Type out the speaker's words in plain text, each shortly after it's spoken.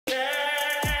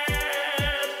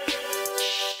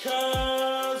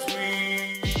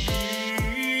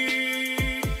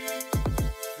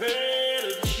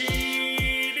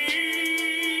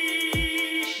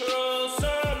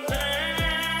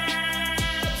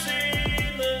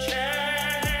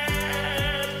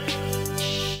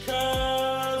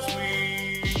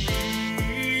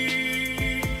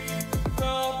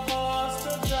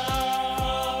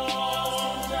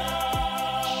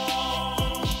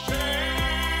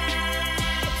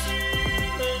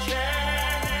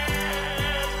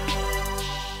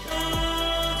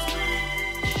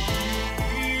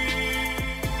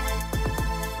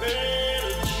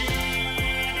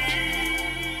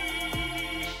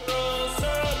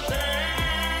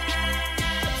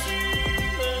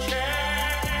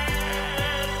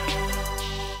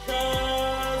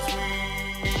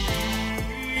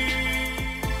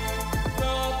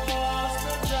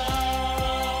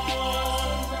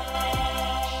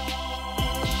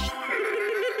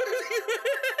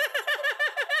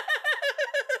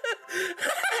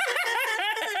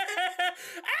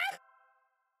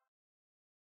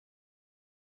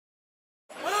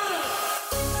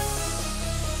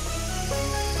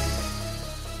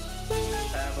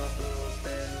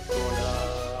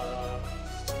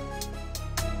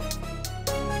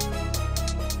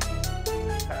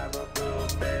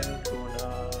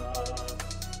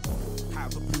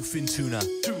tuna.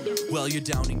 Well, you're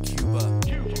down in Cuba.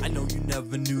 I know you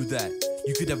never knew that.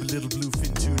 You could have a little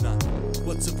bluefin tuna.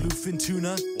 What's a bluefin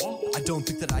tuna? I don't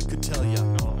think that I could tell ya,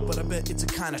 but I bet it's a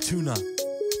kind of tuna.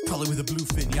 Probably with a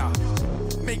bluefin, yeah.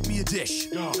 Make me a dish.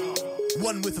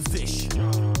 One with a fish.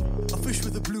 A fish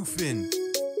with a bluefin.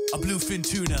 A bluefin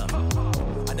tuna.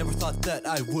 I never thought that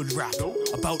I would rap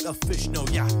about a fish, no,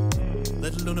 yeah.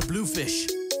 Let alone a bluefish.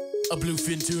 A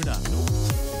bluefin tuna.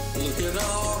 Look at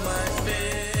all my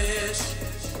fish.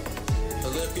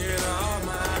 Look at all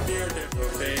my beautiful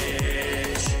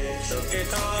fish. Look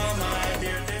at all my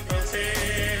beautiful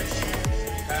fish.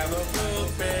 Have a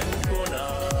bluefin tuna.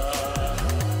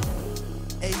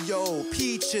 Hey yo,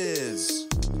 peaches.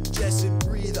 Jess and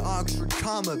Bree, the Oxford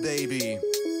comma, baby.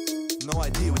 No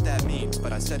idea what that means,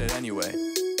 but I said it anyway.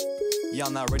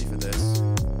 Y'all not ready for this?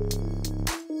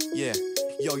 Yeah.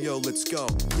 Yo, let's go.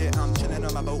 Yeah, I'm chilling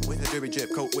on my boat with a very jet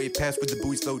coat. Way past with the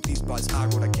buoys float, these bars I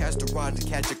rode. I cast a rod to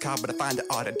catch a cod, but I find it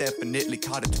odd. I definitely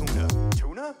caught a tuna.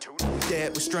 Tuna? Yeah,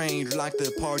 it was strange, like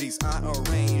the parties I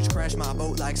arranged. Crashed my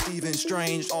boat like Stephen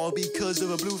Strange, all because of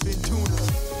a bluefin tuna.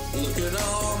 Look at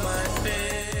all my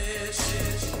fish.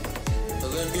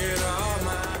 Look at all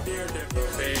my beautiful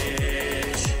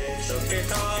fish. Look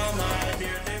at all my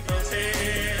beautiful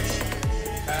fish.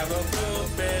 Have a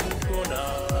bluefin tuna.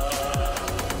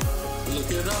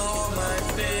 Look at all my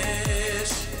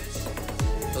fish.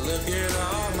 Look at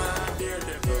all my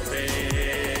beautiful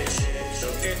fish.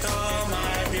 Look at all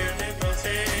my beautiful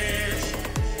fish.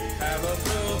 Have a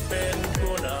bluefin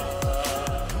tuna.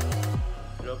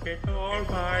 Look at all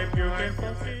my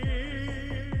beautiful fish.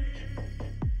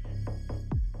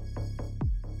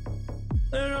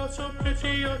 They're all so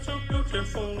pretty, you're so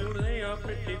beautiful. They are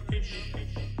pretty fish.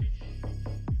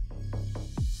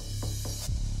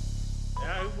 I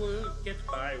will get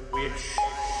my wish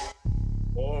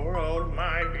for all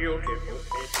my beautiful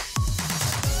fish.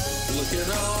 Look at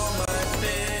all my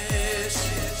fish.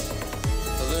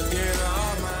 Look at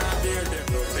all my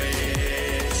beautiful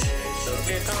fish. Look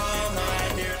at all my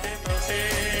beautiful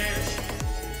fish.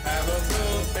 Have a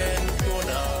bluefin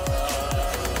tuna.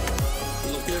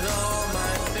 Look at all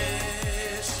my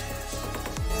fish.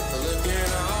 Look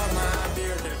at all my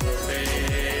beautiful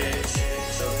fish.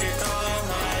 Look at all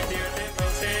my beautiful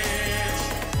fish.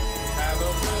 Have a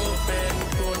bluefin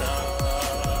tuna.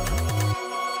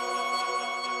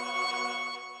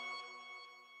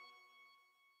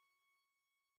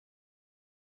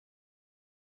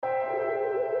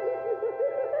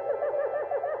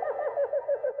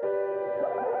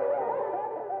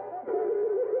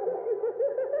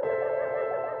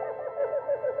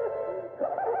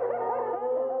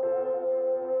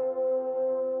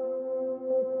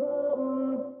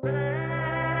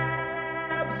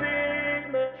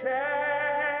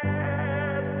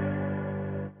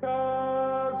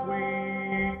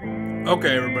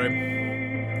 Okay, everybody.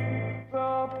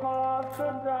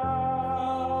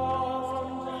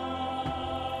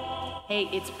 Hey,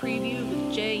 it's preview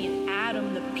with Jay and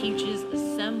Adam. The peaches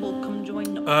assemble. Come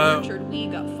join the orchard. We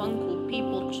got fun, cool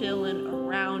people chilling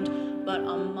around. But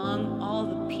among all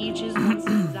the peaches, one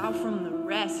stands out from the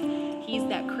rest. He's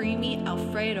that creamy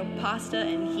Alfredo pasta,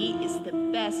 and he is the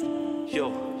best.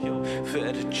 Yo,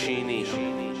 fettuccine.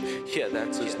 Yeah,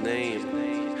 that's his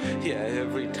name. Yeah,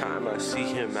 every time I see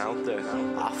him out there,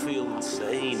 I feel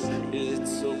insane.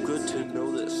 It's so good to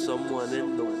know that someone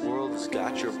in the world's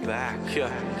got your back.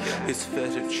 Yeah, it's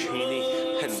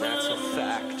fettuccine, and that's a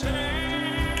fact.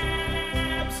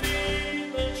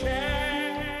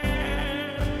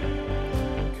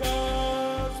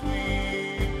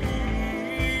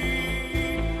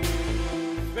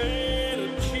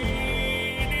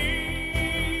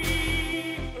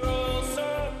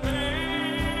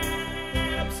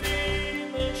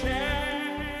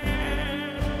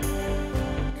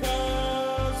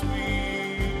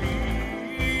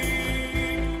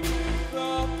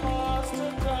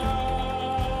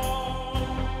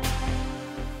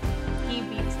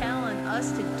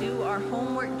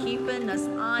 Keeping us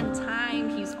on time,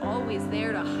 he's always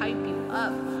there to hype you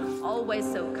up. Always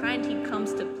so kind, he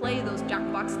comes to play those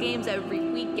Jackbox games every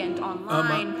weekend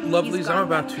online. Lovelies, I'm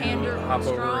about to hop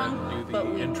over strong, and do but the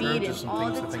we intro, beat just him some all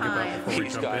things the to think about time. before we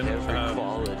He's jump got in. every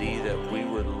quality that we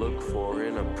would look for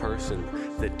in a person.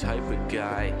 The type of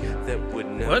guy that would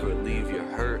never leave you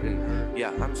hurting.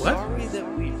 Yeah, I'm sorry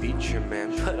that we beat you,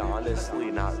 man, but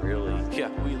honestly, not really. Yeah,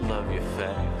 we love you,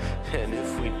 Fed. And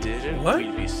if we didn't,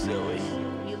 we'd be silly.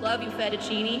 We love you,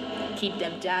 fettuccine. Keep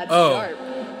them dabs sharp.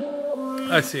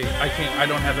 I see. I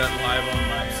don't have that live on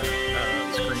my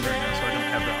screen right now, so I don't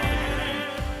have that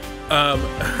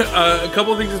on. A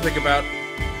couple of things to think about.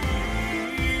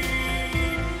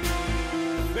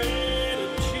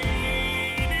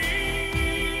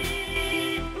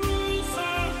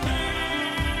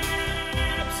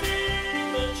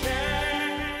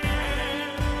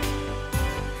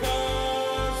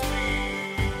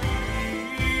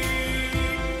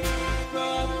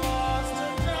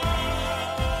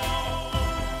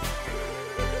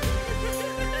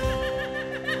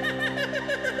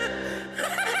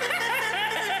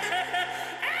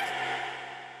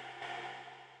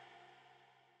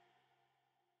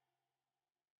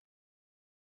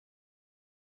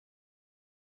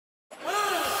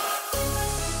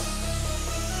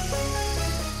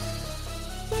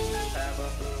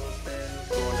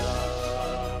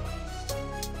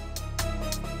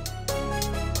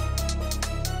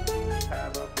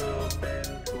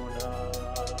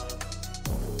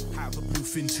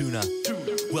 bluefin tuna.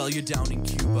 Well, you're down in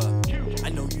Cuba. I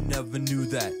know you never knew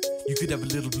that. You could have a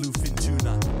little bluefin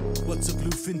tuna. What's a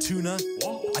bluefin tuna?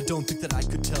 I don't think that I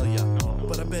could tell ya,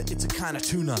 but I bet it's a kind of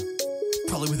tuna.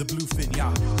 Probably with a bluefin,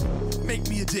 yeah. Make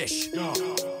me a dish.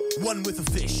 One with a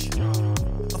fish.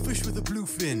 A fish with a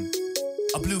bluefin.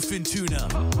 A bluefin tuna.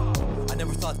 I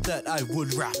never thought that I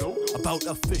would rap about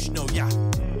a fish, no, yeah.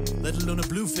 Let alone a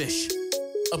bluefish.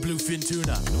 A bluefin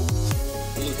tuna.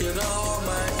 Look at all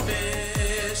my fish.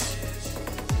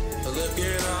 Look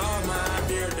at all my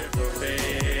beautiful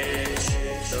fish.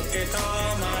 Look at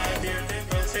all my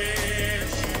beautiful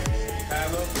fish.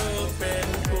 Have a bluefin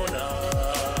tuna.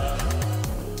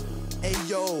 Hey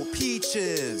yo,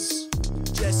 peaches.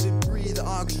 Jess and Bree, the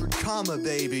Oxford comma,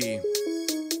 baby.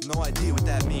 No idea what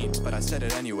that means, but I said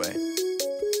it anyway.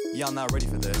 Y'all not ready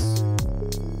for this?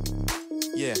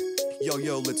 Yeah.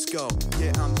 Yo, let's go.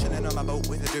 Yeah, I'm chilling on my boat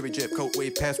with a dirty jet coat. Way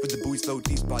past with the buoys float,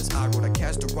 these bars I rode. I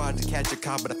cast a rod to catch a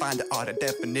cod, but I find it odd. I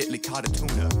definitely caught a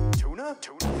tuna. Tuna?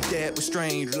 Yeah, it was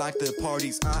strange, like the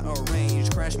parties I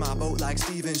arranged. Crashed my boat like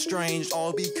Stephen Strange,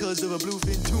 all because of a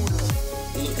bluefin tuna.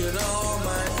 Look at all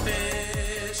my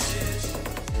fish.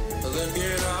 Look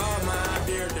at all my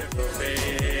beautiful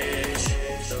fish.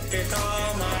 Look at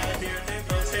all my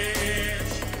beautiful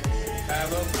fish.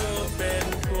 Have a bluefin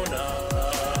tuna.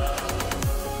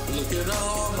 Look at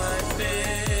all my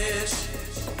fish.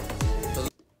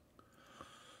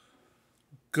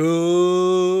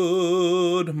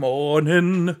 Good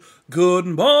morning, good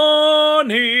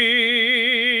morning.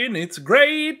 It's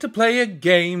great to play a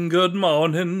game. Good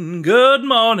morning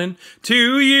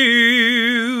to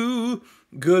you.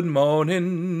 Good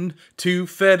morning to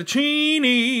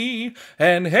Fettuccine.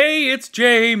 And hey, it's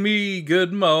Jamie.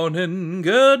 Good morning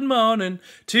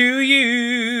to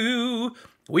you.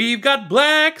 We've got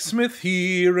Blacksmith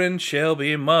here and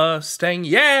Shelby Mustang,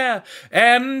 yeah.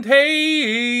 And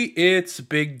hey, it's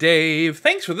Big Dave.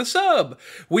 Thanks for the sub.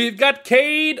 We've got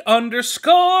Cade ___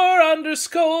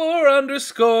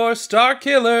 Star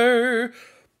Killer.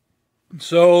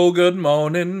 So good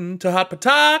morning to Hot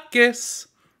Patakis.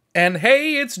 And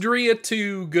hey, it's Drea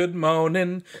too. Good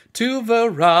morning to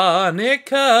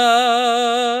Veronica.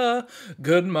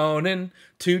 Good morning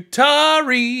to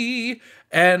Tari.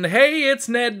 And hey, it's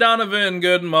Ned Donovan.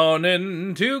 Good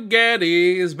morning to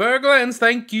Gettysburg Lens.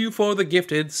 Thank you for the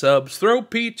gifted subs. Throw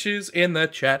peaches in the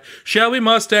chat. Shelby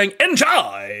Mustang,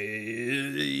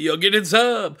 enjoy your gifted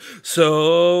sub.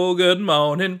 So good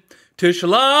morning to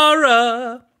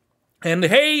Shalara. And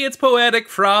hey, it's Poetic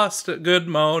Frost. Good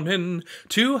morning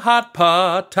to Hot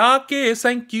Potakis.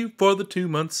 Thank you for the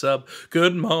 2-month sub.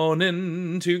 Good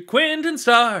morning to Quentin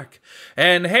Stark.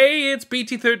 And hey, it's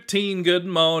BT13. Good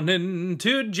morning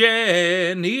to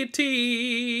Jenny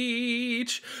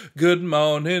Teach. Good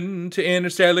morning to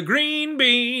Interstellar Green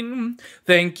Bean.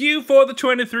 Thank you for the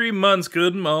 23 months.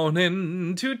 Good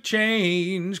morning to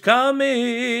Change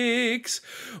Comics.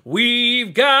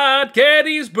 We've got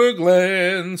Gettysburg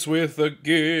Lens with a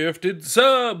gifted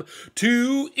sub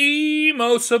to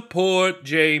emo support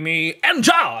Jamie.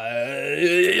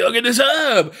 Enjoy! You'll get a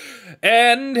sub.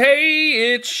 And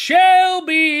hey, it's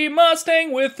Shelby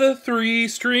Mustang with a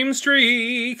 3-stream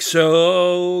streak.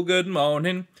 So good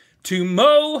morning to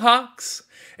Mohawks.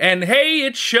 And hey,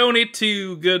 it's Shoney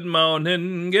too. Good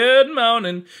morning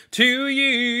to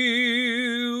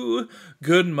you.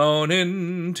 Good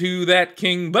morning to that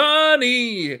King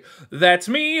Bunny. That's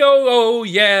me, oh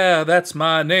yeah, that's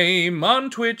my name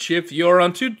on Twitch if you're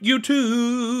on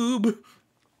YouTube.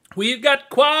 We've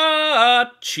got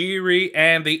Quad Cheery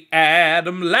and the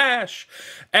Adam Lash.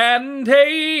 And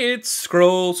hey, it's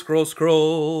Scroll.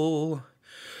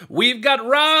 We've got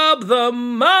Rob the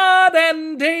Mod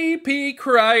and AP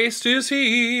Christ is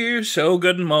here. So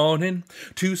good morning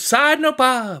to Side Note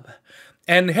Bob.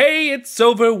 And hey, it's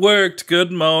Overworked.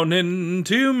 Good morning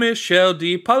to Michelle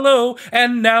DiPaolo.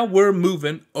 And now we're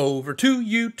moving over to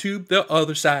YouTube, the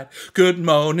other side. Good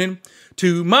morning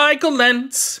to Michael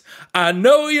Lentz. I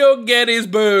know you're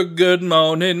Gettysburg. Good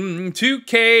morning to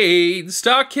Cade,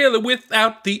 Star Killer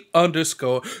without the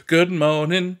underscore. Good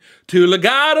morning to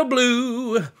Legato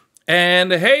Blue.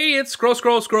 And hey, it's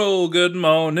Scroll. Good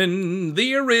morning,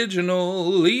 the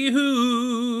original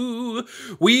Leehoo.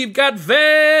 We've got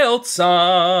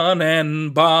Veltson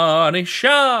and Bonnie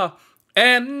Shaw.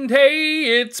 And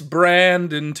hey, it's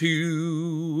Brandon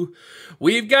too.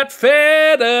 We've got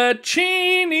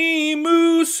Fettuccine,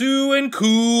 Musu, and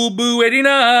Cool Boo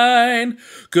 89.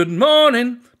 Good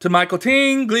morning to Michael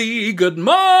Tingley. Good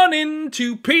morning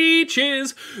to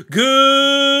Peaches.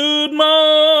 Good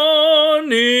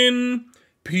morning,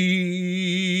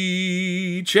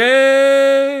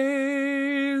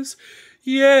 Peaches.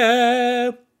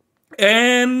 Yeah.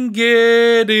 And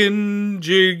getting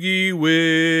jiggy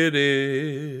with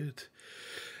it.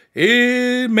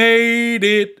 It made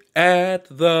it at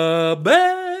the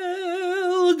bell.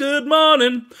 Good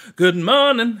morning, good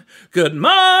morning, good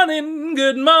morning,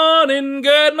 good morning,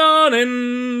 good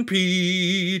morning,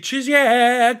 Peaches.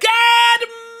 Yeah, good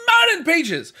morning,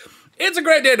 Peaches. It's a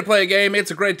great day to play a game.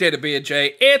 It's a great day to be a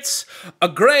J. It's a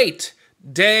great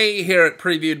day here at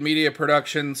Previewed Media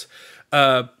Productions.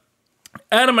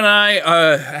 Adam and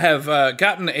I have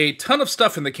gotten a ton of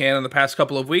stuff in the can in the past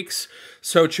couple of weeks,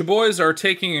 so Chaboys are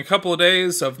taking a couple of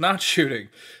days of not shooting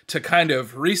to kind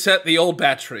of reset the old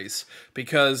batteries,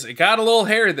 because it got a little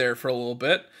hairy there for a little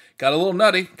bit, got a little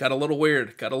nutty, got a little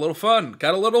weird, got a little fun,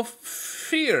 got a little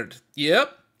feared.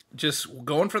 Yep, just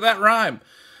going for that rhyme.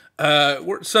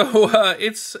 It's a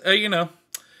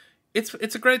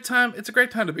great time. It's a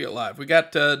great time to be alive. We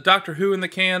got Doctor Who in the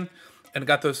can, and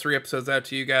got those 3 episodes out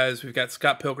to you guys. We've got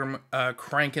Scott Pilgrim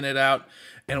cranking it out,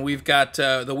 and we've got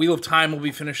the Wheel of Time will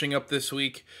be finishing up this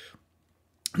week.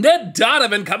 Ned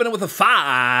Donovan coming in with a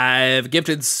 5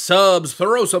 gifted subs.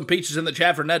 Throw some peaches in the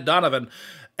chat for Ned Donovan.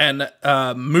 And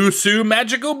Musu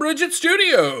Magical Bridget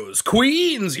Studios,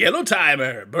 Queens, Yellow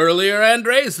Timer, Burlier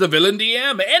Andres, The Villain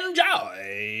DM.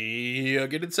 Enjoy!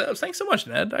 Gifted subs. Thanks so much,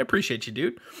 Ned. I appreciate you,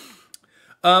 dude.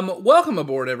 Welcome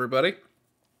aboard, everybody.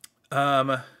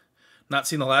 Not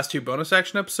seen the last 2 bonus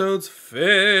action episodes?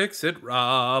 Fix it,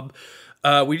 Rob.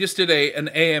 We just did an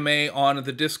AMA on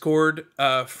the Discord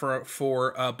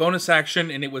for bonus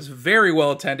action, and it was very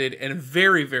well attended and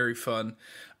very, very fun.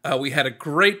 We had a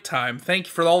great time. Thank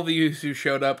you for all of you who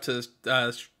showed up to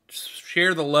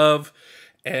share the love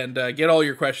and get all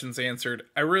your questions answered.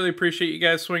 I really appreciate you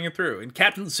guys swinging through. And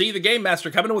Captain C, the Game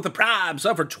Master, coming in with a prime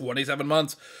sub for 27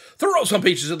 months. Throw some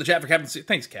peaches in the chat for Captain C.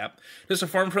 Thanks, Cap. Just a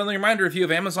farm-friendly reminder, if you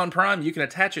have Amazon Prime, you can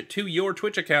attach it to your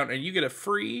Twitch account, and you get a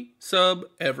free sub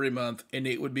every month. And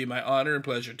it would be my honor and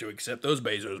pleasure to accept those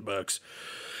Bezos bucks.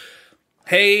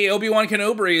 Hey, Obi-Wan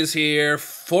Kenobi is here.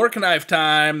 Fork knife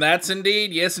time. That's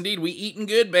indeed. Yes, indeed. We eating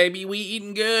good, baby. We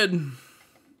eating good.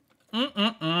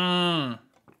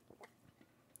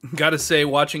 Gotta say,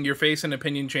 watching your face and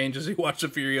opinion change as you watch the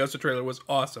Furiosa trailer was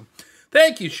awesome.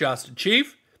 Thank you, Shasta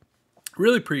Chief.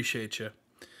 Really appreciate you.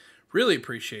 Really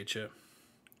appreciate you.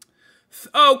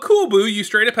 Oh, cool, Boo. You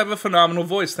straight up have a phenomenal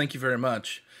voice. Thank you very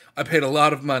much. I paid a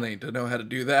lot of money to know how to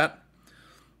do that.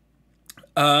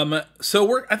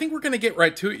 So I think we're going to get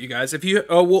right to it, you guys. If you,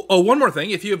 one more thing.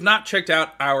 If you have not checked out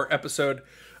our episode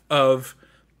of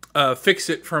Fix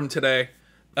It from today,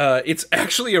 it's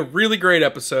actually a really great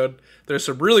episode. There's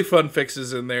some really fun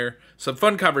fixes in there, some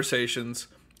fun conversations.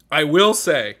 I will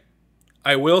say,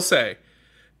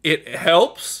 it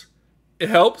helps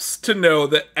to know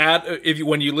that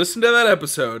when you listen to that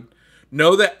episode,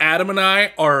 know that Adam and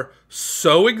I are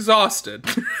so exhausted.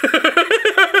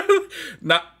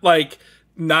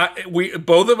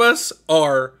 Both of us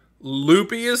are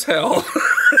loopy as hell.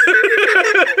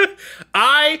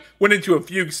 I went into a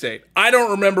fugue state. I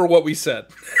don't remember what we said.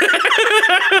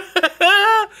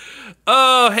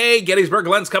 Oh, hey, Gettysburg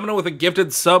Lens coming in with a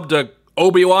gifted sub to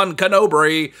Obi-Wan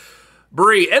Kenobi.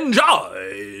 Bree,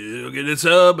 enjoy! Get a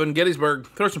sub and Gettysburg.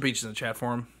 Throw some peaches in the chat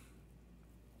for him.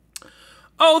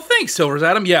 Oh, thanks, Silvers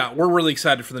Adam. Yeah, we're really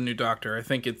excited for the new Doctor. I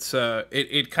think it's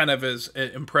it kind of has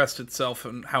impressed itself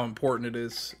and how important it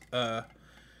is. I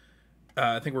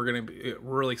think we're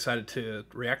really excited to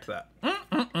react to that.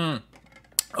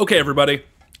 Okay, everybody,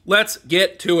 let's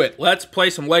get to it. Let's play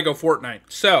some Lego Fortnite.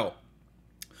 So,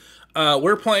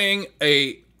 we're playing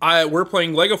Lego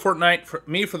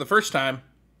Fortnite for the first time.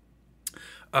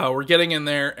 We're getting in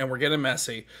there and we're getting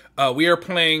messy. We are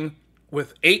playing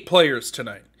with 8 players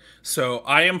tonight. So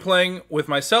I am playing with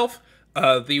myself.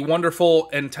 The wonderful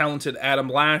and talented Adam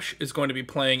Lash is going to be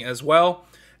playing as well.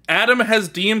 Adam has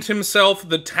deemed himself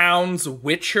the town's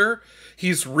witcher.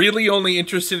 He's really only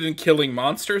interested in killing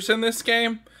monsters in this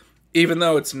game, even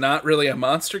though it's not really a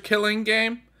monster killing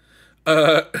game.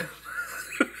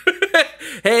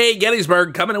 Hey,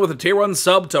 Gettysburg, coming in with a tier 1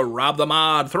 sub to Rob the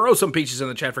Mod. Throw some peaches in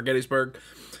the chat for Gettysburg.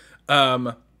 We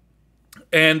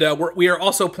are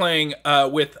also playing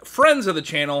with friends of the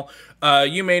channel.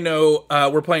 You may know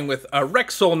we're playing with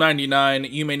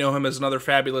Rexsoul99. You may know him as another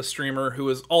fabulous streamer who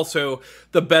is also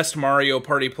the best Mario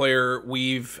Party player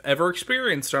we've ever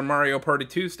experienced on Mario Party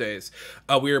Tuesdays.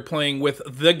 We are playing with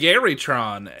the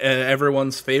Garytron,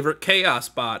 everyone's favorite Chaos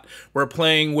bot. We're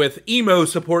playing with Emo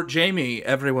Support Jamie,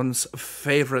 everyone's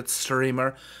favorite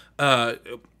streamer.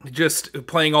 Just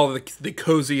playing all the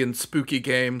cozy and spooky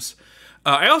games.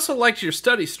 I also liked your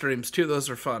study streams, too. Those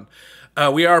are fun.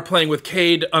 We are playing with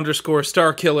Cade _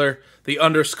 Starkiller, the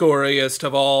underscoriest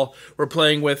of all. We're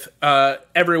playing with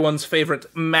everyone's favorite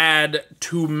Mad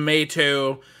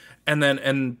Tomato, and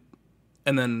then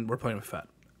we're playing with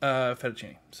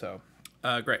Fettuccine. So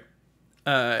great.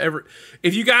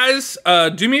 If you guys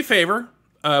do me a favor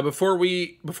before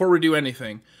we do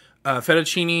anything,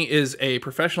 Fettuccine is a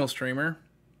professional streamer.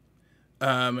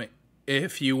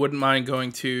 If you wouldn't mind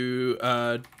going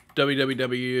to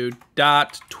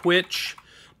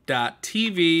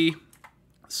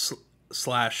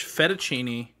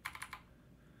www.twitch.tv/Fettuccine.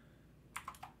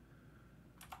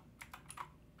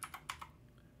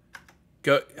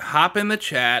 Go hop in the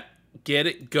chat, get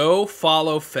it, go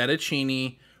follow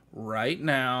Fettuccine right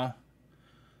now.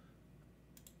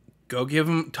 Go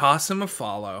toss him a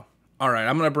follow. All right,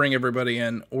 I'm gonna bring everybody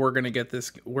in. We're gonna get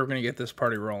this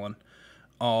party rolling.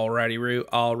 Alrighty, Root.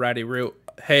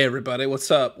 Hey, everybody, what's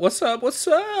up? What's up?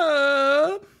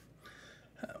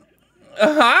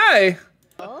 Hi.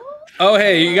 Oh,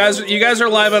 hey, you guys are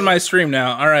live on my stream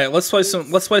now. All right, let's play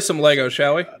some Lego,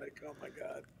 shall we? Oh my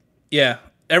god. Yeah,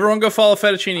 everyone, go follow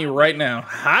Fettuccine right now.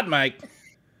 Hot mic.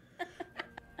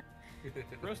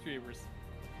 Roast viewers.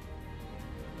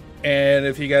 And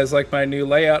if you guys like my new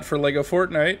layout for Lego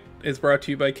Fortnite, it's brought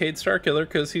to you by Cade Starkiller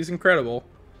because he's incredible.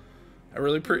 I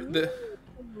really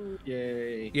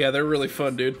Yay. Yeah, they're really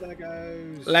fun, dude.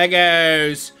 Legos.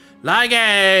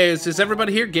 Legos. Is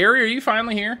everybody here? Gary, are you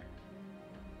finally here?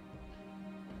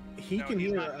 He can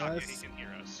hear us. He can hear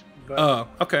us. But Oh,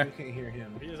 okay. we can't hear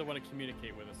him. He doesn't want to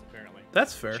communicate with us, apparently.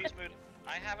 That's fair. Cheese Mood,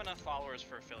 I have enough followers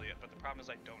for affiliate, but the problem is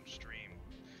I don't stream.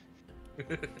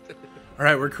 All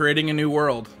right, we're creating a new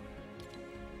world.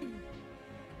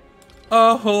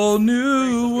 A whole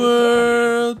new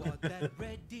world.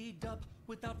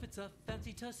 With outfits of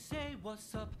fancy to say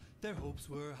what's up. Their hopes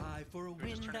were high for a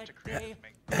win that day.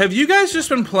 Have you guys just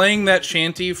been playing that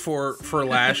shanty for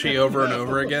Lashy over and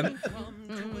over again?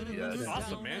 Yeah, it's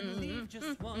awesome, man.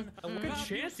 A good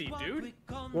shanty, dude.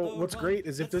 Well, what's great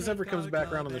is if this ever comes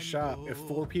back around in the shop, if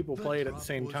 4 people play it at the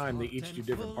same time, they each do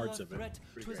different parts of it.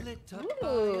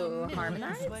 Ooh,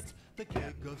 harmonized?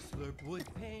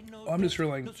 Oh, I'm just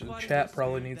realizing the chat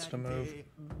probably needs to move.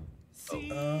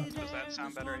 Does that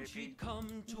sound better, AP?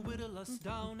 Come to whittle us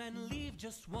down and leave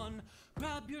just one.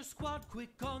 Grab your squad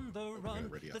quick on the run.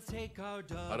 Let's take our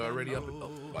How do I ready up? Oh,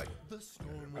 bye.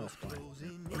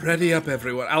 Ready up,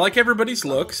 everyone. I like everybody's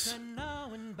looks.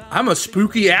 I'm a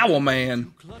spooky owl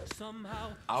man.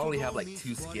 I only have like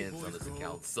 2 skins on this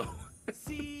account, so.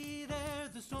 See there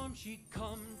the storm she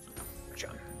comes.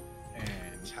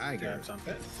 And Tiger's on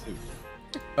that too.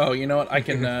 Oh, you know what? I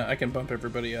can bump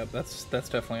everybody up. That's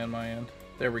definitely on my end.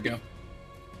 There we go.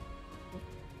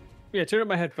 Yeah, turn up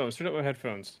my headphones.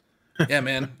 Yeah,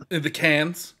 man. The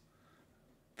cans.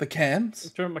 Turn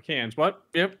up my cans. What?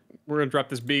 Yep. We're gonna drop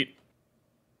this beat.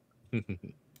 Man,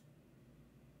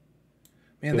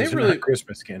 Those they've are really not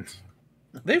Christmas skins.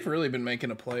 They've really been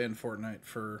making a play in Fortnite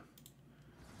for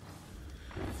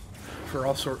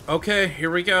all sorts. Okay,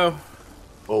 here we go.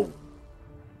 Oh.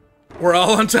 We're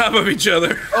all on top of each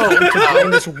other. Oh,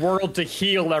 in this world to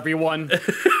heal everyone.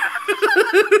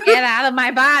 Get out of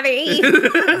my body.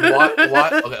 What?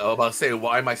 Okay, I was about to say,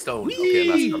 why am I stoned? Okay, I'm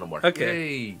not stoned no more.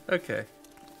 Okay.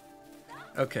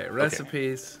 Okay,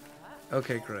 recipes.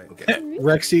 Okay, great. Okay.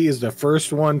 Rexy is the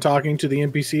first one talking to the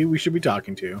NPC we should be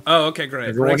talking to. Oh, okay, great.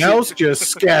 Everyone else just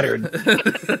scattered.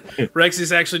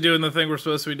 Rexy's actually doing the thing we're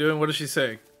supposed to be doing. What is she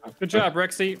saying? Good job,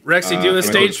 Rexy. Rexy, do a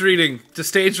staged reading. The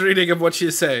staged reading of what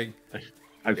she's saying.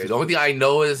 Okay, the only thing I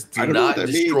know is do not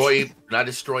destroy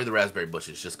the raspberry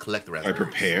bushes. Just collect the raspberries. I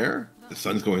prepare. The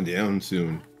sun's going down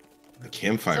soon. A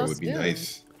campfire would be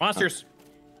nice. Monsters.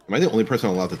 Am I the only person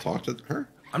allowed to talk to her?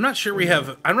 I'm not sure we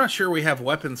have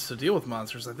weapons to deal with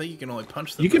monsters. I think you can only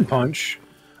punch them. You can punch.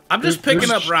 I'm just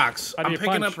picking up rocks. How do I'm you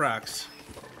picking punch? up rocks.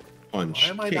 Punch. Why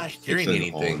am I not kick, hearing it's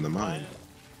anything? all in the mind.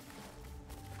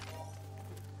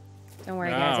 Don't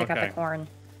worry, guys. I got okay. the corn.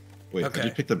 Wait,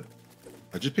 Okay.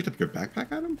 I just picked up your backpack,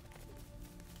 Adam?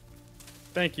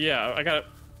 Thank you. Yeah, I got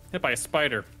hit by a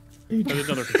spider. There's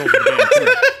another control of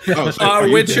the game. Oh, so Our are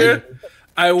you Witcher, dead?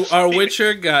 our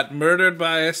Witcher got murdered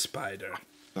by a spider.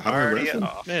 So how do I Already rest him?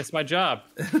 off. Man, it's my job.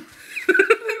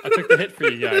 I took the hit for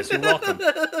you guys. You're welcome.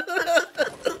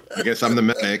 I guess I'm the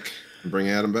medic. Bring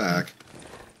Adam back.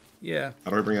 Yeah.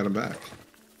 How do I bring Adam back?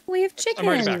 We have I'm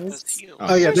already back. chickens.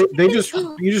 Oh yeah, they just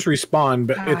you just respawn,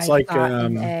 but it's I like got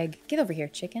an egg. Get over here,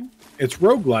 chicken. it's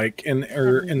roguelike and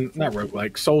not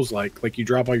roguelike, Souls-like. Like you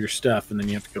drop all your stuff and then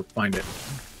you have to go find it.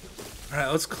 All right,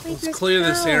 let's there's clear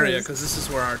this area cows. because this is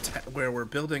where we're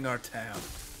building our town.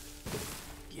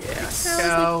 Yes.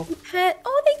 Cows, they give me pet.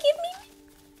 Oh, they give me.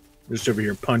 Just over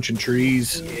here punching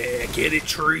trees. Yeah, get it,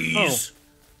 trees.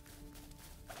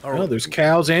 Oh, there's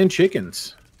cows and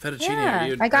chickens. Fettuccine.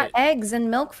 Yeah, I got eggs and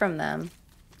milk from them.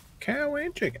 Cow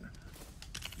and chicken.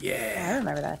 Yeah. I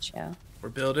remember that show. We're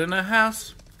building a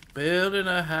house. Building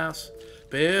a house.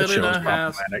 Building a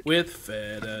house with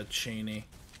fettuccine.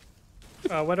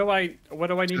 What do I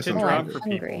need to drop for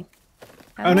people?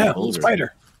 Oh no,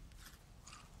 spider.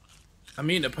 I'm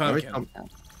eating a pumpkin.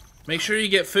 Make sure you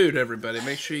get food, everybody.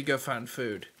 Make sure you go find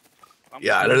food.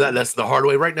 Yeah, I know that's the hard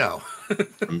way right now.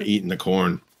 I'm eating the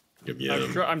corn.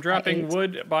 I'm dropping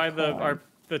wood by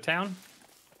the town.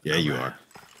 Yeah, you are.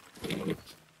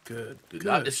 Good. Do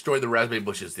not destroy the raspberry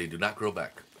bushes. They do not grow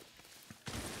back.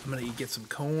 I'm gonna get some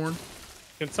corn.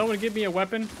 Can someone give me a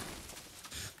weapon?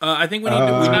 I think we need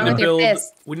to build.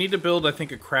 We need to build. I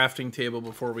think a crafting table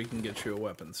before we can get you a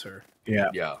weapon, sir. Yeah.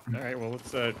 Yeah. All right. Well,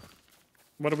 let's.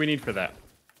 What do we need for that?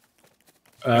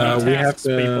 We have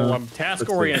to. People. I'm task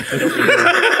oriented.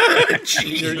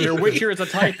 Your Witcher is a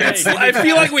type A. I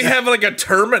feel like we have like a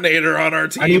Terminator on our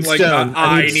team. I need stone.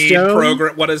 I need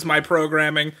program. What is my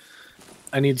programming?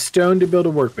 I need stone to build a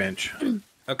workbench.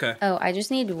 Okay. Oh, I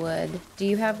just need wood. Do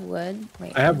you have wood?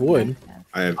 Wait. I have wood.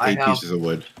 I have 8 pieces of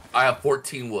wood. I have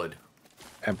 14 wood.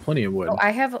 I have plenty of wood. Oh,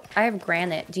 I have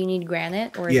granite. Do you need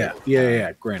granite or?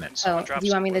 Yeah, granite. Oh, do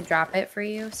you want me to drop it for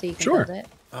you so you can build it?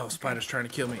 Oh, spider's trying to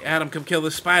kill me. Adam, come kill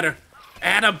this spider.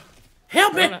 Adam,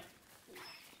 help me.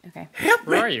 Okay. Help me.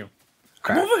 Where are you?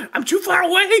 I'm over. I'm too far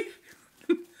away.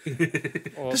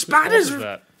 Well, the spiders. What is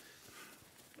that?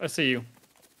 I see you.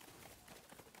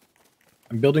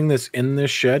 I'm building this in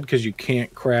this shed because you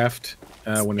can't craft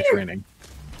when it's raining.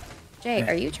 Jay,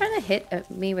 are you trying to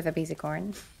hit me with a piece of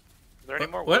corn? Is there any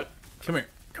more What? Come here.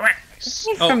 Come here.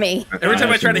 For me. Every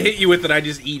time I try to hit you with it, I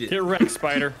just eat it. Get wrecked,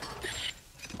 spider.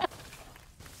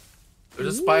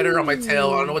 There's a spider on my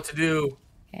tail. I don't know what to do.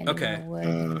 Okay.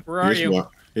 Where are you?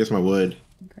 Here's my wood.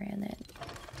 Granite.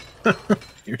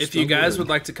 If you guys would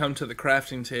like to come to the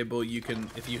crafting table, you can.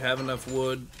 If you have enough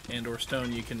wood and/or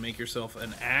stone, you can make yourself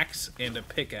an axe and a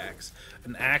pickaxe.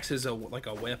 An axe is like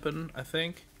a weapon, I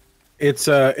think. It's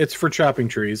for chopping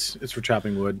trees. It's for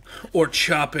chopping wood. Or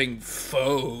chopping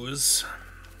foes.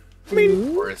 I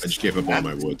mean, I just gave up all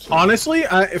my wood. So. Honestly,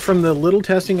 from the little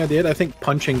testing I did, I think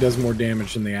punching does more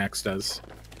damage than the axe does.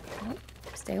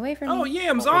 Stay away from Oh, me.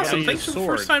 Yams, awesome. Thanks for the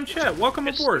first time chat. Welcome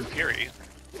aboard.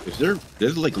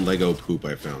 There's like Lego poop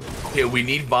I found. Okay, we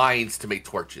need vines to make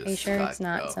torches. Are you sure it's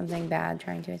not something bad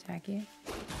trying to attack you?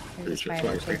 I'm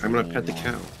gonna pet the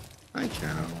cow. Hi,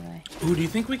 cow. Ooh, do you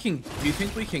think we can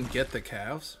get the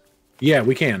cows? Yeah,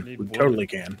 we can. We totally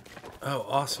can. Oh,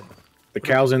 awesome. The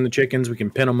cows and the chickens, we can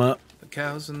pin them up. The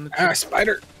cows and the chickens.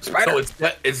 Spider! So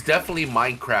it's definitely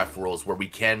Minecraft rules where we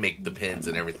can make the pins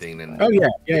and everything. And oh yeah.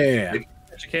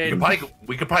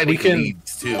 We could probably make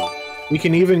leads too. We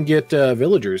can even get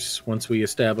villagers once we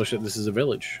establish that this is a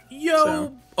village. Yo!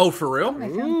 So. Oh, for real?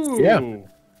 Ooh. Yeah.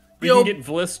 We can get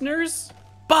listeners?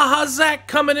 Bahazak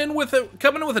coming in with a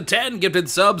 10 gifted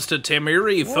subs to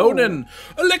Timiri, Fonan,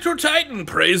 Electro Titan,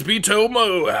 Praise be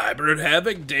Tomo, Hybrid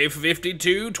Havoc, Dave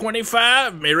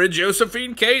 5225, Mira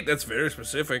Josephine Kate. That's very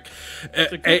specific.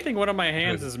 It's a good thing one of my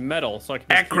hands is metal, so I can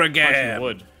just keep punching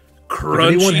wood.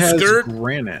 Crunchy Skirt,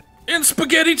 granite, and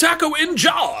Spaghetti Taco.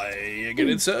 Enjoy. Get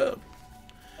it sub.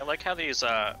 I like how these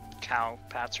cow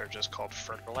pats are just called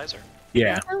fertilizer.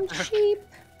 Yeah. Cheap.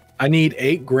 I need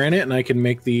 8 granite, and I can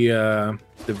make the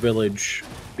village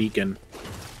beacon.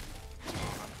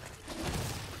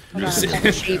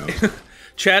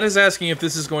 Chad is asking if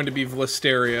this is going to be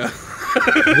Vlasteria.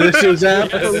 This is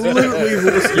absolutely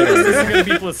Vlasteria. This is going to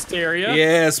be Vlasteria?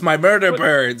 Yes, my murder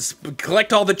birds.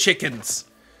 Collect all the chickens.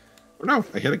 Oh, no,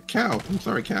 I hit a cow. I'm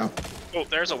sorry, cow. Oh,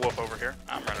 there's a wolf over here.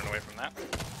 I'm running away from that.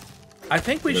 I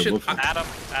think we should. Adam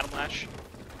Lash.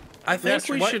 I think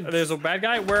we should. There's a bad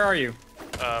guy. Where are you?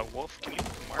 Wolf, can you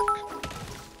mark?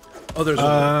 Oh, there's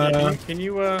a can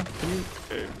you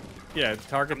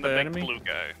target the enemy? Blue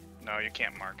guy. No, you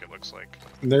can't mark. It looks like.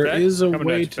 There is a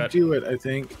way to do it, I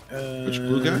think. Which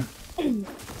blue guy?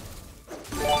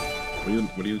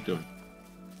 What are you doing?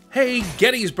 Hey,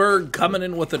 Gettysburg coming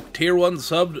in with a tier 1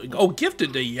 sub. Oh,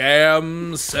 gifted to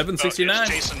Yam 769. It's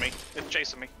chasing me. It's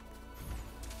chasing me.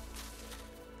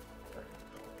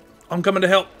 I'm coming to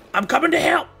help. I'm coming to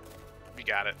help. You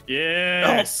got it.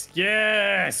 Yes. Oh.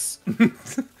 Yes. Now,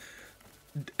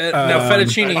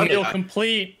 Fettuccine. Bundle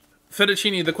complete.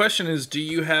 Fettuccine, the question is, do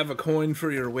you have a coin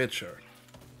for your Witcher?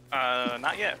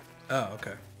 Not yet. Oh,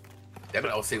 okay. Damn it,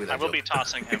 I was saving that I will joke. be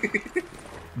tossing him.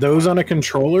 Those on a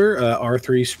controller,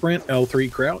 R3 sprint,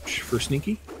 L3 crouch for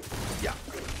sneaky. Yeah.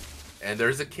 And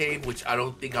there's a cave which I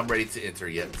don't think I'm ready to enter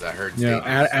yet because I heard.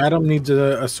 Yeah, Adam needs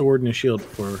a sword and a shield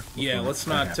for. Yeah, let's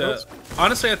not.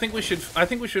 Honestly, I think we should. I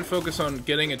think we should focus on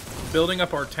building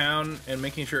up our town and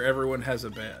making sure everyone has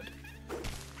a bed.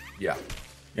 Yeah.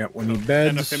 Yeah, we need beds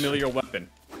and a familiar weapon.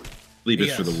 Leave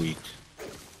it for the week.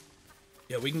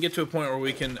 Yeah, we can get to a point where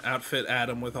we can outfit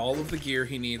Adam with all of the gear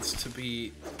he needs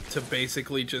to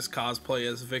basically just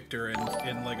cosplay as Victor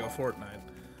in Lego Fortnite.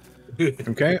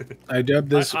 Okay, I dubbed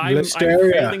this I'm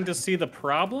Listeria. failing to see the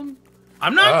problem.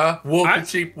 I'm not. Wolf and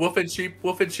sheep, wolf and sheep,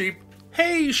 wolf and sheep.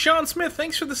 Hey, Sean Smith,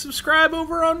 thanks for the subscribe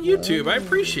over on YouTube. I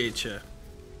appreciate you.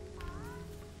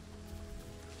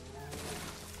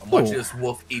 I'm watching this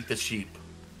wolf eat the sheep.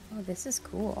 Oh, this is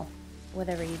cool.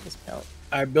 Whatever you just built.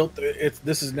 I built it.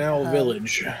 This is now a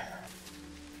village.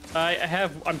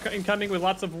 I'm coming with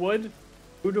lots of wood.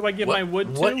 Who do I give my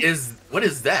wood to? What is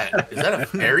that? Is that a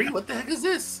fairy? What the heck is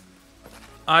this?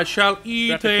 I shall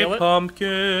eat a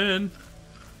pumpkin.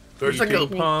 There's like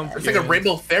a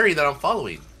rainbow fairy that I'm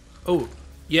following. Oh,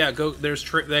 yeah. Go.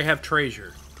 They have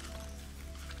treasure.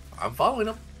 I'm following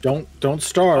them. Don't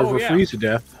starve or freeze to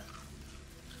death.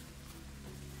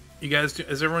 You guys,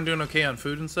 is everyone doing okay on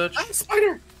food and such? I'm a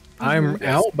spider. I'm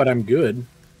out, but I'm good.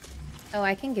 Oh,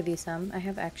 I can give you some. I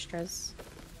have extras.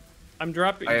 I'm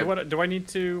dropping. What do I need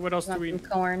to? What else do we?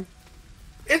 Corn.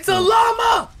 It's a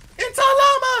llama. It's a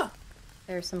llama.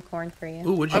 There's some corn for you.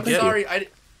 Ooh, what'd you get?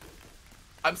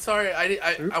 I'm sorry.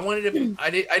 I wanted to.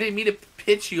 I didn't mean to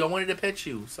pitch you. I wanted to pet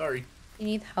you. Sorry. You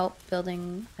need help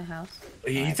building a house?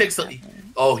 He takes a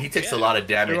lot of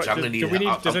damage. I'm gonna need.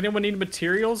 Does anyone need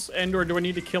materials or do I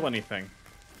need to kill anything?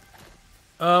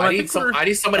 I need someone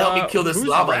to help me kill this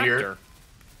llama here.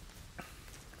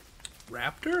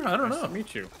 Raptor? I don't know. Nice to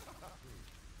meet you.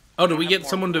 Oh, do we get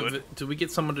someone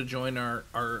to join our?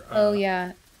 Oh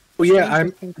yeah. Well, yeah,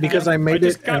 because I made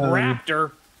it. Got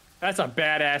Raptor. That's a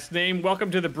badass name.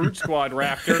 Welcome to the Brute Squad,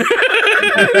 Raptor.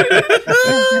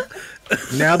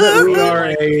 Now that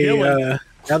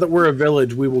we're a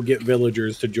village, we will get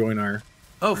villagers to join our.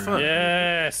 Oh, fun!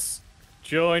 Yes,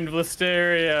 join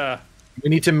Listeria. We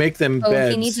need to make them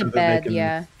beds. He needs so a bed.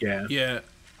 Yeah.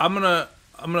 I'm gonna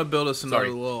build us another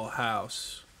little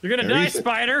house. You're gonna die,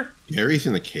 Spider. Gary's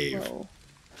in the cave.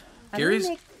 Gary's.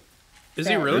 Is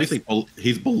he really?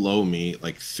 He's below me,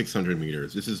 like 600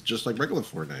 meters. This is just like regular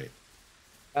Fortnite.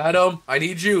 Adam, I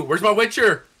need you. Where's my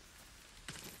Witcher?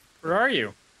 Where are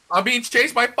you? I'm being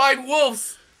chased by 5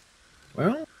 wolves.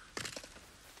 Well,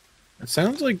 it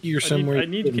sounds like you're somewhere.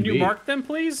 Can you mark them,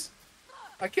 please?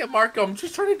 I can't mark them. I'm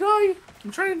just trying to die.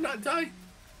 I'm trying to not die.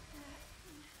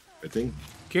 I think.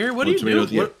 Gary, what are you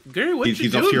doing? Gary, what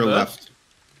he's up here left.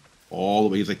 All the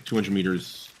way. He's like 200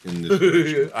 meters in this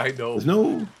direction. I know. There's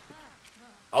no.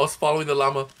 I was following the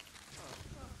llama.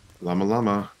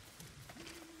 Llama.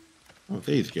 Oh,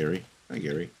 thanks, Gary. Hi,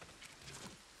 Gary.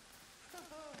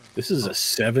 This is a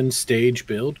 7-stage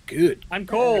build. Good. I'm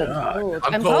cold.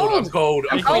 I'm cold.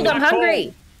 I'm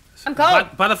hungry. I'm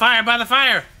cold. By the fire. By the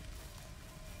fire.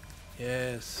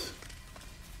 Yes.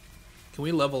 Can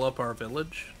we level up our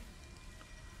village?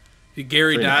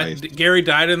 Gary died. Nice. Gary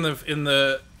died in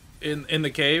the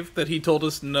cave that he told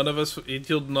us none of us. He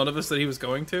told none of us that he was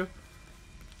going to.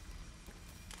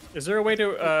 Is there a way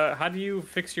to? How do you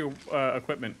fix your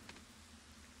equipment?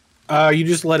 You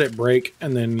just let it break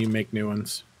and then you make new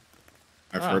ones.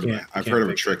 I've heard of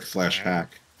a trick /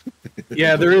 hack.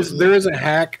 Yeah, there is a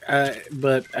hack,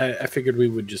 but I figured we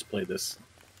would just play this.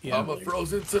 Yeah, I'm a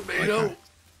frozen tomato.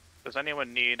 Does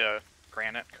anyone need a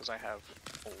granite? Because I have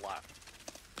a lot.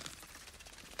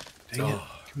 Dang it.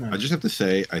 Come on. I just have to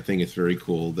say, I think it's very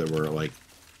cool that we're like,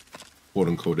 quote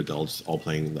unquote, adults all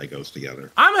playing Legos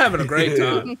together. I'm having a great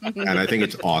time. And I think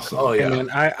it's awesome. Oh, yeah.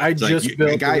 Man, I just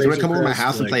built. Guys, you want to come over to my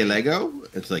house and play Lego?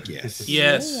 It's like, yes.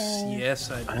 Yes,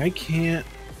 I can't.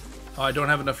 Oh, I don't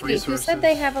have enough resources. Who said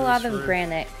they have a lot of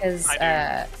granite? Because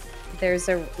there's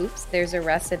a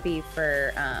recipe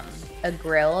for a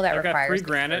grill that requires 3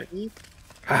 granite.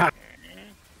 I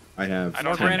have. I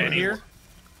don't granite here.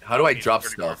 How do I drop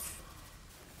stuff?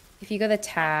 If you go to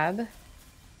tab.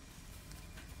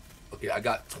 Okay, I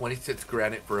got 26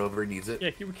 granite for whoever needs it.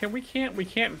 Yeah, we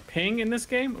can't ping in this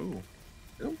game.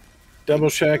 Ooh. Double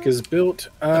Shack is built.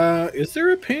 Is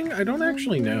there a ping? I don't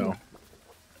actually know.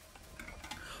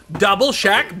 Double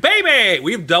Shack, baby!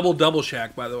 We have double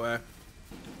Shack, by the way.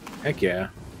 Heck yeah.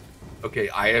 Okay,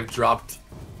 I have dropped.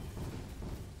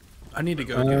 I need to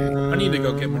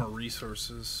go get more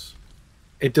resources.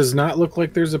 It does not look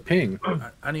like there's a ping.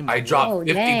 I need more. I dropped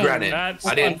 50 granite. That's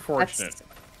unfortunate. That's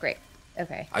great.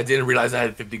 Okay. I didn't realize I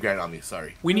had 50 granite on me.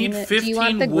 Sorry. We need 15 do you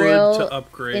want the wood grill to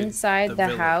upgrade inside the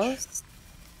village. house.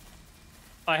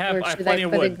 I have Or should plenty I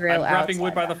of put a wood. grill I'm dropping wood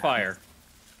outside by the fire.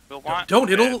 We'll want Don't.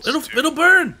 It'll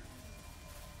burn.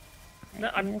 No,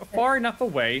 I'm far enough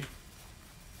away.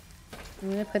 I'm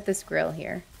gonna put this grill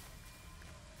here.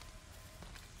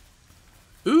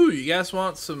 Ooh, you guys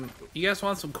want some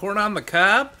corn on the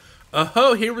cob?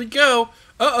 Oh, here we go.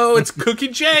 Uh-oh, it's Cookie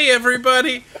J,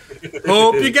 everybody.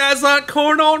 Hope you guys like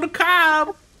corn on the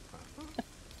cob.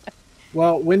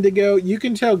 Well, Wendigo, you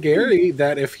can tell Gary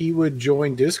that if he would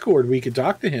join Discord, we could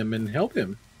talk to him and help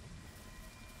him.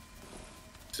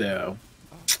 So.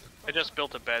 I just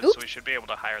built a bed, so we should be able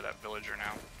to hire that villager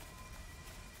now.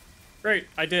 Great,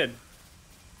 I did.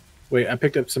 Wait, I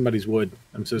picked up somebody's wood.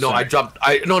 I'm so No, sorry.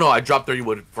 I dropped 30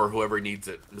 wood for whoever needs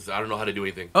it. 'Cause I don't know how to do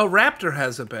anything. Oh, Raptor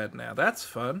has a bed now. That's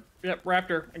fun. Yep,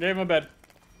 Raptor. I gave him a bed.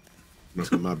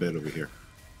 Look at my bed over here.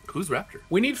 Who's Raptor?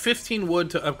 We need 15 wood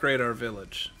to upgrade our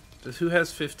village. Who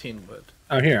has 15 wood?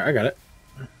 Oh, here, I got it.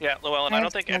 Yeah, Llewellyn, I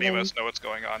don't think any of us know what's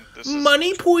going on. This is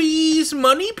Money, please.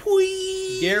 Money,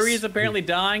 please. Gary is apparently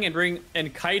dying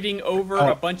and kiting over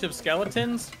a bunch of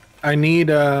skeletons. I need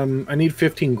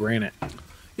 15 granite.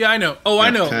 Yeah, I know. Oh, I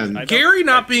know. 10. Gary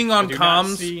not being on do not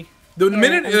comms. see- The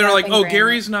minute I'm they're like, dropping "Oh, granite.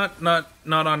 Gary's not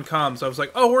on comms," I was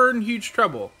like, "Oh, we're in huge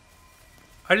trouble."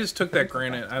 I just took that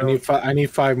granite. I don't. I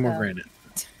need 5 more granite.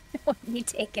 You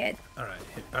take it. All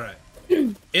right.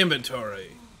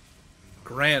 Inventory.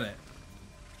 Granite.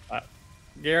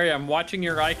 Gary, I'm watching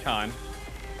your icon.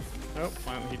 Oh,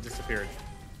 well, he disappeared.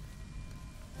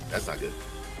 That's not good.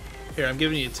 Here, I'm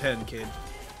giving you 10, kid.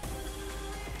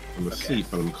 I'm asleep,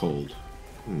 but I'm cold.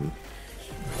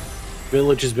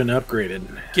 Village has been upgraded.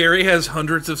 Gary has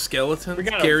hundreds of skeletons. We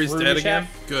got a Gary's room dead shack?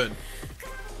 again. Good.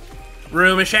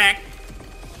 Room shack.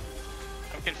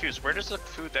 I'm confused. Where does the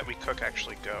food that we cook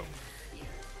actually go?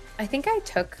 I think I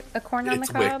took a corn on the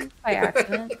It's cob wick. by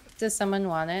accident. Does someone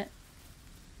want it?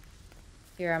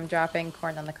 Here, I'm dropping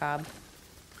corn on the cob.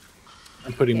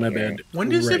 I'm putting my Here. bed. When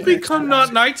does right it next become to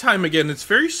not nighttime again? It's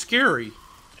very scary.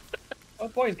 Oh,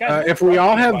 boys, guys. if we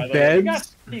all have by the way. We got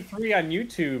beds- 53 on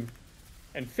YouTube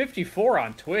and 54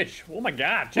 on Twitch. Oh my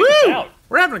God, check us Woo! out.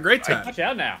 We're having a great time. Watch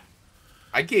out now.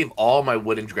 I gave all my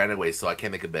wood and granite away, so I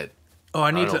can't make a bed. Oh,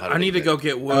 I need don't know how to I need make to go bed.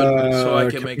 get wood so I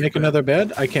can make a bed. another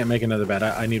bed. I can't make another bed.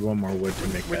 I need one more wood to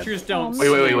make bed. Witchers don't. Wait.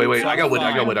 sleep, I got wood.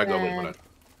 so Hold fine. on.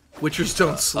 Witchers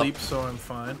don't sleep, so I'm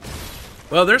fine.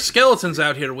 Well, there's skeletons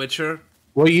out here, Witcher.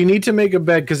 Well, you need to make a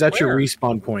bed because that's your Where?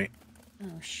 respawn point. Oh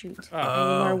shoot! Oh. I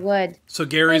need more wood. So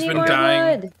Gary's I need been more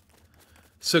dying. wood.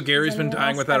 So Gary's Does been anyone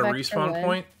dying else without a have extra respawn wood?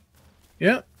 point.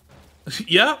 Yeah. Yep.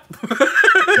 Yeah.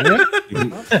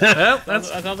 Well, That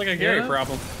sounds like a Gary Yeah.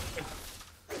 problem.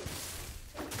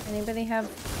 Anybody have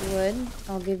wood?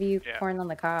 I'll give you Yeah. corn on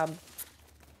the cob.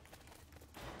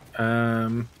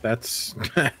 That's.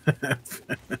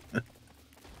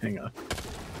 Hang on.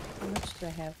 How much do I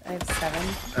have? I have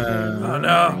 7. Oh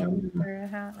no.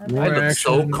 More I look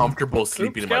so action. comfortable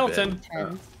sleeping in my bed. Skeleton.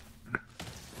 10.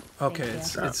 Okay,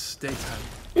 Thank you. it's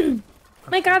daytime.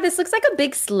 My God, this looks like a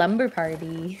big slumber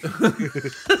party. I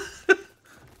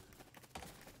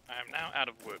am now out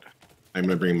of wood. I'm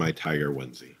gonna bring my tiger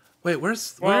onesie. Wait,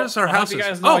 where's Well, our I'll house? have you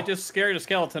guys know I just scared a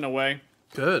skeleton away.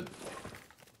 Good.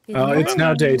 Oh, it's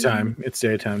now daytime. It's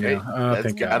daytime Okay, now. Oh, let's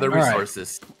thank God. gather All right.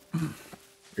 resources.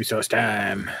 Resource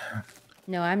time.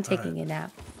 No, I'm taking a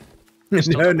nap.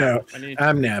 No, I need-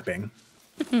 I'm napping.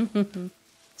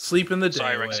 Sleep in the day.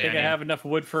 Sorry, Rex, I think I have enough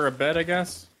wood for a bed, I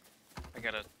guess. I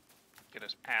gotta get an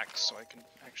axe so I can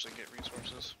actually get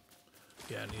resources.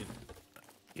 Yeah,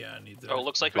 I need that. Oh, it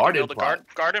looks like we can Garden build a plot.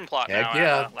 garden plot Heck now,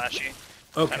 yeah. Lashy.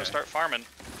 Okay. Time to start farming.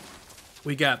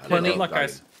 We got I plenty. love Good luck, garden.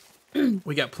 guys.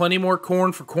 We got plenty more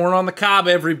corn for corn on the cob.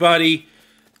 Everybody,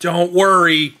 don't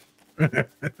worry.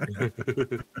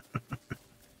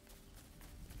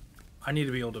 I need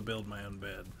to be able to build my own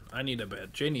bed. I need a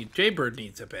bed. Jaybird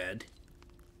needs a bed.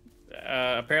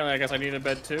 Apparently, I guess I need a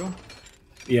bed too.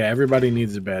 Yeah, everybody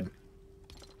needs a bed.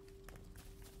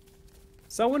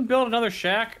 Someone build another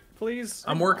shack, please.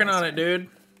 I'm working on it, dude.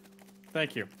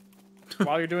 Thank you.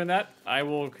 While you're doing that, I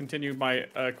will continue my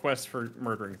quest for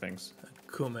murdering things.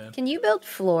 Cool, man. Can you build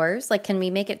floors? Like, can we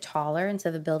make it taller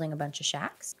instead of building a bunch of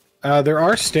shacks? There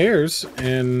are stairs,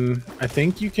 and I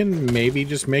think you can maybe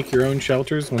just make your own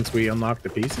shelters once we unlock the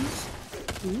pieces.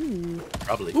 Ooh.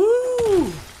 Probably.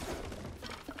 Woo!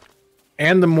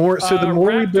 And the more, so the more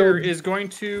we Raptor build, is going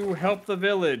to help the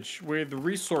village with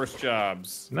resource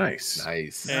jobs. nice.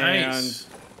 Nice. Nice. And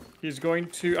he's going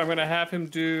to. I'm going to have him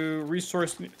do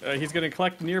resource. He's going to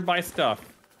collect nearby stuff.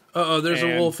 Uh-oh, there's a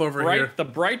And wolf over here. The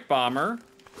bright bomber.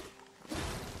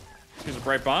 He's a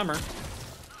bright bomber.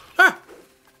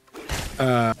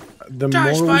 the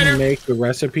Die, more spider! we make the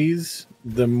recipes,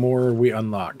 the more we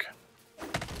unlock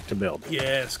to build.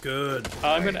 Yes, good.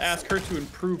 I'm going to ask her to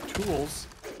improve tools.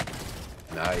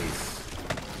 Nice.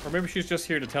 Or maybe she's just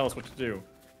here to tell us what to do.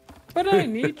 But I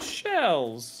need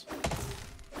shells.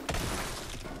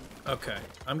 Okay,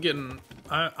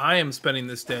 I am spending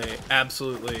this day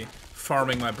absolutely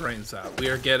farming my brains out. We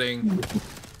are getting...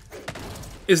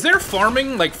 Is there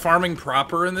farming, like farming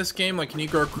proper in this game? Like, can you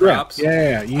grow crops?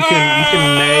 Yeah. You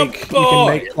can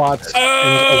make plots.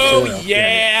 Oh, of soil.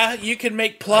 yeah. You can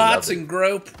make plots and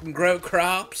grow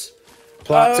crops.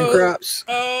 Plots and crops.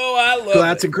 Oh, I love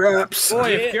Plots it. and crops.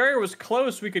 Boy, if Gary was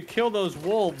close, we could kill those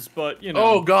wolves, but, you know.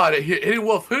 Oh, God. Hidden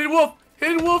wolf. Hidden wolf.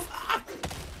 Hidden wolf. Ah.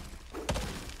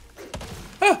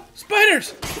 Oh,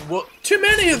 spiders. What? Too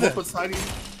many of them.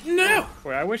 No.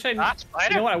 Boy, I wish I... You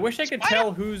know what? I wish I could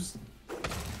tell whose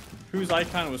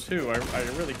icon was who. I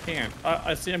really can't.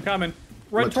 I see him coming.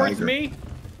 Run What towards tiger? me.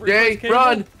 Jay,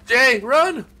 run. Jay,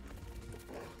 run.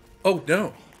 Oh,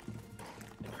 no.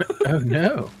 Oh,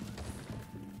 no.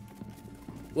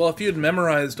 Well, if you had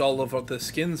memorized all of the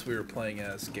skins we were playing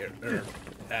as,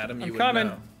 Adam, you I'm would coming.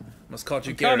 know. Must called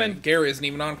you I'm Gary. coming. Gary isn't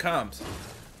even on comms.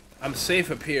 I'm safe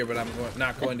up here, but I'm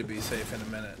not going to be safe in a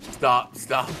minute. Stop.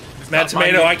 Mad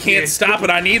Tomato, I can't stop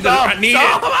it. I need Stop, I need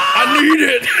stop. it. I need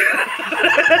it.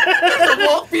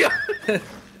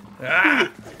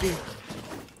 Ah.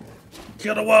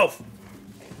 Kill the wolf.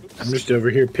 I'm just over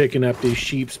here picking up these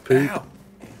sheep's poop. Ow.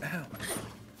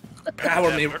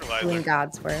 Power me. Doing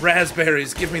God's work.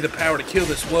 Raspberries, give me the power to kill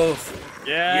this wolf.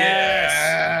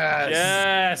 Yes.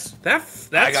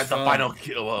 That's I got fun. the final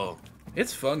kill. Whoa.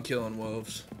 It's fun killing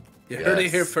wolves. You heard it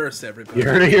here first, everybody. You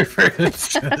heard it here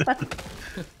first.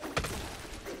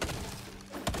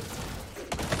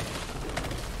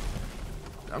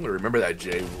 I'm gonna remember that,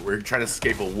 Jay. We're trying to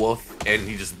escape a wolf, and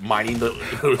he just mining the.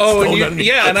 Oh, stone and underneath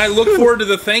yeah, us. and I look forward to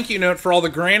the thank you note for all the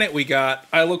granite we got.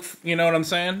 You know what I'm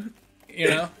saying? You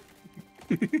know?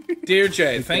 Dear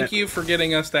Jay, thank you for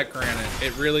getting us that granite.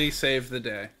 It really saved the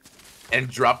day. And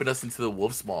dropping us into the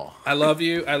wolf's maw. I love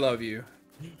you. I love you.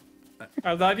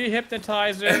 I love you,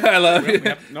 hypnotizer. I love you.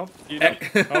 Nope. You don't.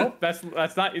 Oh, that's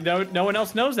not. No one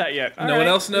else knows that yet. No one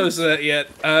else knows that yet.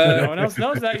 No one else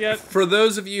knows that yet. For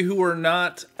those of you who were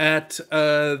not at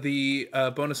the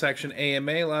bonus action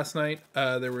AMA last night,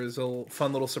 there was a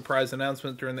fun little surprise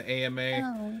announcement during the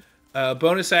AMA.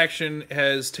 Bonus action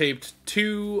has taped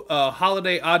 2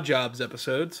 holiday odd jobs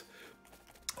episodes.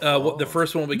 The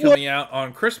first one will be coming out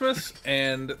on Christmas,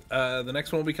 and the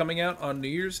next one will be coming out on New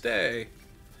Year's Day.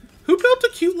 Who built a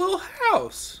cute little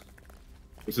house?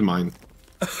 This is mine.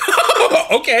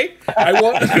 Okay, I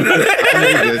won't.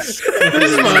 This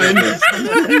is mine.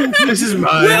 This is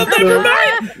mine. Well, never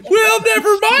mind. Well,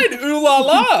 never mind. Ooh la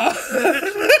la.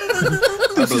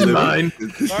 This is mine.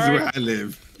 This is where I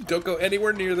live. Don't go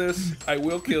anywhere near this. I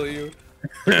will kill you.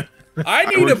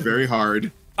 I work very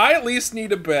hard. I at least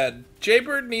need a bed.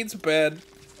 Jaybird needs a bed.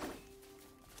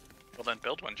 Well, then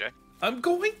build one, Jay. I'm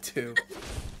going to.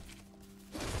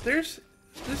 This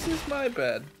is my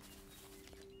bed.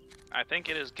 I think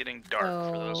it is getting dark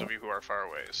for those of you who are far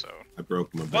away, so... I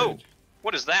broke my bed. Whoa!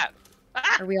 What is that?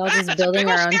 Are we all just building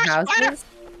our own houses?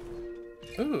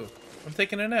 Ooh, I'm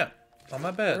taking a nap on my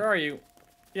bed. Where are you?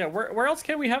 Yeah, where else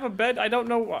can we have a bed? I don't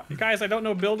know, guys. I don't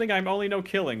know building. I only know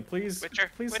killing. Please,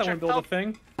 please, someone build a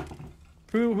thing.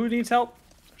 Who needs help?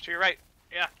 To your right.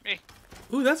 Yeah, me.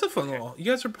 Ooh, that's a fun little. You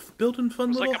guys are building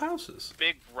fun little like a houses.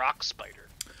 Big rock spider.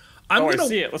 I'm I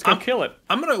see it. Let's go kill it.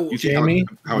 I'm gonna. Jamie,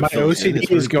 my OCD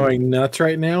is going nuts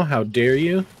right now. How dare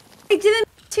you? I didn't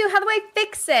too. How do I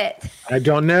fix it? I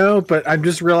don't know, but I'm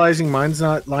just realizing mine's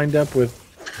not lined up with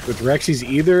Rexy's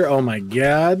either. Oh my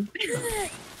god.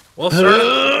 Well,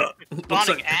 sir.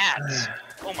 Spawning ads.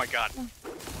 Oh my god.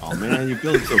 Oh man, you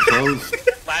build so close.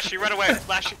 Lashy, run away.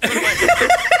 Lashy, run away.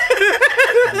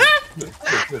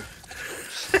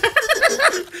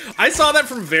 I saw that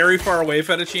from very far away,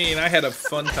 Fettuccine, and I had a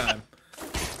fun time.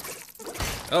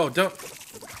 Oh, don't.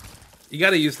 You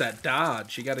gotta use that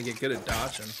dodge. You gotta get good at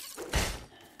dodging.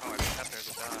 Oh, I forgot there's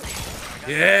a dodge.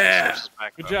 Yeah.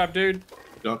 Good job, dude.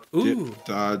 Ooh.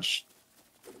 Dodge.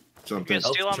 You Something.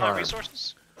 can steal all my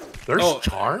resources? There's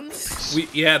charms?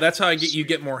 Yeah, that's how you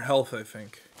get more health, I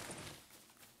think.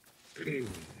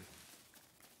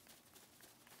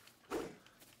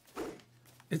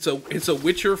 It's a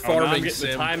Witcher farming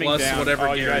sim plus down. whatever.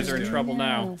 Oh, you guys Gary's are in doing. trouble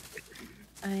now.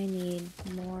 I need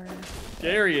more.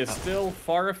 Gary is still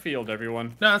far afield,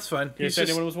 everyone. No, that's fine. In case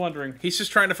anyone was wondering. He's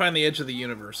just trying to find the edge of the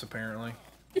universe, apparently.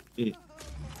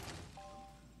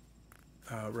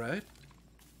 All right.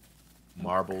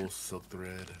 Marble, silk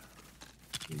thread.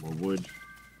 More wood.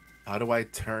 How do I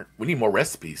turn? We need more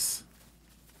recipes.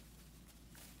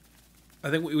 I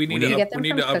think we need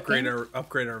to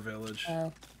upgrade our village.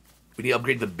 We need to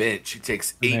upgrade the bench. It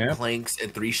takes 8 planks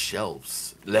and 3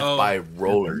 shelves left by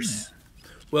rollers.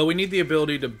 Well, we need the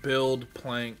ability to build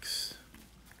planks.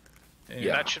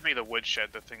 Yeah, that should be the woodshed.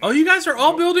 The thing. Oh, you guys are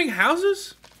all building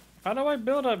houses? How do I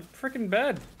build a freaking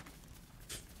bed?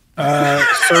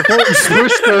 Circle,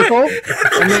 switch circle,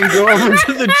 and then go over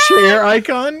to the chair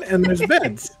icon, and there's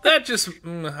beds. That just,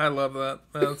 I love that.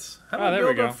 That's how do I there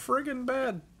we build go. a friggin'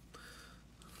 bed?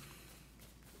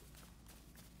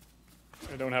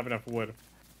 I don't have enough wood.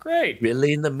 Great.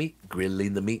 Grilling the meat,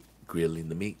 grilling the meat, grilling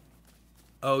the meat.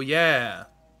 Oh yeah.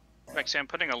 Actually, I'm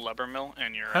putting a lumber mill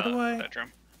in your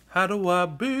bedroom. How do I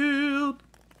build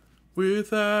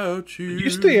without you? You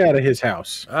stay out of his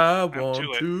house. I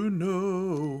want to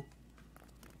know.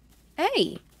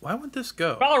 Hey. Why would this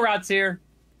go? Follow rod's here.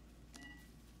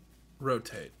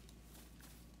 Rotate.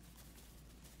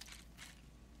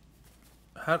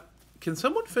 How can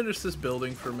someone finish this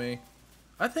building for me?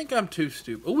 I think I'm too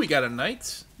stupid. Oh, we got a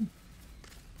knights.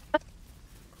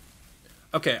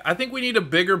 Okay, I think we need a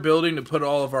bigger building to put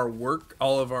all of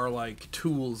our like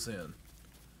tools in.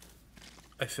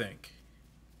 I think.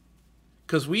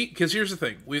 Because here's the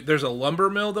thing, there's a lumber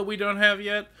mill that we don't have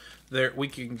yet.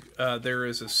 There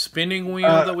is a spinning wheel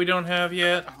that we don't have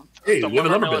yet. Hey, the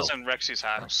lumber mill is in Rexy's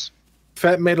house.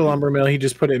 Fat made a lumber mill. He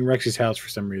just put it in Rexy's house for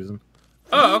some reason.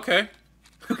 Oh, okay.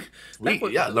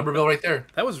 Yeah, lumber mill right there.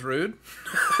 That was rude.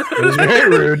 It was very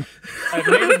rude. I've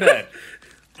made a bed.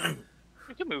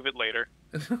 We can move it later.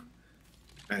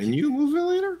 And you move it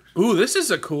later? Ooh, this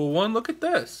is a cool one. Look at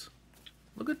this.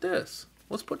 Look at this.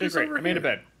 Let's put this over here. I made a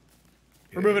bed.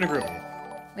 We're moving a group.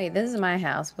 Wait, this is my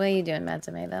house. What are you doing, Matt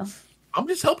Tomato? I'm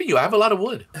just helping you. I have a lot of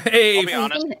wood. Hey, I'll be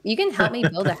honest. You can help me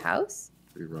build a house?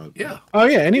 Yeah. Oh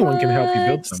yeah, anyone can help you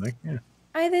build something. Yeah.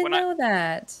 I didn't know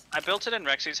that. I built it in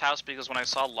Rexy's house because when I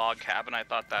saw log cabin, I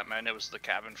thought that meant it was the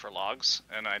cabin for logs,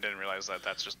 and I didn't realize that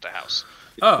that's just a house.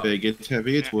 It's big, it's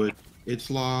heavy, it's wood, it's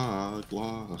log.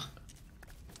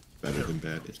 Better than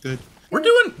bad. It's good.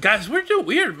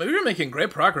 We're making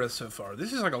great progress so far.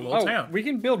 This is like a little town. We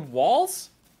can build walls?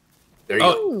 There you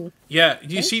go. Yeah.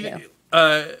 Do you see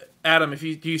Adam,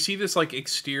 do you see this like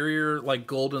exterior like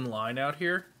golden line out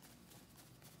here?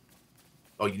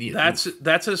 Oh, you need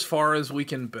that's as far as we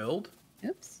can build.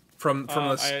 Oops. From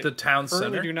the town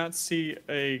center. I do not see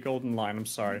a golden line. I'm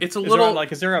sorry. It's little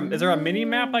is there a mini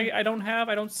map I don't have?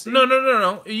 I don't see.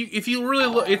 No. If you really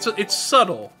look, it's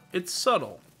subtle. It's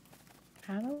subtle.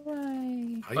 How do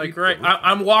I?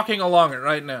 I'm walking along it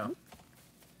right now.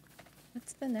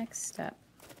 What's the next step?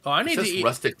 Oh, I need to eat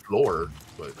rustic floor,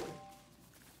 but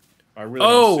I really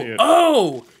don't see it.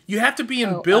 Oh, you have to be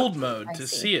in build mode to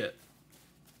see it.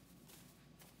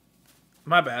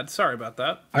 My bad. Sorry about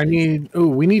that.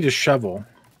 We need a shovel.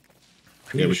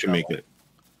 Yeah, we should make it.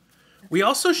 We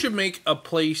also should make a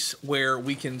place where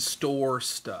we can store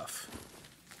stuff.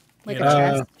 Like a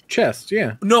chest? Chest,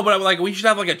 yeah. No, but like we should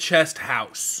have like a chest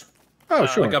house. Oh,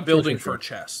 sure. Like a building for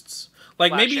chests.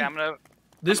 Like maybe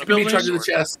this building. I'm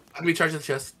gonna be charging the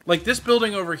chest. Like this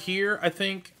building over here, I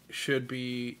think should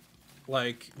be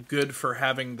like good for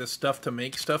having the stuff to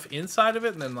make stuff inside of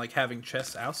it, and then like having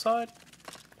chests outside.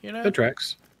 You know. That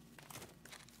tracks.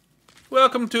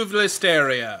 Welcome to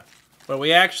Vlisteria, where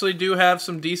we actually do have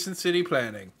some decent city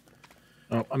planning.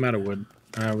 Oh, I'm out of wood.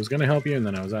 I was gonna help you, and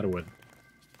then I was out of wood.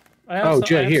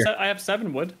 Jay, here. I have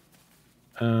 7 wood.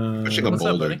 Let's check a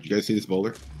boulder. You guys see this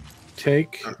boulder?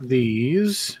 Take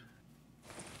these,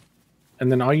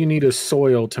 and then all you need is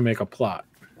soil to make a plot.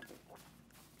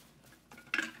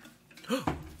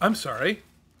 I'm sorry.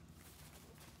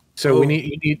 So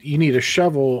you need a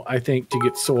shovel, I think, to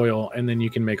get soil, and then you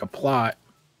can make a plot.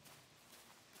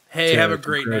 Hey, have a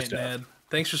great night, Ned.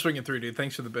 Thanks for swinging through, dude.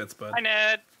 Thanks for the bits, bud. Hi,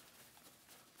 Ned.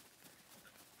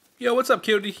 Yo, what's up,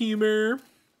 Cutie Humor?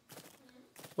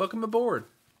 Welcome aboard.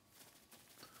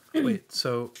 Wait,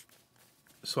 so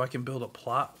I can build a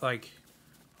plot? Like,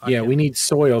 we need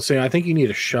soil, so I think you need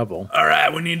a shovel. All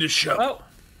right, we need a shovel. Oh,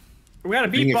 we got a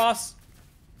beef boss.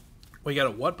 We got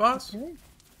a what boss?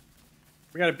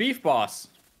 We got a beef boss.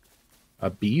 A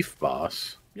beef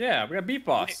boss? Yeah, we got a beef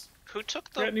boss. Who took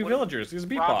the we got new villagers? He's a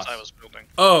beef boss. I was building.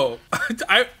 Oh,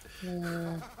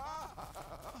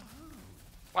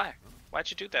 Why?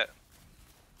 Why'd you do that?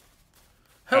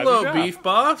 Hello, beef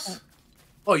boss.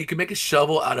 Oh, you can make a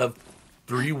shovel out of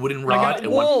 3 wooden rod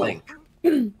and 1 plank.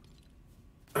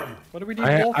 What do we need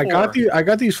wool for? I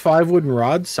got these 5 wooden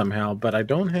rods somehow, but I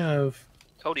don't have.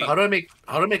 Cody, how do I make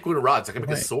wooden rods? I can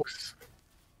make a sword.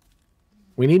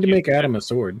 We need to make Adam a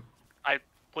sword.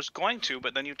 was going to,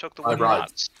 but then you took the 5 wooden rods.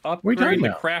 rods. Upgrade the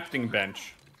crafting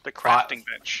bench. The crafting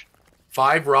bench.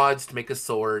 5 rods to make a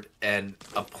sword, and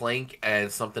a plank,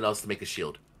 and something else to make a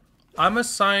shield. I'm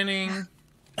assigning...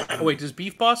 Oh, wait, does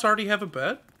Beef Boss already have a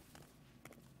bed?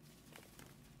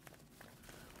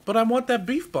 But I want that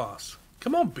Beef Boss.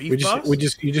 Come on, Beef Boss.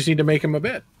 You just need to make him a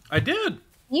bed. I did.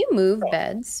 You move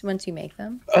beds once you make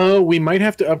them. Oh, we might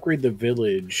have to upgrade the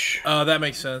village. Oh, that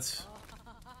makes sense.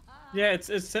 Yeah,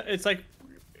 it's like,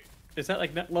 is that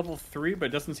like level 3? But it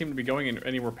doesn't seem to be going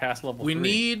anywhere past level 3. We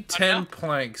need 10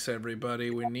 planks, everybody.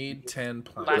 We need 10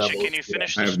 planks. Lasha, can you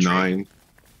finish I this have tree? 9.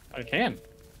 I can.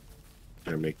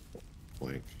 I make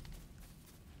blank.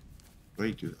 Why do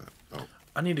you do that? Oh.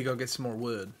 I need to go get some more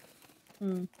wood.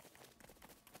 Hmm.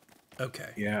 Okay.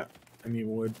 Yeah, I need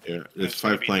wood. Yeah, there's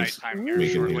 5 planks. Making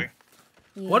here.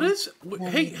 What is...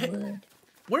 Hey,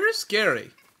 where is Gary?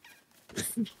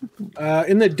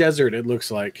 In the desert, it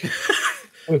looks like.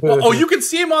 Oh, you can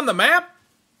see him on the map?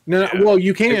 No, well,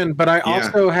 you can, but I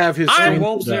also have his...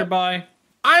 wolves nearby.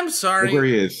 I'm sorry. Look where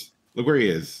he is. Look where he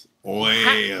is.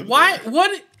 Way up Why? there.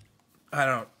 What? I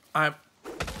don't...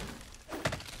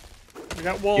 We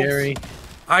got wolves. Gary.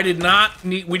 I did not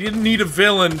need... We didn't need a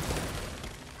villain.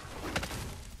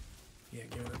 Yeah,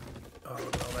 give me all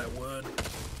that wood.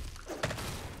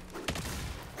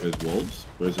 There's wolves?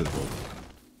 Where's his wolves?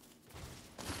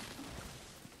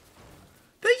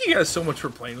 Thank you guys so much for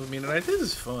playing with me tonight. This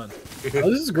is fun. Oh,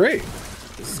 this is great.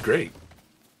 This is great.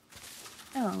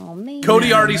 Oh man.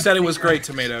 Cody already said it was great,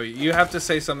 Tomato. You have to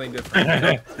say something different.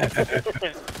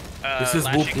 This is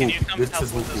Lashy, wolf can you poop. come This help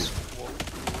is with wolf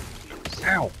this wolf?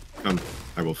 Ow. Come,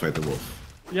 I will fight the wolf.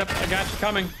 Yep, I got you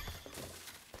coming.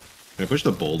 Can I push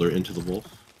the boulder into the wolf?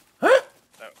 That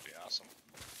would be awesome.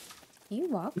 You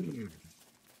walk.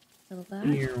 Little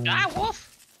guy. Ah,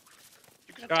 wolf!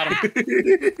 You Got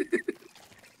him.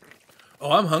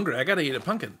 Oh, I'm hungry. I gotta eat a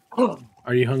pumpkin.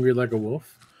 Are you hungry like a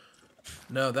wolf?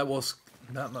 No, that wolf's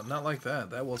not like that.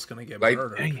 That wolf's gonna get Like-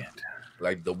 murdered. Dang it.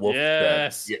 Like the wolf.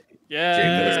 Yes. That,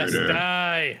 Yes. Murder.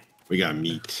 Die. We got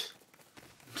meat.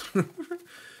 oh,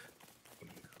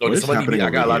 What is somebody happening I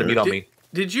got a lot of over meat on here? me.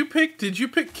 Did you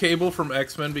pick Cable from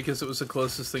X-Men because it was the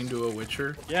closest thing to a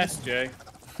Witcher? Yes, Jay.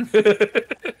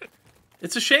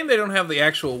 It's a shame they don't have the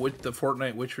actual the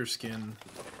Fortnite Witcher skin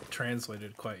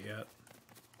translated quite yet.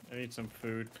 I need some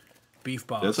food. Beef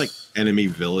Boss. There's like enemy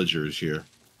villagers here.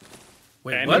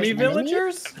 Wait, Enemy what?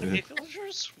 villagers? Enemy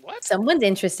villagers? What? Someone's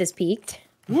interest is piqued.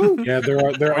 Yeah, there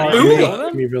are Ooh.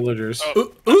 enemy villagers.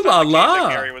 Ooh la la!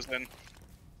 Gary was in.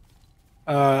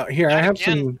 Here, I have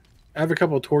again. I have a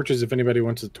couple of torches if anybody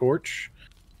wants a torch.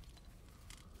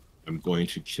 I'm going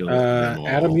to kill them all.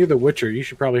 Adam, you're the Witcher. You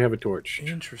should probably have a torch.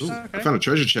 Interesting. I found a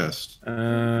treasure chest.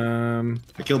 I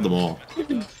killed them all.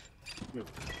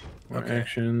 More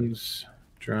actions.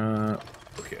 Drop.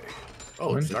 Okay. Oh,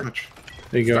 One. it's dark.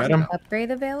 There you go, Adam.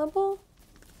 Upgrade available?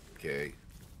 Okay.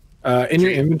 In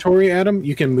your inventory, Adam,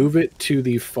 you can move it to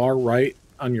the far right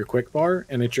on your quick bar,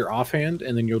 and it's your offhand,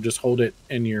 and then you'll just hold it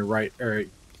in your right or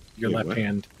your Wait, left what?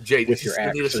 hand Jay, with did you your still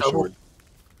axe need a or shovel? sword.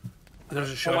 There's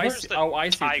a Oh, shovel. I Where's see. the Oh, I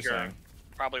see what you're tiger saying.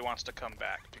 probably wants to come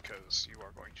back because you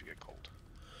are going to get cold.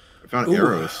 I found Ooh.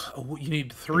 arrows. Oh, you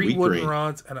need 3 wheat wooden grain.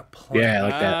 rods and a plank. Yeah,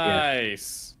 like that. Yeah,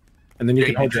 Nice. and then you Yeah,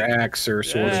 can you hold did. your axe or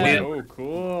sword. Yeah. with it. Oh,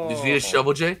 cool. Did you need a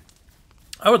shovel, Jay?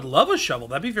 I would love a shovel.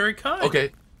 That'd be very kind.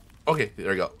 Okay. Okay,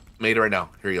 there you go. Made it right now.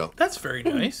 Here you go. That's very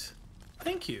nice.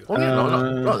 Thank you. Oh, yeah,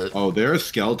 no. That- Oh, there are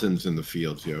skeletons in the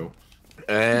fields, yo.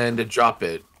 And to drop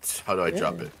it. How do I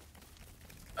drop it?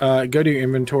 Go to your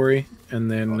inventory, and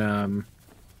then you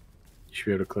should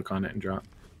be able to click on it and drop.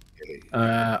 Okay.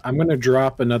 I'm gonna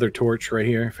drop another torch right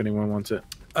here if anyone wants it.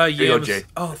 Yeah. Here you go, Jay.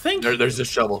 Oh, thank you. There's a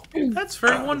shovel. That's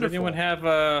very Does wonderful. anyone have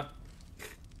I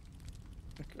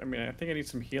mean, I think I need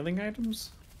some healing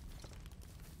items.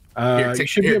 Here, You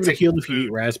should be able to take heal if you food.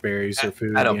 eat raspberries or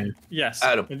food. Adam. Yeah. Yes.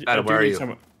 Adam, I Adam, do where are need you?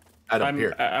 some- Adam,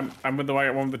 here. I'm with the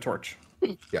one with the torch.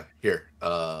 Yeah, here.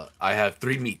 I have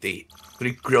 3 meat.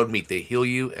 3 grilled meat. They heal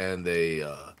you and they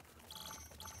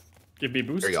Give me a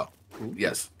boost. there you go.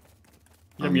 Yes.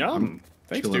 Yum yum. I'm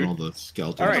Thanks, killing dude. all the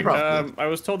skeletons. All right. problem. I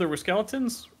was told there were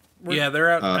skeletons. Yeah, they're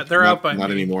out. They're not, out by Not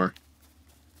me. anymore.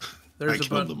 There's I a killed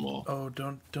bunch. them all. Oh,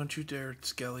 don't you dare,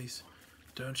 Skellies!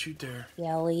 Don't you dare!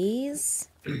 Yellies.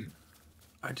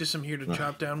 I just am here to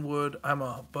chop down wood. I'm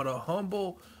a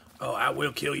humble. Oh, I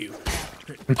will kill you.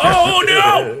 Oh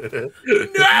no!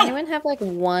 No! Anyone have like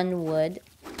 1 wood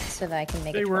so that I can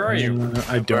make Hey, a where are you? I Where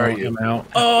are don't. you? I'm out.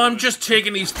 Oh, I'm just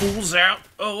taking these fools out.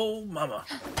 Oh, mama.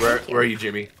 Where are you,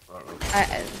 Jimmy?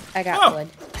 I got Oh. wood.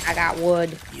 I got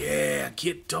wood. Yeah,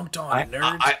 get dunked on,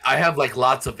 nerds. I have like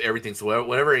lots of everything, so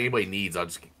whenever anybody needs, I'll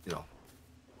just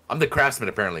I'm the craftsman,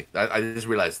 apparently. I just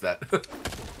realized that.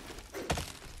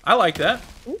 I like that.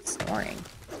 Ooh, snoring.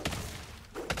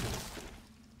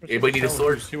 Anybody need a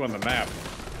sword? Two on the map.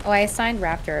 Oh, I assigned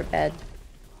Raptor a bed.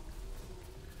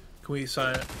 Can we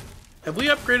sign it? Have we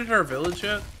upgraded our village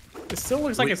yet? It still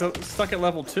looks like it's stuck at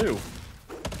level 2.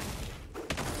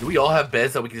 Do we all have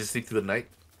beds that we can just sleep through the night?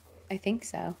 I think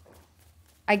so.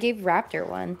 I gave Raptor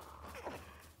one.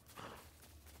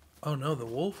 Oh no, the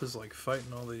wolf is like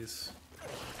fighting all these.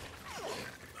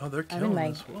 Oh, they're I'm in killing my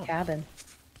this wolf. cabin.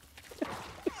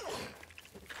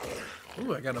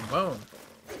 Ooh, I got a bone.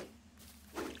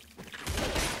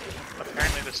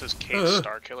 Apparently, this is Kate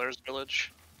Starkiller's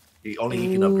village. Only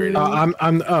he can upgrade it.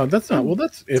 Oh, that's not. Well,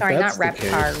 that's if Sorry, that's not the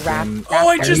case, Raptor. then Oh,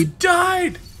 I just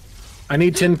died. I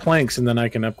need 10 planks and then I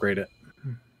can upgrade it.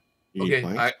 Okay,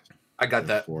 I got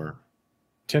that.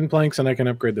 10 planks and I can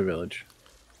upgrade the village.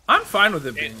 I'm fine with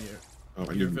it being Oh,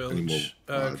 your village,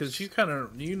 because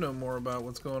you know more about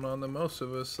what's going on than most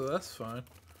of us, so that's fine.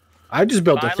 I just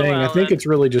built a Bye, thing. I think Llewellyn. it's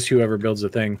really just whoever builds the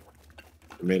thing.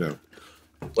 Tomato.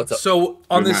 What's up? So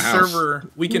on In this my house. server,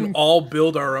 we can all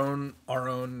build our own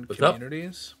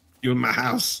communities. You in my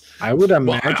house? I would Well,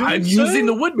 imagine. I'm using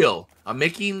the wood mill. I'm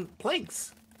making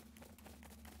planks.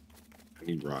 I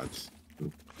need rods.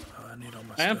 I need all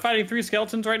my I am stuff. fighting 3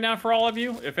 skeletons right now for all of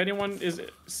you. If anyone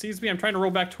sees me, I'm trying to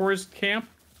roll back towards camp,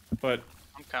 but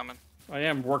I'm coming. I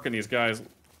am working these guys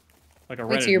like a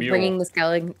Wait, rented so you're mule. bringing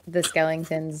the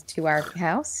skeletons to our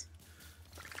house?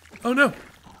 Oh no,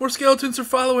 more skeletons are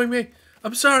following me.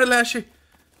 I'm sorry, Lashy.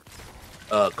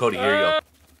 Cody, here you go.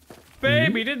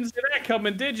 Baby, didn't see that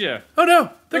coming, did you? Oh no,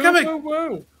 they're coming. Woo, woo,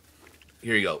 woo.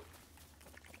 Here you go.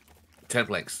 10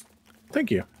 planks.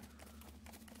 Thank you.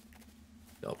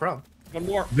 No problem. One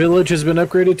more. Village has been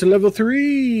upgraded to level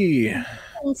 3.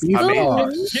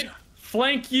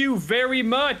 Flank you very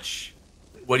much.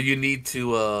 What do you need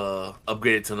to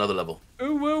upgrade it to another level?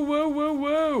 Ooh, woo, woo, woo,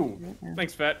 woo.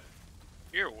 Thanks, Vet.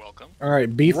 You're welcome. All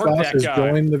right, Beef Work Boss that has guy.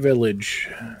 joined the village.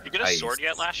 You get a Nice. sword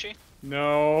yet, Lashy?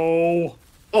 No.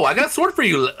 Oh, I got a sword for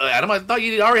you, Adam. I thought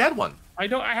you already had one. I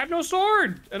have no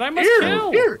sword, and I must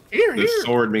kill. The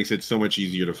sword makes it so much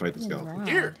easier to fight the skeleton.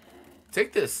 Here,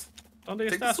 take this. ¿Dónde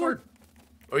Take está the sword.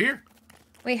 Or here.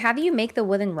 Wait, how do you make the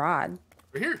wooden rod?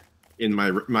 Or here. In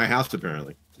my house,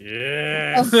 apparently.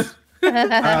 Yes.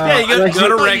 Yeah, you gotta Rexy, go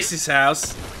to thought Rexy's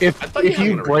house. If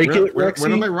you break it, Where do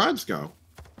my Rexy, rods go?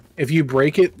 if you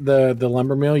break it, the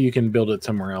lumber mill, you can build it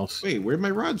somewhere else. Wait, where'd my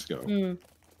rods go?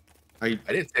 I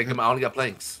didn't take them. I only got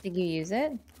planks. Did you use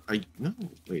it? No.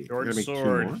 Wait, I Short gotta make 2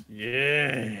 sword. more?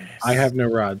 Yes. I have no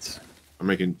rods. I'm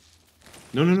making.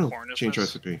 No. Corn is Change this?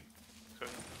 recipe.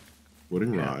 Okay.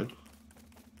 Wooden rod.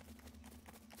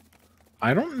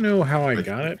 I don't know how I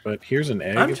got it, but here's an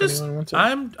egg. I'm if just, anyone wants it.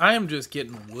 I am just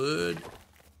getting wood.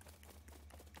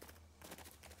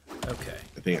 Okay.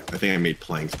 I think I made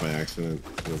planks by accident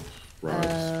with rods.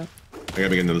 I gotta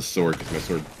make another sword because my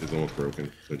sword is almost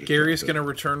broken. So just Gary's dropped it. gonna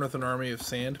return with an army of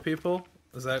sand people.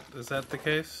 Is that the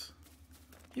case?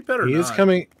 He better He not. is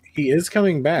coming. He is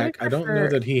coming back. I don't know prefer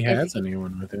that he if has he-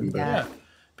 anyone with him. But Yeah.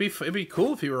 It'd be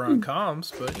cool if he were on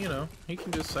comms, but you know, he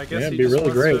can just, I guess Yeah, he it'd be just really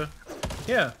wants great.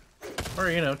 to, yeah. Or,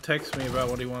 you know, text me about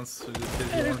what he wants to do. If he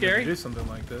there's wanted Gary. to do something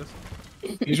like this.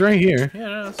 he's right here. Yeah,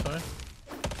 no, that's fine.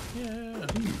 Yeah.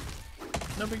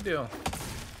 No big deal.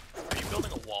 Are you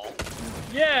building a wall?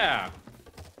 Yeah.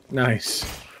 Nice.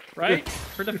 Right?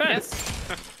 For defense.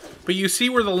 But you see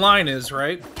where the line is,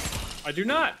 right? I do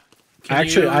not.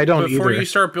 Actually, I don't Before either. you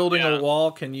start building Yeah. a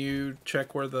wall, can you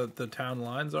check where the town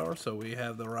lines are so we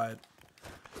have the right...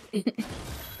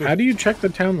 How do you check the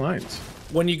town lines?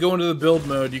 When you go into the build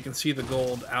mode, you can see the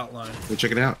gold outline. Well,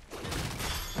 check it out.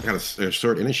 I got a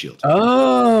sword and a shield.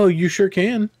 Oh, you sure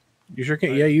can. You sure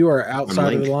can. Yeah, you are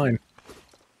outside of Link. the line.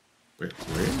 Where?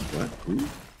 What? Who?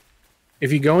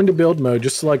 If you go into build mode,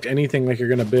 just select anything like you're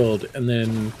going to build, and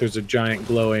then there's a giant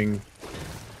glowing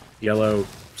yellow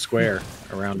square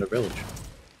around a village.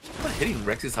 Am I hitting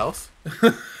Rex's house?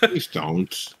 Please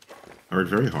don't. I worked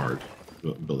very hard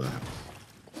to build that house.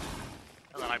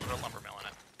 And then I put a lumber mill in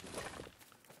it.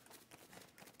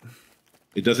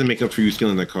 It doesn't make up for you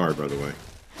stealing the car, by the way.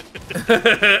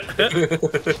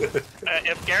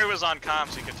 If Gary was on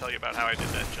comms, he could tell you about how I did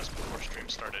that just before stream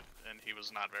started, and he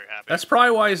was not very happy. That's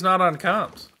probably why he's not on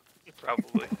comms.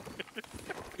 Probably.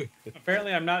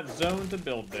 Apparently, I'm not zoned to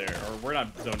build there, or we're not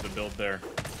zoned to build there.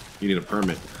 You need a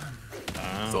permit.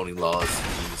 Zoning laws.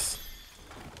 Jeez.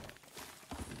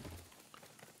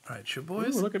 All right, you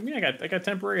boys. Ooh, look at me! I got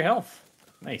temporary health.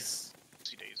 Nice.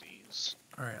 See daisies.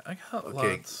 All right, I got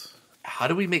Okay. lots. How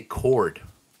do we make cord?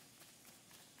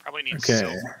 Probably need Okay.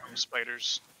 silk from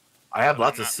spiders. I have But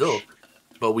lots I'm of not silk.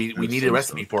 but we need a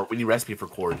recipe for it. We need a recipe for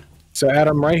cord. So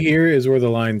Adam, right here is where the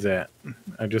line's at.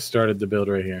 I just started the build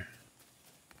right here.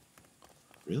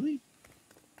 Really?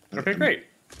 Okay, great.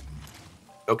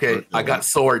 Okay, I got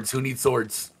swords. Who needs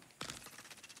swords?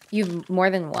 You've more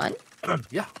than one?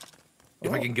 Yeah.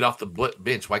 If I can get off the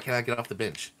bench, why can't I get off the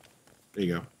bench? There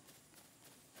you go.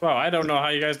 Well, I don't know how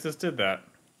you guys just did that.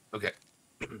 Okay.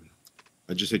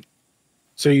 I just hit.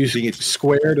 So you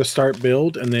square to start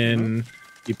build, and then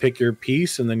you pick your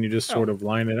piece, and then you just sort of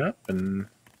line it up. And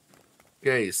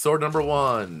okay, sword number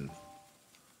 1.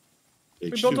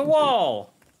 We built a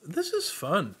wall. This is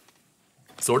fun.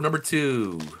 Sword number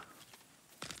 2.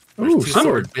 There's 2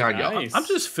 swords behind nice. I'm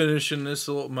just finishing this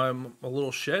little a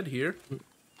little shed here.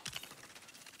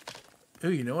 Oh,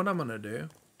 you know what I'm gonna do?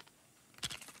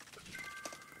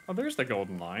 Oh, there's the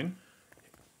golden line.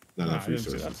 No, Nah, not I didn't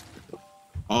see resources.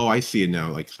 Oh, I see it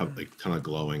now. Like kind of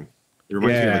glowing. It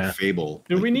reminds me of like Fable.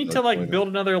 Do like, we need to like glowing. build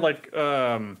another like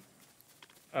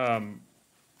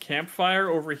campfire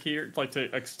over here, like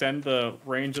to extend the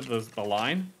range of the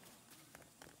line?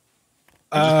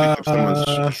 I just picked up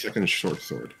someone's second short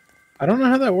sword. I don't know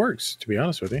how that works, to be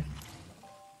honest with you.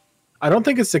 I don't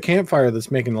think it's the campfire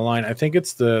that's making the line. I think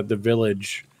it's the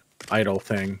village idol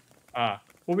thing. Ah,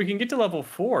 well, we can get to level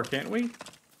 4, can't we?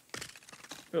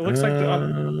 It looks like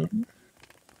the.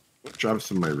 Drop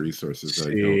some of my resources.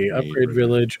 Let's see, upgrade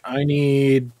village. I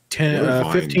need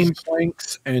 15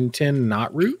 planks and 10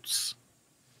 knot roots.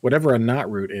 Whatever a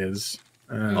knot root is.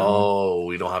 Oh,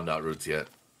 we don't have knot roots yet.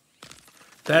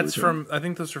 That's from. I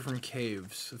think those are from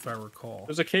caves, if I recall.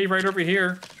 There's a cave right over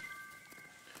here.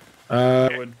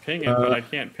 I would ping it, but I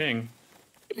can't ping.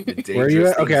 Where are you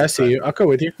at? Okay, I see you. I'll go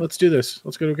with you. Let's do this.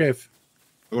 Let's go to a cave.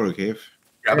 I'll go to a cave.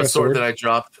 Grab a sword that I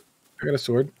dropped. I got a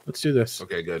sword. Let's do this.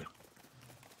 Okay, good.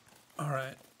 All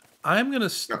right. I'm gonna,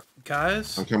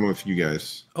 guys. I'm coming with you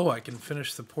guys. Oh, I can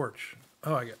finish the porch.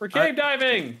 Oh, I get. We're cave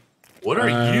diving. What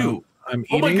are you? I'm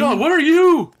oh my god! What are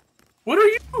you? What are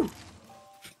you?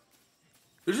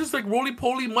 There's just like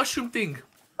roly-poly mushroom thing.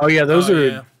 Oh yeah, those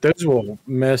those will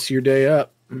mess your day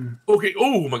up. Okay.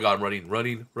 Oh my god! I'm running.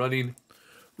 Running.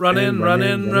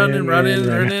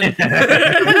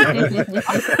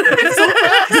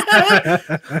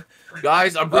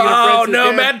 Guys, I'm bringing Oh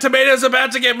no, Mad Tomato's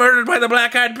about to get murdered by the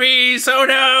Black-Eyed Peas. Oh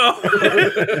no!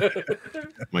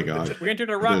 My god. We entered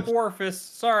a rock orifice.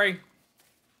 Sorry.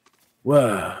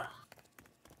 Whoa.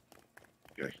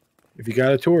 Okay. If you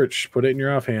got a torch, put it in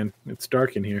your offhand. It's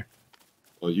dark in here.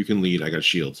 Well, you can lead. I got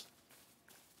shields.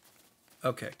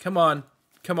 Okay, come on,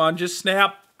 just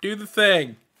snap. Do the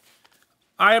thing.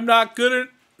 I am not good at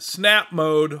snap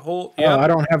mode. Oh, I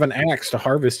don't have an axe to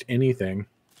harvest anything.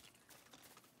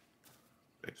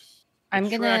 I'm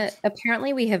gonna.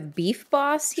 Apparently, we have Beef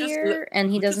Boss here,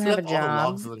 and he doesn't have a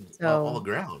job. So on the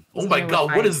ground. Oh my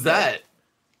god! What is that?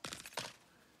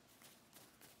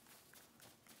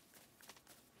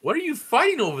 What are you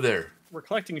fighting over there? We're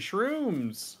collecting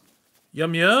shrooms.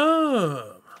 Yum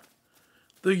yum.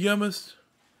 The yummest.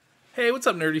 Hey, what's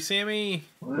up, Nerdy Sammy?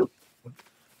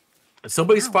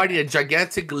 Somebody's fighting a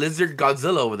gigantic lizard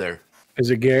Godzilla over there. Is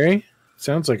it Gary?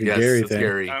 Sounds like a Gary thing.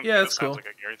 Gary. Yeah, that's cool. Sounds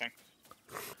like a Gary thing.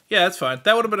 Yeah, that's fine.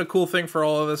 That would have been a cool thing for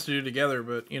all of us to do together,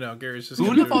 but you know, Gary's just.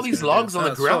 Who left all these logs on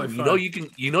the ground? Totally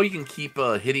You know you can keep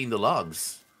hitting the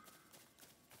logs.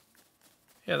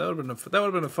 Yeah, that would have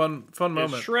been a fun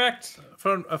moment. Shrek'd.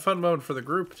 A fun moment for the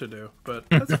group to do, but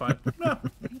that's fine. No,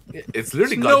 it's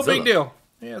literally no Godzilla. big deal.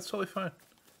 Yeah, it's totally fine.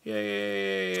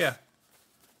 Yeah.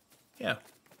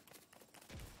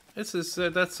 This is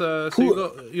that's cool.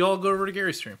 So you all go over to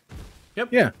Gary's stream. Yep.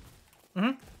 Yeah.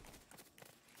 Mhm.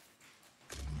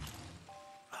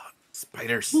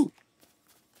 Spiders. Ooh.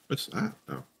 What's that?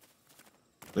 Oh.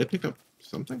 Did I pick up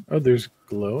something? Oh, there's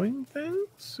glowing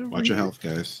things? Watch your health,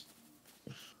 guys.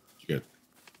 You get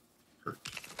hurt.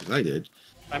 Because I did.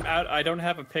 I'm out. I don't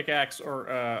have a pickaxe or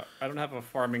I don't have a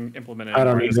farming implement. I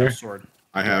don't either. Sword.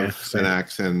 I have an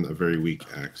axe and a very weak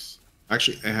axe.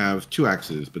 Actually, I have 2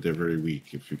 axes, but they're very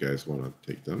weak if you guys want to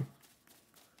take them.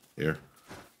 Here.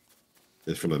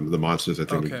 It's from the monsters I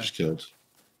think we just killed.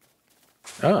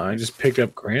 Oh, I just picked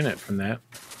up granite from that.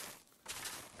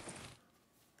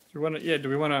 Do we want to? Yeah. Do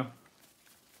we want to?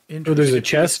 Oh, there's a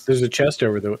chest. There's a chest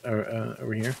over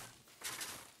over here.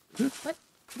 what?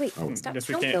 Wait, stop! Yes,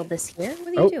 we Don't can't. build this here. What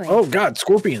are you doing? Oh God,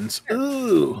 scorpions!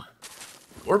 Ooh.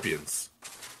 Scorpions.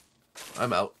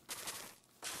 I'm out.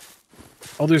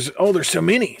 Oh, there's so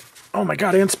many. Oh my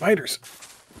God, and spiders.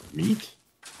 Meat.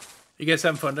 You guys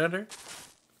having fun down there?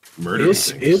 Murder.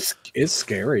 It's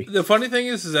scary. The funny thing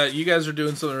is that you guys are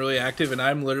doing something really active, and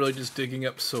I'm literally just digging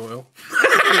up soil.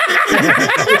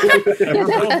 And we're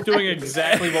both doing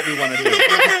exactly what we want to do.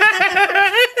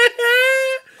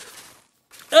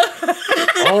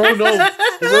 Oh no,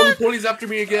 the roly poly's after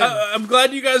me again. I'm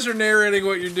glad you guys are narrating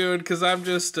what you're doing because I'm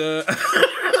just. Oh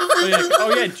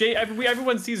yeah, Jay.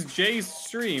 Everyone sees Jay's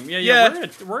stream. Yeah.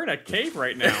 We're in a cave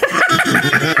right now.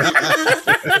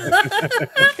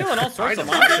 We're killing all sorts of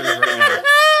monsters right now.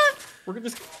 We're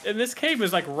just, and this cave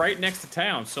is like right next to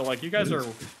town, so like you guys are.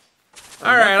 All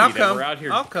right, I'll come. We're out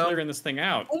here clearing this thing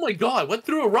out. Oh my god, what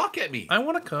threw a rock at me? I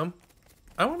want to come.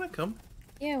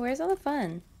 Yeah, where's all the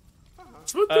fun?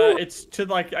 It's to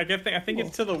like I think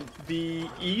it's to the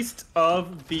east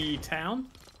of the town.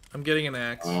 I'm getting an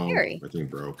axe. Scary. My thing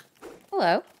broke.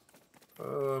 Hello.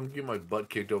 I'm getting my butt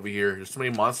kicked over here. There's so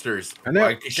many monsters. I know.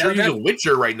 I can sure use a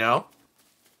Witcher right now.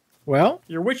 Well,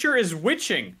 your Witcher is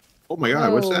witching. Oh my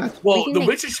god, what's that? Well, the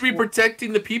Witcher should be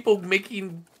protecting the people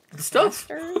making the stuff.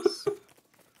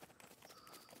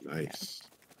 Nice.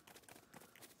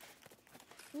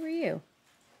 Who are you?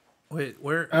 Wait,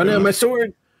 where? Oh no, my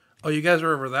sword. Oh, you guys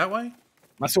are over that way?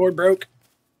 My sword broke.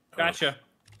 Gotcha.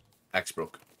 Axe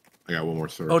broke. I got one more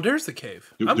sword. Oh, there's the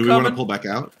cave. Do we want to pull back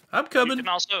out? I'm coming. You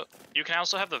can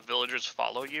also have the villagers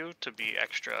follow you to be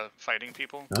extra fighting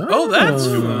people. Oh, that's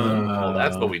fun. Oh,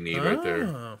 that's what we need right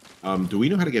there. Do we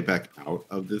know how to get back out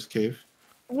of this cave?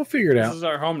 We'll figure it out. This is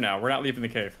our home now. We're not leaving the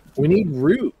cave. We need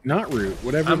root, not root,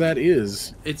 whatever that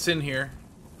is. It's in here.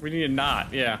 We need a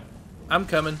knot. Yeah. I'm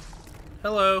coming.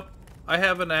 Hello. I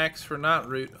have an axe for knot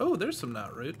root. Oh, there's some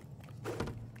knot root.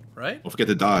 Right? Don't forget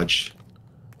to dodge.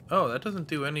 Oh, that doesn't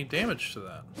do any damage to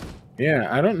that. Yeah,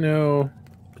 I don't know.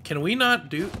 Can we not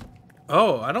do?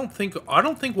 Oh, I don't think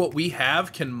what we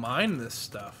have can mine this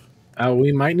stuff.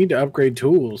 We might need to upgrade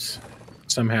tools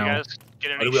somehow. You guys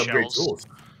get any shells?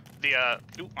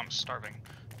 Ooh, I'm starving.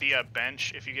 The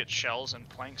bench. If you get shells and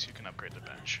planks, you can upgrade the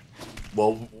bench.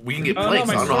 Well, we can get planks.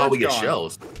 I don't know how we get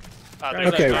shells.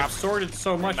 Okay. I've sorted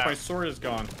so much. My sword is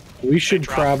gone. We should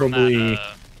probably.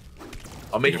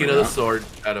 I'll make you another sword,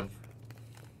 Adam.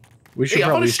 We should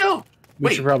probably.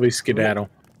 We should probably skedaddle.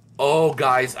 Oh,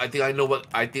 guys, I think I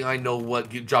know what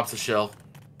drops a shell.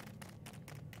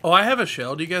 Oh, I have a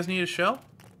shell. Do you guys need a shell?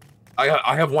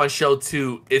 I have one shell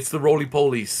too. It's the roly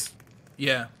polies.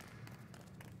 Yeah.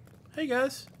 Hey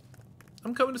guys,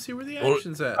 I'm coming to see where the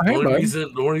action's at. The only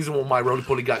reason why my roly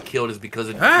poly got killed is because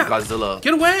of Godzilla.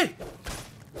 Get away!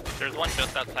 There's one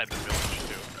just outside the village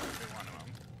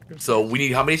too. So we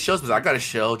need how many shells? Because I got a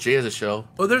shell. Jay has a shell.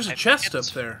 Oh, there's a chest up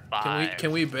there. 5.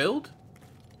 Can we build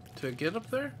to get up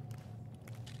there?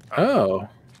 Oh.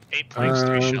 8 planks,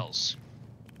 3 shells.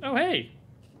 Oh hey.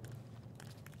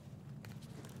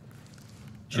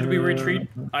 Should we retreat?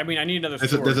 I mean, I need another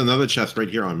sword. There's another chest right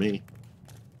here on me.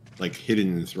 Like, hidden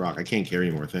in this rock. I can't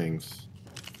carry more things.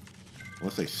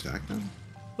 Unless I stack them.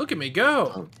 Look at me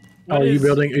go! Are you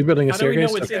building a staircase? How do we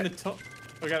know it's in the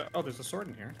oh, there's a sword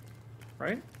in here.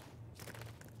 Right?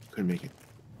 Couldn't make it.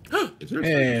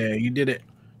 Hey, you did it.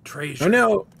 Treasure. Oh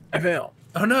no, I fell.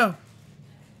 Oh no.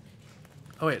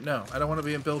 Oh wait, no. I don't want to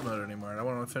be in build mode anymore. I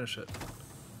want to finish it.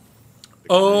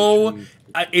 Oh,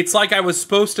 it's like I was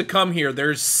supposed to come here.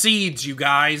 There's seeds, you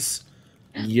guys.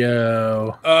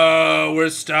 Yo. Oh, we're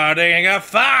starting a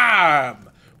farm.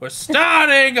 We're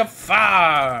starting a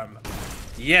farm.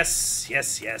 Yes,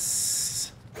 yes,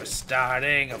 yes. We're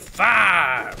starting a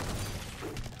farm.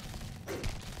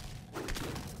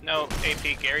 No,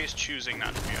 AP, Gary's choosing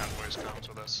not to be on voice comms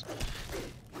with us.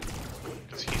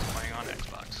 Because he's playing on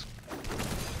Xbox.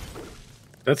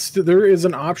 There is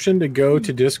an option to go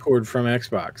to Discord from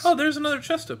Xbox. Oh, there's another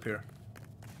chest up here.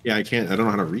 Yeah, I can't. I don't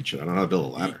know how to reach it. I don't know how to build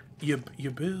a ladder. You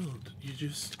build. You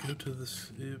just go to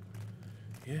this.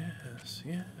 Yes,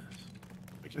 yes.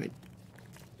 Okay, you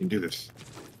can do this.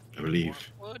 I believe.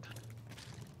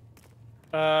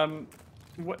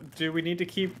 What do we need to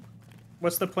keep?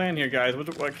 What's the plan here, guys?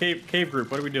 What cave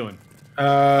group? What are we doing?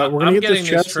 We're gonna get this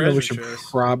chest, and then we should chest.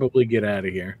 probably get out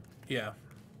of here. Yeah.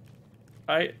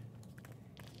 I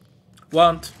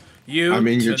want you. I'm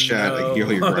in your to chat. know. I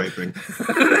hear you griping.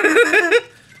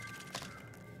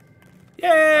 Yay!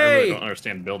 I really don't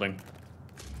understand building.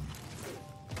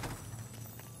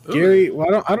 Gary,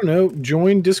 well, I don't know.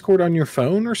 Join Discord on your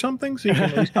phone or something, so you can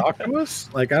at least talk to us.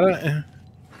 Like I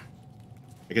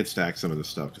can stack some of this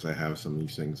stuff because I have some of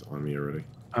these things on me already.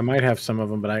 I might have some of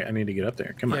them, but I need to get up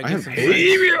there. Come on.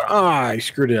 Yeah, I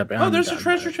screwed it up. Oh, there's a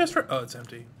treasure chest for. Oh, it's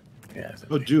empty. Yeah.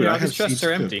 Oh, dude, yeah, I have these chests seeds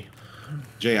are too. empty.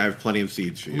 Jay, I have plenty of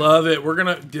seeds for you. Love it. We're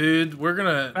gonna, dude. We're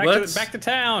gonna Back to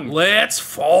town. Let's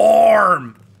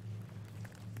farm.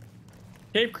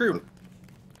 Cave crew.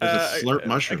 There's a slurp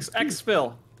mushroom.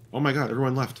 Exfil. Oh my god,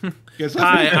 everyone left. You guys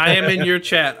Hi, left. I am in your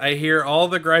chat. I hear all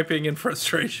the griping and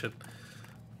frustration,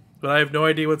 but I have no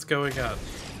idea what's going on.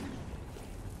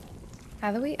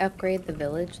 How do we upgrade the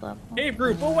village level? Cave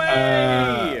group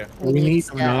away! We need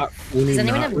stuff. not. We need Does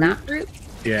anyone have root. not root?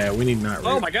 Yeah, we need not root.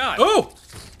 Oh my god! Oh!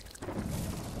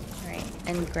 Right,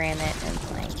 and granite and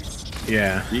planks.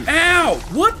 Yeah. Ow!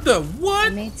 What the I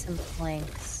what? made some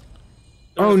planks.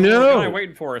 Oh There's a little no! guy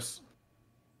waiting for us.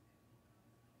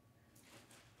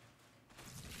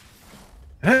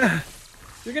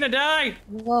 You're gonna die!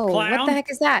 Whoa, Clown? what the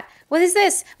heck is that? What is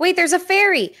this? Wait, there's a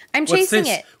fairy. I'm What's chasing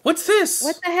this? it. What's this?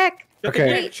 What the heck?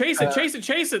 Okay. Wait, Chase it, chase it,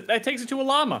 chase it. That takes it to a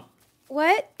llama.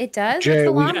 what? It does? Jay,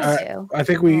 What's the we, llama do? I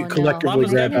think we Oh, no. collectively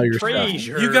Llama's grabbed all got your stuff.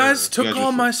 treasure. You guys took Gotcha.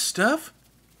 all my stuff?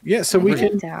 Yeah, so we Did can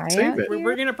it die save out it. here?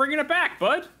 We're bringing it back,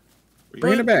 bud.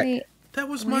 Bring it back. Wait, That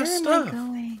was where my am I stuff.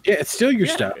 going? Yeah, it's still your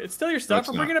Yeah, stuff. it's still your No, stuff. it's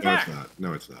We're not. bringing it No, back. it's not.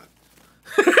 No, it's not.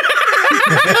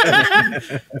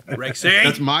 Rexy.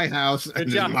 That's my house. Good And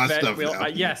it's job, my Bet. stuff Well, now.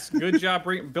 yes, good job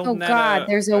building Oh that. god,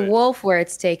 there's a wolf where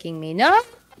it's taking me. No!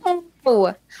 Oh,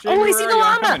 Jamie, I where see are the you?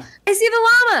 I'm llama! coming. I see the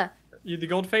llama! You the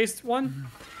gold-faced one?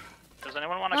 Does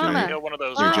anyone want to Llama. kill one of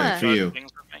those? Llama. Jay, for you.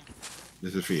 things with me?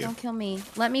 This is for you. Don't kill me.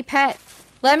 Let me pet.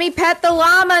 Let me pet the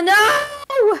llama.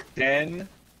 No! 10,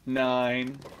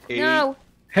 9, 8. No.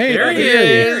 Hey, There he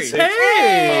there is. Hey.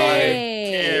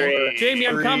 Hey! Jamie,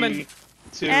 I'm coming.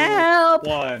 2, Help!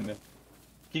 1.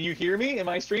 Can you hear me in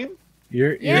my stream?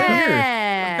 You're here.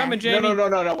 Yeah! I'm coming, Jamie.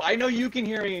 No. I know you can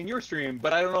hear me in your stream,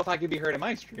 but I don't know if I can be heard in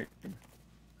my stream.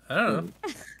 I don't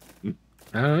know.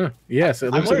 I don't know. Yes, it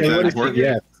I'm looks like wondering everybody's what said it-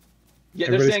 yes. Yeah,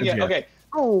 they're Everybody saying says yeah. yes. Okay,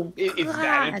 Oh, it's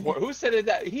that God. important. Who said it?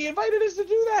 That he invited us to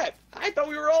do that? I thought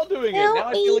we were all doing it. Help Now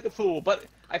I me. feel like a fool. But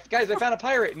guys, I found a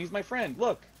pirate and he's my friend.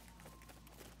 Look.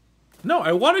 No,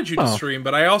 I wanted you to Oh. stream,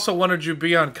 but I also wanted you to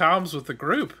be on comms with the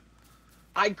group.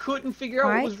 I couldn't figure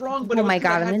out what was wrong, but Oh it was my 'cause I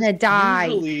God, I'm had gonna to- die.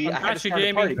 Usually, I I had got to you, start a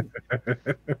Jamie.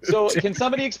 party. So, can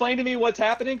somebody explain to me what's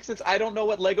happening? Since I don't know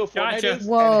what Lego Fortnite Gotcha. is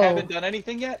Whoa. and haven't done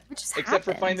anything yet, What just except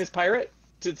for happened? find this pirate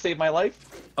to save my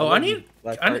life. Oh, I need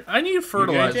You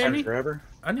fertilizer. Jamie? forever.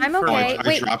 I need I'm fertilizer. okay. I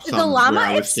Wait, dropped did the some where llama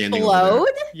I was standing over there.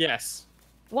 explode? Yes,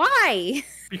 Why?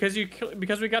 because we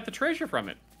got the treasure from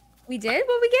it. We did?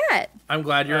 What we get? I'm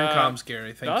glad you're in Uh, comms,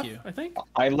 Gary. Thank Stuff, you. I think.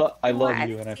 I love What?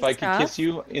 you, and if I could Stuff? kiss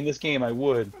you in this game, I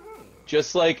would.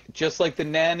 Just like the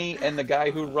nanny and the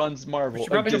guy who runs Marvel. We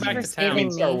should probably go Disney. back to town. I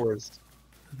mean, Star me. Wars.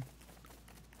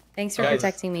 Thanks for Guys.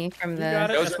 protecting me from the... got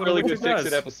it. That was That's a what really a good wizard Fix It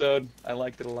does. episode. I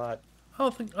liked it a lot.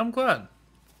 Oh, I'm glad.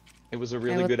 It was a I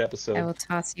really will- good episode. I will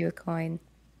toss you a coin.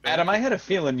 Adam, I had a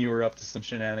feeling you were up to some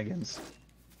shenanigans.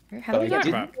 How But do I we get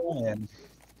talk didn't plan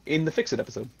in the Fix It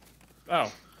episode. Oh,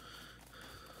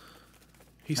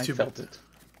 He's I too felt it.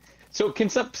 So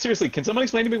seriously, can someone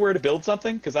explain to me where to build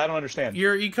something? Because I don't understand.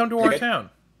 You come to our Okay. town.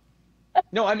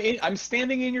 No, I'm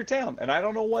standing in your town, and I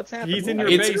don't know what's happening. he's in I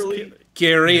your It's- base. literally-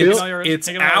 Gary, Taking it's, all your- it's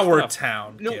taking all your our stuff.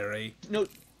 town, No. Gary. No,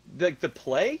 the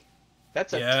play?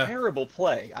 That's a Yeah. terrible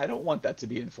play. I don't want that to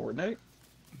be in Fortnite.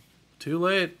 Too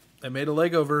late. They made a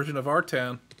Lego version of our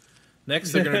town.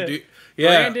 Next, they're gonna do.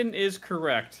 Yeah, Brandon is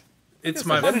correct. it's It's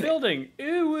my. a fun building.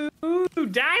 Ooh,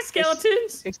 die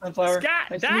skeletons. Hey, Sunflower.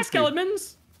 Scott, Nice to die meet you.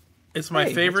 skeletons. It's my Hey,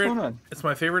 what's favorite. going on? It's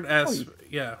my favorite.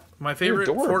 Yeah, my favorite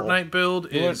adorable. Fortnite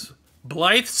build You is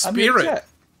Blythe I'm your Spirit jet.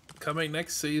 coming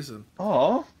next season.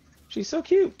 Aw, she's so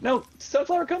cute. No,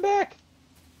 Sunflower, come back.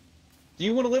 Do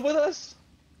you want to live with us?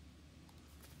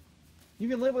 You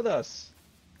can live with us.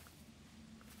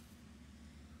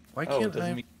 Why Oh, can't doesn't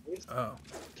I? mean- Oh,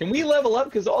 Can we level up?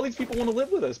 Because all these people want to live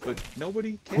with us, but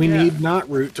nobody can. We need not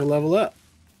root to level up.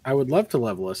 I would love to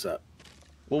level us up.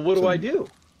 Well, what do I do?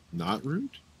 Not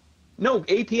root? No,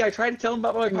 AP. I tried to tell them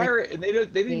about my pirate, and they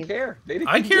didn't care. They didn't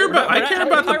I care about. We're I not care at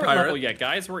about the level pirate. yet,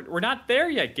 guys. We're not there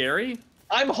yet, Gary.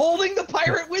 I'm holding the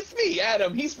pirate with me,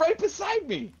 Adam. He's right beside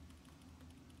me.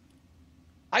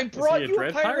 I Is brought he a you a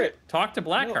dread pirate. Talk to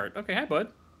Blackheart. Okay, hi, bud.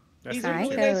 He's Hi, a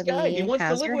really nice guy. He Cody. wants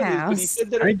How's to live your with us, but he house? said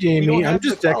that Hi, we don't Jamie. I'm have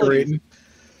just the qualities.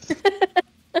 decorating.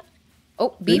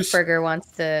 Oh, Beef There's- Burger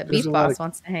wants to... there's Beef a lot Boss of-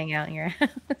 wants to hang out in your house.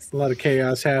 A lot of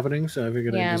chaos happening, so I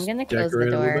figured Yeah, I'd I'm just gonna close the decorate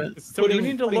a door. little bit. So do we Putting-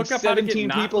 need to putting look up how to get 17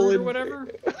 not people root or in- whatever?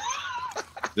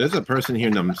 There's a person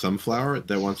here named Sunflower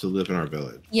that wants to live in our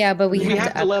village. Yeah, but we, We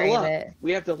have, to level upgrade up. it.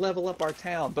 We have to level up our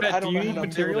town, but Bet, I don't do know you how to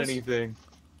need build materials? anything.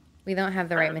 We don't have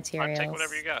the right I'll materials. take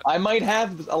whatever you got. I might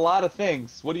have a lot of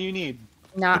things. What do you need?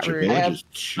 Not But your rude. village have- is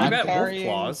too I I'm got wolf carrying-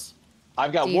 claws.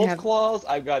 I've got Do you wolf have- claws.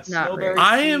 I've got Not snowberry rude.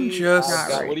 I am seeds, just- I've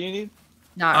got- Not what do you need?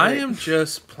 Not I rude. am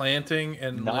just planting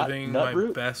and Not living nut my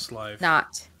root? best life.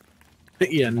 Not.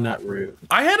 Yeah, not root.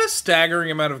 I had a staggering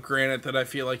amount of granite that I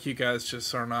feel like you guys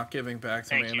just are not giving back to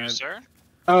Thank me. you, and sir.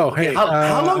 Oh, hey.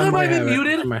 How long have I been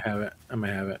muted? I might have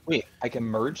it. Wait, I can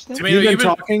merge them? Tomato, You've been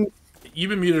talking. You've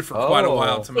been muted for quite a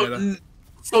while, Tomato.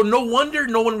 So no wonder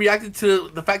no one reacted to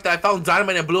the fact that I found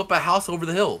dynamite and blew up a house over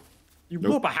the hill. You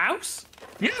blew up a house?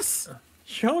 Yes.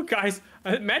 Yo, guys,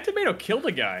 Mad Tomato killed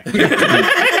a guy. No,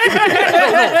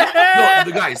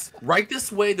 guys, right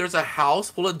this way, there's a house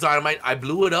full of dynamite. I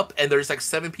blew it up, and there's like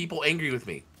 7 people angry with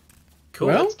me. Cool.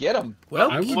 Well, let's get them. Well,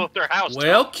 blow up their house.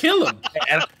 Well, kill them.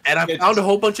 And I found a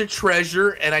whole bunch of treasure,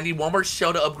 and I need one more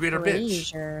shell to upgrade our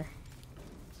bench. Treasure.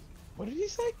 What did he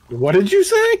say? What did you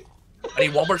say? I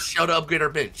need one more shell to upgrade our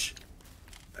bench.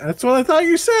 That's what I thought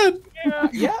you said.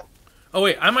 Yeah. Oh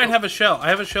wait, I might have a shell. I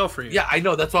have a shell for you. Yeah, I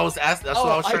know. That's what I was asking. That's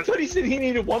what I was trying. I thought he said he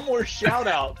needed one more shout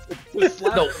out. To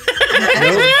slap. No.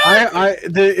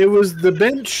 It was the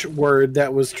bench word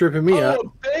that was tripping me up.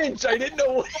 Bench. I didn't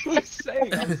know what he was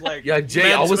saying. I was like, yeah, Jay,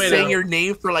 Mad I was Tomato. saying your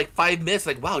name for like 5 minutes.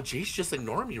 Like, wow, Jay's just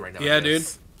ignoring me right now. Yeah, dude.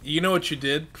 You know what you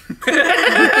did.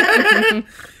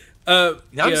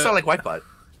 Now you sound like Whitebot.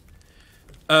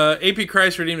 AP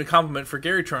Christ redeemed a compliment for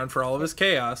Garytron for all of his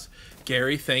chaos.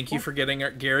 Gary, thank you for getting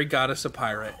Gary got us a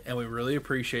pirate, and we really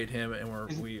appreciate him, and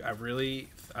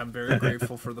I'm very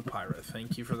grateful for the pirate.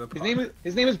 Thank you for the pirate.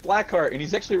 His name is Blackheart, and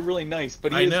he's actually really nice.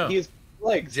 But he has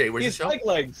legs. Jay, where's he the has shell?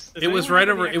 legs. It was right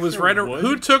over.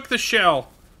 Who took the shell?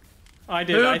 I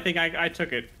did. I think I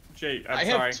took it. Jay, I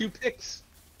sorry. have 2 picks.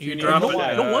 You drop it.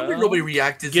 No wonder nobody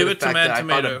reacted Give to it the to fact Mad that I found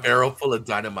Tomato. a barrel full of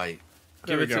dynamite.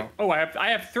 There we go. Oh, I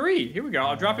have 3. Here we go.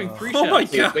 I'm dropping 3 Oh shells. my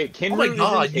god! Wait, Oh my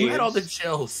god, you had all the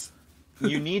shells.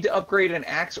 You need to upgrade an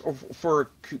axe for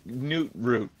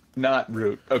root, not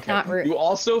root. Okay. Not root. You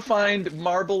also find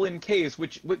marble in caves,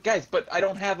 which guys, but I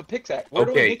don't have a pickaxe. Where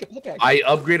do I Okay, make a pickaxe? I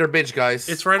upgrade our bench, guys.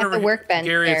 It's right At over the here. workbench,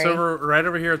 Gary, it's Gary. right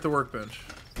over here at the workbench.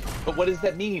 But what does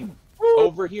that mean?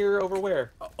 Over here, over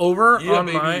where? Over Yeah,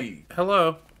 on my. baby.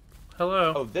 Hello.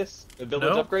 Oh, this the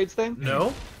village No. upgrades thing.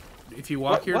 No. If you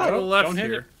walk What? here What? to the left Don't hit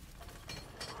here.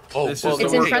 Oh, This well, is the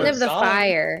It's in work front of the Sign.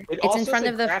 fire. It It's in also front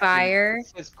said of the crafting. fire. It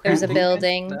says There's a crafting.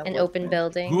 building, Not an work open bench.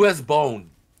 building. Who has bone?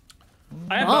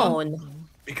 I have Bone.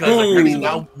 Because apparently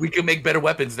now we can make better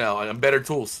weapons now and better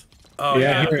tools. Oh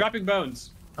Yeah, yeah. I'm here. dropping bones.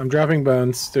 I'm dropping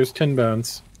bones. There's 10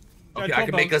 bones. Okay, I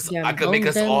can make us. Yeah, I can make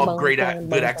us bone, all bone, great bone, good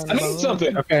bone, axes. I need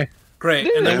something. Okay. Great.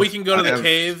 And then we can go to the I have-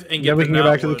 cave and get. Then we can go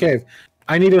back to the cave.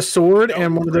 I need a sword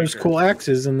and one of those breaker. cool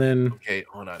axes, and then Okay,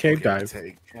 hold on. Cave okay, dive.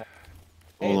 take-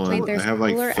 Hold Wait, on. I there's have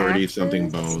cooler like 30 something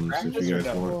axes? bones if you guys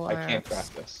want. Cool I can't axe.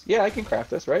 craft this. Yeah, I can craft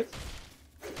this, right?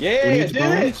 Yeah, Who I needs did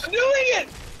bones? it! I'm doing it!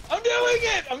 I'm doing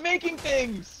it! I'm making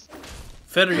things!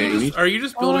 Fed, are you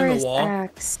just building Forest the wall?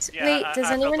 axe. Yeah, Wait, I does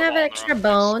built anyone the have wall, extra no.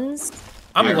 bones?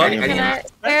 I'm Yeah, lucky. I- Can I I-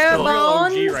 spare Real OG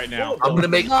bones? right now. I'm gonna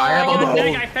make. I have all the Bones.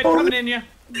 Dang, bones. I fed coming in you.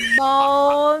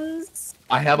 Bones.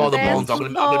 I have all the There's bones.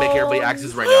 I'm gonna make everybody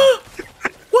axes right now.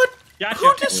 What? Gotcha.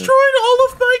 Who destroyed all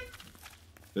of my?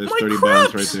 There's My 30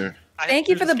 crops! bones right there. Thank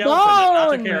you for There's the a skeleton.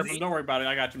 I'll take care of bones. him. Don't worry about it.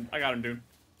 I got him. I got him, dude.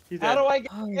 He's How dead. do I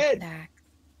get Oh, bed? stack.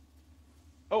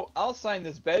 Oh, I'll sign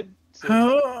this bed.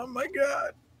 oh my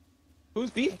god. Who's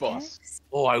beef boss?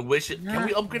 Oh, I wish it. Can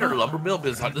we upgrade our lumber mill?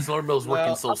 Because this lumber mill is working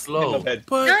Well, so I'll slow. sign the bed.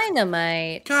 But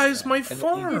Dynamite. guys, my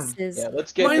farm. This is. Yeah,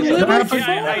 let's get My this. little up. farm.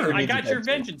 I got your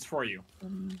vengeance for you.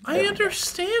 I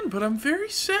understand, but I'm very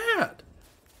sad.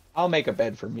 I'll make a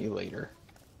bed for me later.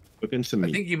 Cooking some I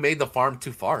meat. think you made the farm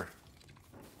too far.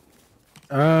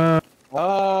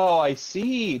 Oh, I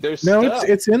see. There's No, stuff.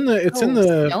 it's in the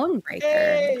Stonebreaker.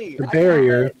 Hey, the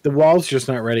barrier. The wall's just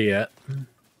not ready yet.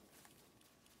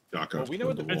 Doc Well, we know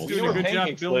what the walls. It's we doing know a where good job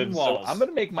pancakes building live, walls. So I'm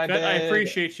gonna make my Bet, bed. I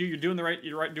appreciate you. You're doing the right.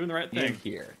 You're doing the right in thing.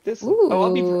 here. This. Ooh. Oh,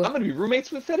 I'm gonna be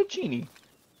roommates with fettuccine.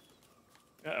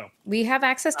 Uh-oh. We have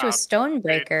access to a Do you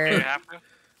Stonebreaker. have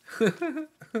to?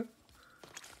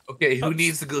 Okay, who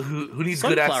needs the good? Who needs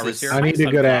good Sunflowers axes? here. I need a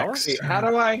good Sunflower? axe. Wait, how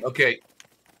do I? Okay,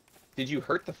 Did you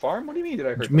hurt the farm? What do you mean? Did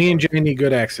I hurt? Me the and farm? Jay need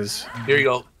good axes. here you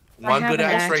go. I One have good an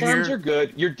axe right Farms here. are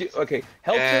good. Okay.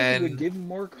 Help And- us give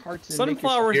more hearts. And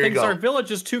Sunflower Here you thinks go. our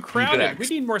village is too crowded. axe. We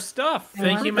need more stuff.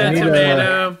 Thank you, I Matt need a-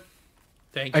 Tomato.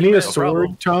 Thank you. I need a Matt.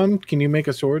 sword, problem. Tom. Can you make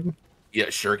a sword? Yeah,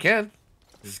 sure can.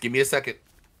 Just give me a second.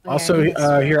 Also,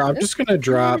 here, I'm just gonna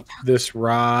drop this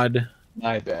rod.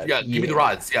 My bad. Yeah, give me the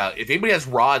rods. Yeah, if anybody has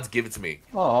rods, give it to me.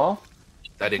 Aw,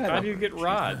 That didn't How come. do you get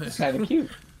rods? that's kind of cute.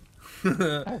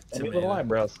 Funny little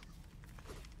eyebrows.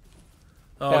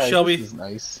 Oh, Guys, Shelby, This is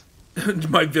nice.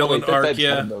 my villain Wait, that arc. bed's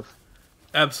Yeah, kind of-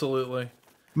 absolutely.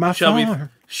 My Shelby, farm.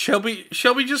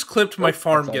 Shelby just clipped my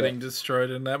farm that's all getting destroyed,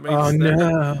 and that makes Oh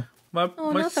no!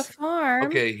 Oh, not the farm.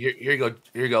 Okay, here you go.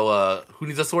 Here you go. Who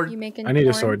needs a sword? You making I need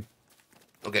a corn? sword.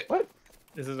 Okay. What?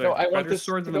 Is it a better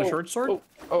sword than a short sword?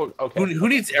 Oh, okay. Who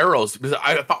needs arrows? Because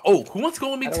who wants to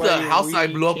go with me to the house I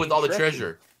blew up with all the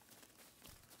treasure?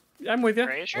 I'm with you.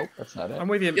 Nope, that's not it. I'm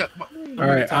with you. Yeah. All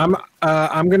right,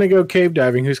 I'm gonna go cave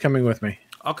diving. Who's coming with me?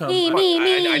 I'll come.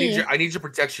 I need your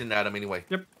protection, Adam. Anyway.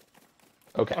 Yep.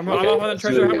 Okay. I'm off on the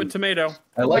treasure hunt with Tomato.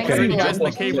 I like it. Okay. You guys in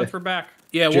the cave once we're back.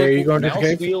 Yeah. Jay, are you going to the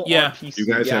cave? Yeah. You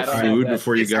guys have food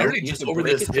before you go? Literally just over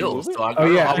this hill. So Oh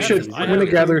yeah, I'm gonna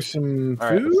gather some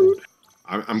food.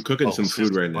 I'm cooking some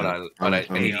food right now. I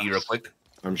need to eat real quick.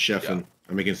 I'm chefing.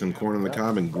 I'm making some corn on the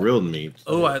cob and grilled meat.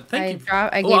 Oh, thank you.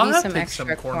 I gave you some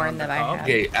extra corn that I had.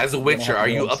 Okay, as a witcher, are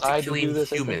you up to killing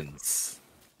humans?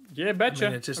 Yeah,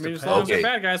 betcha. it just as long as they're Okay.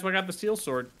 bad guys, we got the steel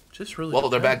sword. Just really. Well,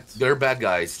 they're bad. They're bad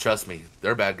guys. Trust me,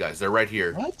 they're bad guys. They're right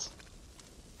here. What?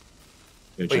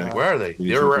 Wait, where are they?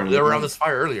 They were around this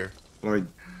fire earlier.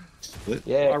 Split?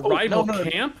 Yeah. A rival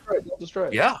camp? Don't destroy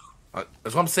it. Yeah,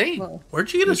 that's what I'm saying.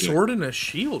 Where'd you get a sword and a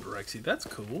shield, Rexy? That's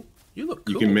cool. You look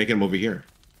cool. You can make them over here.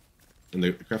 In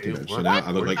the crafting bench. So now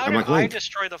I look like I'm like I Link.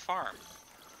 destroy the farm?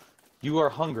 You are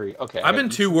hungry. Okay. I've been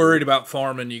too worried about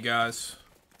farming you guys.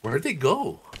 Where'd they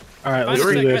go? All right, let's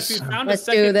do this. Let's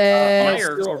do this.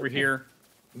 Fire over here.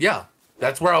 Yeah,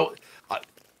 that's where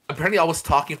apparently I was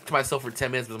talking to myself for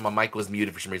 10 minutes, but my mic was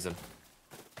muted for some reason.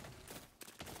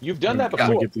 You've done that I'm gonna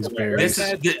before. get these berries.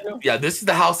 This is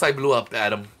the house I blew up,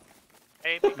 Adam.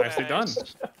 Nicely done.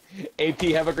 AP,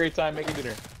 have a great time making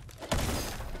dinner.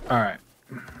 All right.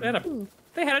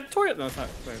 They had a toilet. No, it's not.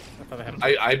 Wait, I thought they had a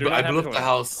toilet. I They do not blew have up a the toilet.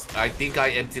 house. I think I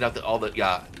emptied out all the.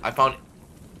 Yeah, I found.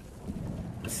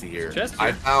 Let's see here. Chest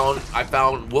I here.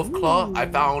 found wolf claw. I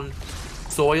found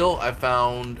soil. I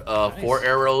found 4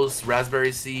 arrows,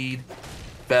 raspberry seed,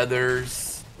 feathers.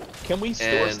 Can we store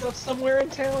And- stuff somewhere in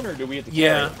town, or do we have to?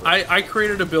 Yeah, carry it? I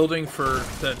created a building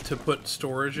to put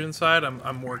storage inside.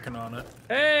 I'm working on it.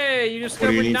 Hey, you just What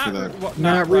do you discovered need for not that? what,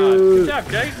 Not rod. root. Good job,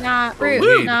 Jay. Not Weed.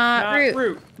 root. Not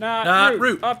root. Not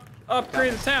root.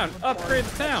 Upgrade the town. Upgrade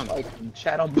the town. I can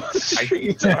chat on both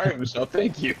streets. All right, Michelle.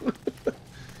 Thank you.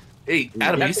 Hey,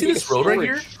 Adam, have you to see get this a road right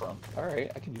storage here? trunk. All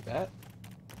right, I can do that.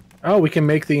 Oh, we can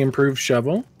make the improved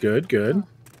shovel. Good, good.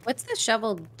 What's the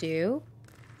shovel do?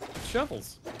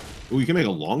 Shovels. Oh, you can make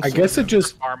a long. I guess it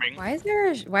just Farming. Why is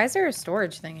there a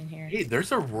storage thing in here? Hey,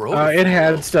 there's a road. it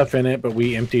had stuff in it, but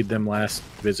we emptied them last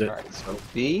visit. All right, so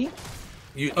B.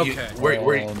 Okay. Where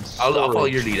I'll follow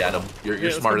your lead, Adam. You're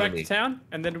Let's smarter go than back me. to town,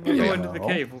 and then we'll go into the No.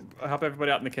 cave. We'll help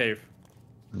everybody out in the cave.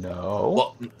 No.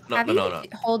 Well, Have no. you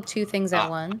hold two things at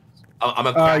once? I'm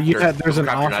a crafter. yeah, there's I'm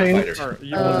a an crafter, not a offhand. fighter. All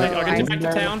right, I'll get you back to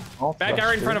I- town. Bad guy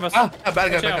right in front of us. Ah,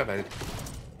 bad Watch guy, out. bad guy.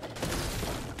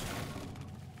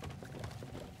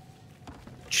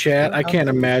 Chat, I can't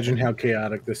imagine how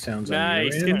chaotic this sounds.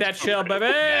 Nice. On your Get end. that shell,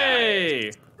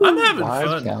 baby. I'm having Live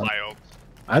fun. count. Wild.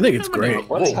 I think it's great.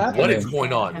 What's Whoa, happening? what is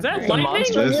going on? Is that There's a lightning?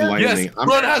 monster There's here? lightning. Yes,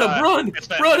 run, Adam, run! It's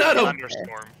that Run, Adam!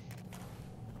 thunderstorm.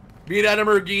 Me and Adam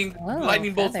are getting Whoa,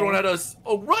 lightning bolts feather. thrown at us.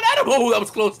 Oh, run, Adam! Oh, that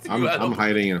was close to you, I'm Adam.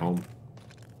 hiding at home.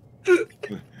 Good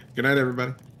night,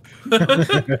 everybody.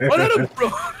 Run, Adam, bro!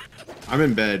 I'm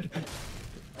in bed.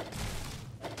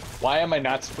 Why am I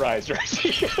not surprised,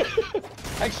 right?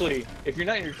 Actually, if you're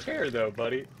not in your chair, though,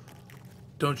 buddy.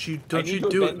 Don't you need do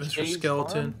to it, avenge Mr. Jay's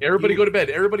Skeleton. Everybody go to bed.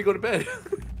 Everybody go to bed.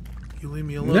 You leave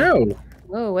me alone. No,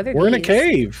 Whoa, what are we're in a these?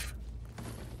 cave.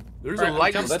 There's Right, a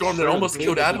lightning that's storm that true. almost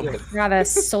killed Adam. Got a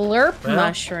slurp Well,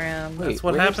 mushroom. That's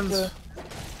what where's happens the-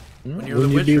 when you're the When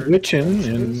you Witcher. be witching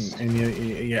and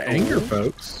you anger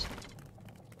folks.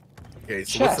 Okay,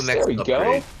 so what's Chest, the next there we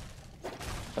upgrade? go.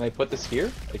 Can I put this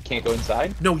here? It can't go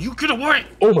inside? No, you get away!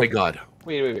 Oh my god.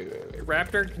 Wait.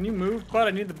 Raptor, can you move? Bud,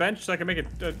 I need the bench so I can make it.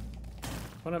 Oh,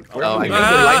 I think the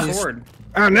the lightning sword.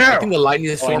 Oh I no! think the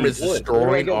lightning storm need is wood. destroying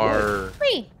Where do I get our.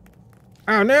 Wait,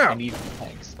 Oh I no! need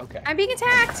planks. Okay. I'm being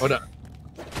attacked. Hold on.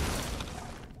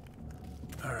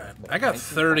 All right, I got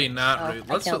 30 not root.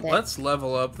 I killed it. Let's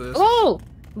level up this. Oh,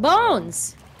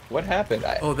 bones. What happened?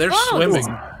 Oh, they're Oh, swimming.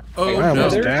 Oh I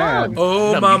almost no! died.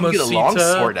 Oh, Adam, you can get a long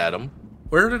mamacita. sword, Adam.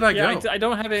 Where did I Yeah, go? I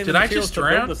don't have any Did I materials just to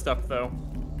drown? build the stuff though.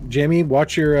 Jamie,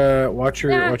 watch your Yeah.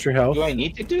 health. Do I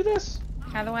need to do this?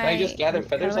 How do I I just gather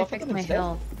feathers how do I off of fix them my instead?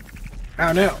 health?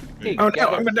 Oh no! Hey, Oh no!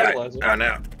 gather I'm gonna die! fertilizer. Oh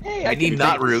no! Hey, I can need take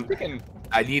knot this root. freaking-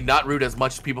 I need knot root as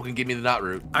much as people can give me the knot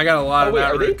root. I got a lot Oh, of wait,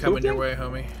 not are they root coming your pooping? way,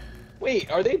 homie.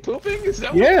 Wait, are they pooping? Is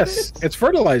that what Yes, it it's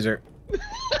fertilizer. is?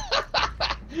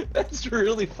 That's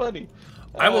really funny.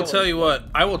 I will Oh. tell you what.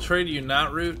 I will trade you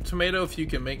not root tomato if you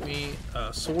can make me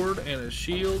a sword and a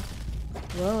shield.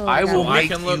 Whoa, I will I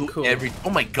make can look you cool. every. Oh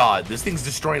my god, this thing's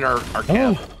destroying our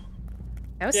camp.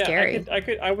 That was scary.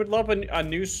 I would love a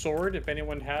new sword if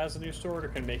anyone has a new sword or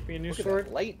can make me a new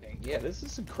sword. Lightning. Yeah, this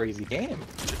is a crazy game.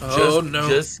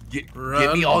 Just get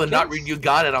me all the knot root you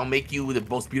got, and I'll make you the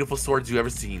most beautiful swords you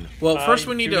ever seen. Well, first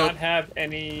we need do to. not have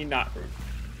any knot root.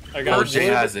 I got Jay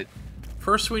has it.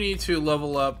 First, we need to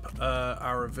level up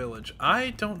our village.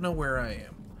 I don't know where I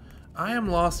am. I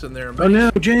am lost in there. Oh no,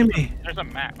 Jamie! There's a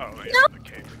map. Oh, yeah, the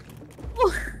cave.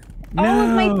 All of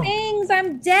my things,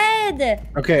 I'm dead.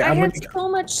 Okay, I have so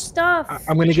much stuff.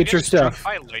 I'm gonna get your stuff.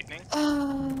 By lightning.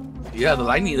 Yeah, the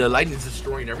lightning's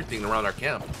destroying everything around our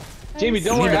camp. Jamie,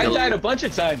 don't worry. I died a bunch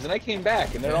of times and I came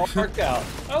back and they're all worked out.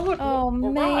 Oh look! Oh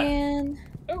man!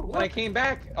 When I came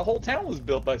back, a whole town was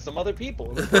built by some other people.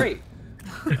 It was great.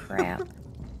 Crap.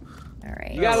 All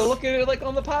right. You gotta look at it like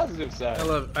on the positive side. I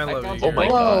love you. Oh my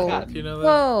God! You know that?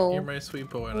 Whoa! You're my sweet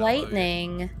boy.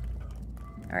 Lightning.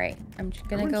 All right, I'm just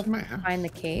gonna go find the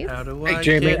cave. How do Hey,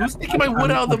 Jamie, I'm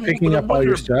picking up all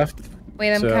your stuff.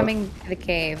 Wait, I'm coming to the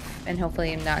cave, and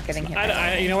hopefully I'm not getting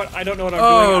hit. You know what? I don't know what I'm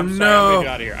doing. I'm sorry, I'm gonna get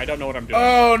out of here. I don't know what I'm doing.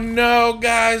 Oh no,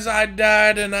 guys! I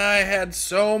died, and I had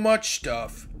so much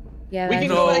stuff. Yeah, we can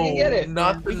go back and get it.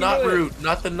 Not the knot root.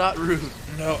 Not the knot root.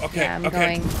 No. Okay. Yeah, I'm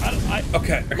okay. going.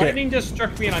 Okay. Lightning just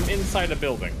struck me, and I'm inside a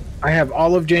building. I have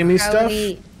all of Jamie's stuff.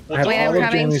 I have Wait, all I'm of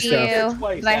coming Jamie's to stuff. you,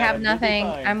 but I have nothing.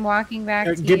 I'm walking back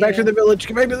to you. Get back to the village.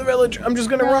 Get back to the village. I'm just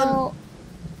gonna run.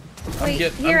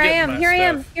 Wait, here I am. Here I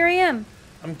am. Here I am.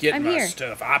 I'm getting my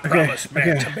stuff. I promised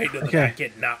Matt Tomato that I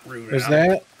get knot root. There's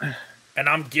that. And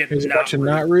I'm getting Here's a bunch of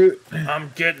knot root.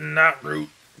 I'm getting knot root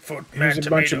for Here's Matt a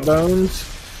bunch Tomato. of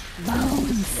bones.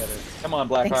 Come on,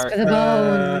 Blackheart. Thanks for the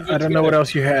bones. I don't know what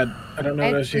else you had. I don't know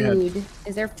what else you had. Food.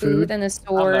 Is there food and a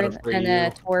sword and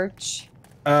a torch?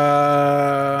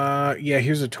 Yeah,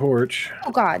 here's a torch.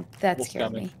 Oh God, that Wolf's scared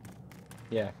coming. me.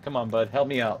 Yeah, come on, bud. Help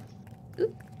me out.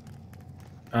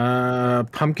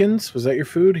 Pumpkins. Was that your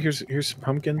food? Here's some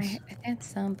pumpkins. I had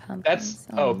some pumpkins.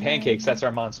 That's pancakes. That's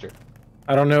our monster.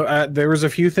 I don't know. There was a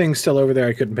few things still over there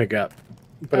I couldn't pick up,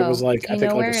 but it was like do I you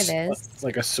think know like where it is?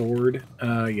 like a sword.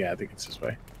 Yeah, I think it's this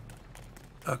way.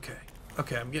 Okay.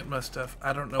 Okay, I'm getting my stuff.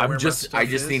 I don't know I where just my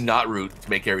stuff is. need knot root to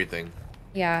make everything.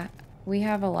 Yeah, we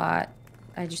have a lot.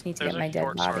 I just need to There's get my a dead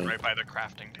short body. sword right by the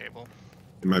crafting table.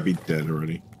 It might be dead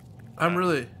already. I'm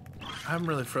really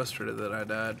frustrated that I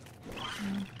died.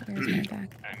 Where's my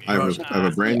back? I have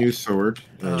a brand new sword.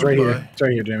 It's right here. It's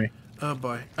right here, Jamie. Oh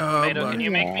boy. Tomato, boy. can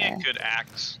you make me a good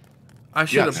axe? I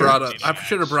should have brought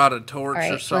a torch All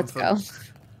right, or something. let's go.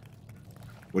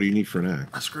 What do you need for an axe?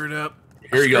 I screwed up.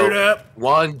 Here you Screwed go. up.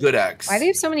 One good axe. Why do you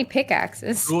have so many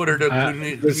pickaxes?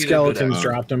 The skeletons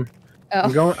dropped them.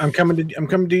 Oh. I'm coming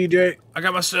to you, Jay. I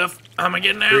got my stuff. I'm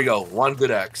getting out. Here you go. One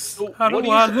good axe. How do what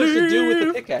are I you supposed to do with the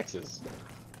leave? pickaxes?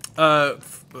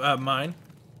 Mine.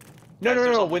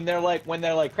 No. When they're like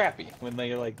crappy, when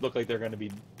they like look like they're gonna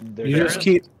be. You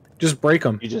just break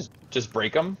them. You just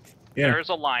break them. Yeah. There's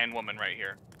a lion woman right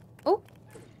here. Oh.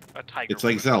 A tiger. It's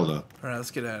like Zelda. All right,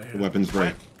 let's get out of here. The weapons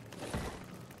break.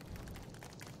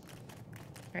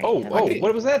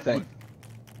 What was that thing?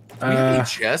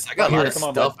 Chest. I got a lot of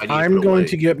stuff. I need I'm to put going away.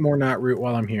 to get more knot root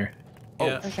while I'm here.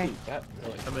 Yeah. Okay. That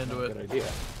really I'm into it. good idea.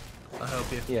 I'll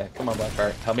help you. Yeah, come on,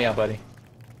 Blackheart. Help me out, buddy.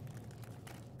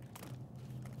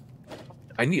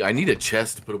 I need a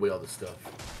chest to put away all this stuff.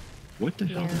 What the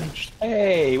hell?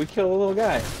 Hey, we killed a little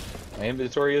guy. My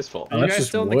inventory is full. Oh, you that's guys just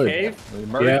still in wood. the cave? We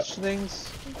merged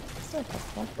things.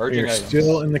 Merging You're items.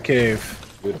 still in the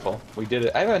cave. Beautiful. We did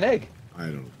it. I have an egg. I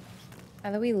don't.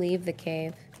 How do we leave the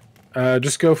cave?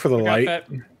 Just go for the light.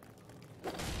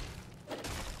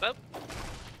 Oh.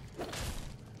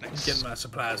 I'm getting my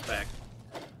supplies back.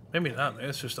 Maybe not. Maybe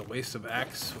it's just a waste of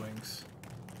axe swings.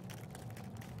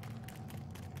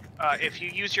 If you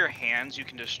use your hands, you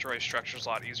can destroy structures a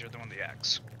lot easier than with the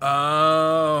axe.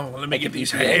 Oh, well, let me get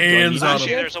these hands on Lashy,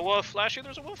 them. there's a wolf. Lashy,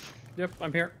 there's a wolf. Yep,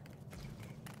 I'm here.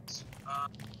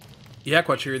 Yeah,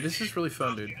 Quachiri, this is really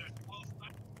fun, dude.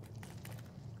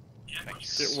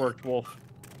 It worked, Wolf.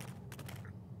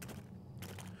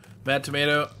 Mad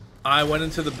Tomato, I went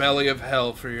into the belly of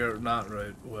hell for your not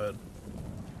right wood.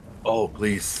 Oh,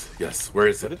 please. Yes. Where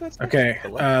is it? Okay,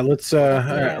 let's all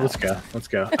right, let's go. Let's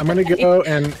go. I'm gonna go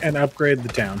and upgrade the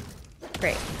town.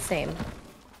 Great, same.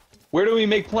 Where do we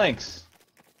make planks?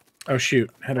 Oh shoot!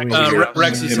 How do we?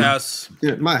 Rexy's house.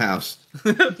 Yeah, my house.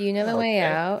 Do you know the way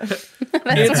out?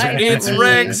 It's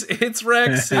Rex. It's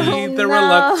Rexy, Oh, the no.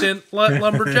 reluctant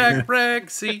lumberjack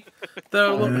Rexy.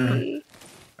 Oh,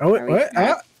 what?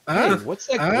 Hey, what's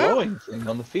that glowing thing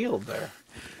on the field there?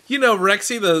 You know,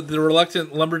 Rexy, the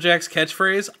reluctant lumberjack's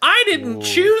catchphrase. I didn't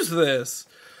choose this.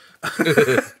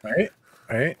 Wait.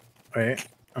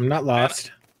 I'm not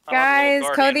lost. Guys,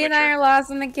 Cody and I are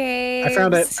lost in the cave. I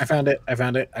found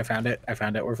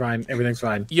it. We're fine. Everything's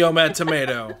fine. Yo, Mad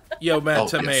Tomato. Yo, Mad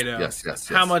Tomato. Yes.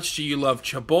 How much do you love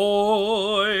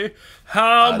Chaboy?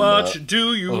 How much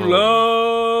do you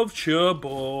love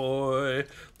Chaboy?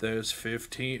 There's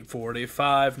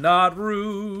 1545, not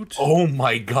root. Oh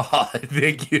my god,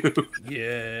 thank you.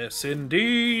 Yes,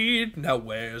 indeed. Now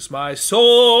where's my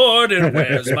sword and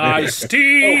where's my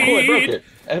steed? Oh, cool, I broke it.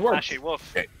 It worked. Ashy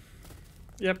wolf. Okay.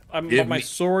 Yep, my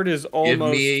sword is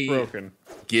almost broken.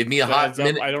 Give me a hot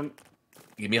minute.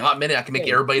 Give me a hot minute. I can make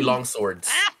everybody long swords.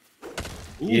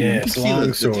 Ooh, Yes,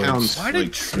 long swords. Why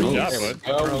did trees?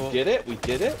 Oh, we did it. We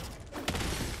did it.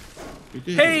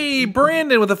 Hey,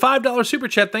 Brandon with a $5 super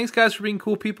chat. Thanks, guys, for being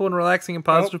cool people and relaxing and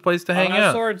positive place to hang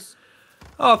out. Swords.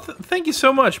 Oh, thank you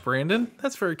so much, Brandon.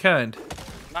 That's very kind.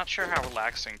 Not sure how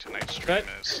relaxing tonight's stream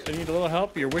is. I need a little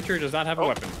help. Your Witcher does not have a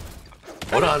weapon.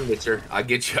 Hold on, Witcher. I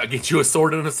get you a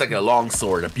sword in a second. A long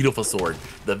sword, a beautiful sword,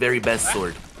 the very best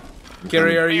sword.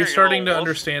 Gary, are you starting to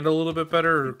understand a little bit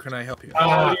better, or can I help you?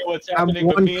 What's happening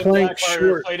with me and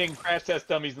Blackfire fighting crash test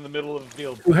dummies in the middle of the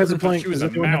field? Who has a plank? Does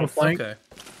anyone have a plank? Okay.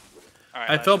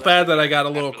 I felt bad that I got a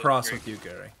little cross with you,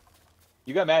 Gary.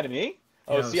 You got mad at me?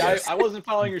 Oh, Yeah, see, yes. I wasn't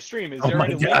following your stream. Is Oh there my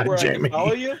any link God, where I Jamie. can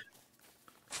follow you?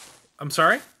 I'm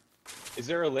sorry? Is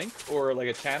there a link or like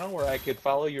a channel where I could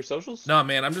follow your socials? No,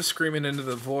 man, I'm just screaming into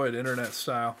the void, internet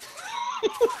style.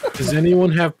 Does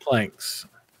anyone have planks?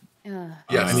 Yes,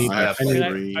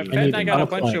 I bet I got a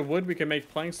bunch of wood. We can make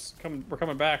planks. We're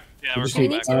coming back. Yeah, We we're just coming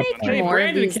need back. to make Hey, more of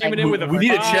Brandon these, came like- in with a We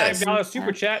need a chest. $5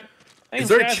 super chat. Thanks, Is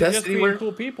there a guys, for chest just being anywhere?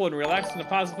 cool people and relaxing and a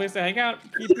positive place to hang out.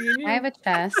 Keep being you. I have a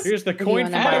chest. Here's the if you coin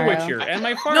wanna for my borrow. Witcher and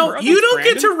my farmer. No, Oh, you thanks, don't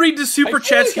get to Brandon. read the super feel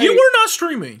chats. like You I- were not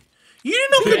streaming. You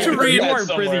don't get to read. You that are busy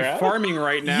somewhere, huh? farming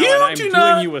right now, You and I'm do doing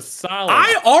not- you a solid.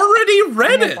 I already I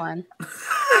read have it. one.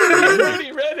 You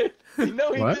already read it. You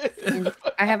know he What? did.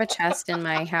 I have a chest in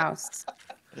my house.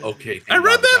 Okay. I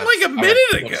read that like a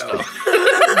minute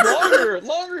ago.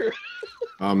 Longer.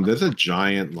 There's a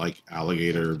giant like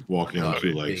alligator walking on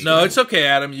two legs. No, it's okay,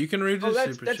 Adam. You can read Oh, the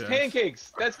that's super chat.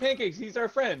 Pancakes. That's Pancakes. He's our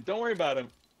friend. Don't worry about him.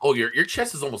 Oh, your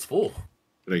chest is almost full.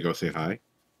 Did I go say hi?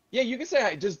 Yeah, you can say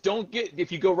hi. Just don't get.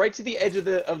 If you go right to the edge of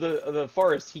the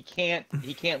forest, he can't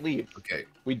leave. Okay.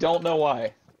 We don't know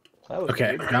why. That was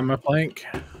Okay, weird. got my plank.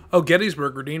 Oh,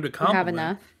 Gettysburg redeemed a You compliment. have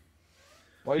enough.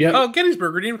 Why Yeah. Oh,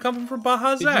 Gettysburg redeemed a compliment from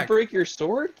Baja Did you Zach. break your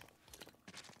sword?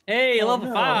 Hey, level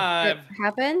no. 5. What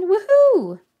happened?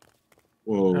 Woohoo!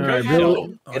 Whoa. All right,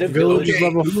 Go. Get a village village. is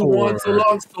level Who 4. wants a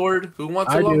long sword? Who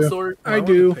wants a I long do. sword? I want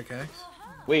do. the pickaxe.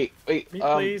 Wait. Me,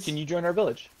 please. Can you join our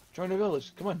village? Join our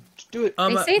village. Come on, just do it.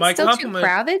 They say my it's still too compliment.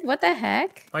 crowded. What the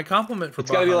heck? My compliment for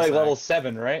It's gotta be Baja like Zach. level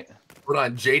 7, right? Hold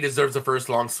on. Jay deserves the first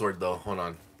long sword, though. Hold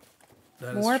on.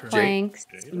 That is More true. planks.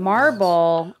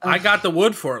 Marble. I got the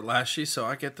wood for it, Lashy, so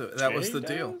I get the. That was the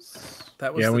deal.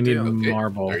 That was Yeah, the we need deal.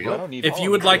 marble. There you I go. don't need If all you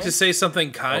of would it, like right? to say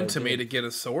something kind Oh, to me good. to get a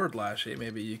sword, Lashy,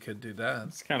 maybe you could do that.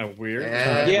 It's kind of weird.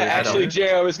 Yeah, Yeah, Adam. actually,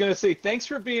 Jay, I was gonna say thanks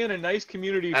for being a nice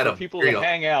community for Adam, people here to you go.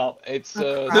 hang out. It's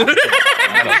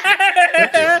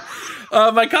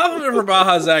My compliment for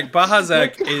Baja Zach. Baja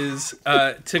Zach is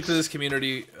took to this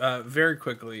community very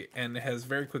quickly and has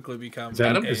very quickly become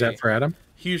Is that for Adam?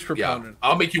 huge Yeah. proponent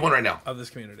I'll make you one right now. of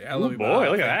this community. I Ooh, love you, boy, Baja.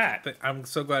 look at Thank- I'm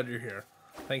so glad you're here.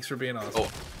 Thanks for being awesome.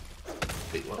 Oh.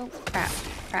 Wait, what? Oh, crap.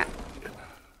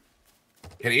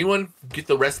 Can anyone get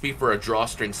the recipe for a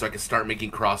drawstring so I can start making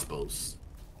crossbows?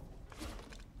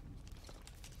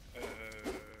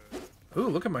 Ooh,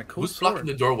 look at my cool Who's sword. blocking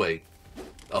the doorway?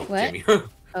 Oh, What? Jamie.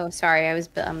 Oh, sorry.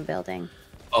 I'm building.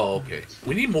 Oh, okay.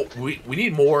 We need more. We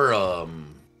need more.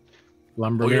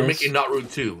 Lumber Oh, you're mills? making not root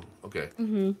 2. Okay.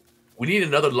 Mm-hmm. We need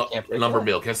another Can't break lumber that.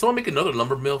 mill. Can someone make another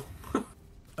lumber mill?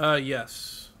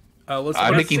 Yes. Let's. I'm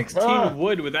put- making- 16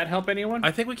 wood. Would that help anyone?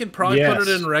 I think we can probably Yes. put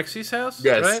it in Rexy's house.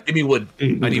 Yes. Right? Give me wood. I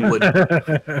need wood.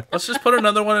 Let's just put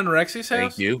another one in Rexy's house.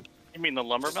 Thank you. You mean the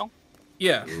lumber mill?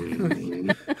 Yeah. Do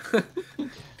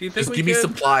you think Just we give me could?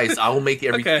 supplies. I will make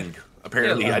everything.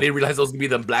 Apparently, Yeah. I didn't realize I was gonna be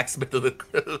the blacksmith of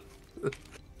the.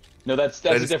 no, that's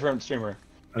That a is- different streamer.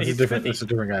 That's He's a different. 50. That's a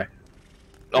different guy.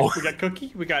 Oh, We got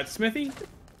Cookie. We got Smithy.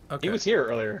 Okay. He was here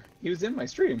earlier. He was in my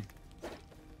stream.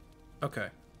 Okay.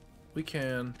 We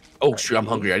can. oh shoot! I'm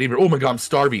hungry. I didn't even. Oh my god! I'm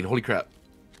starving. Holy crap!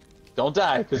 Don't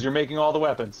die, because you're making all the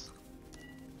weapons.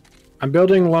 I'm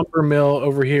building lumber mill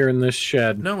over here in this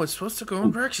shed. No, it's supposed to go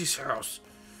in Rexy's house.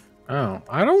 Oh,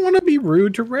 I don't want to be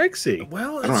rude to Rexy.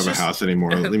 Well, I don't have just... a house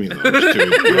anymore. Leave me alone.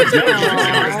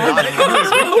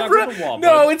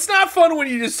 No, it's not fun when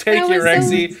you just take it,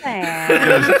 Rexy.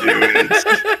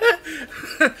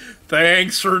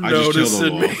 Thanks for I just killed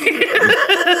noticing them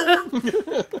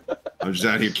me. I'm just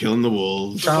out here killing the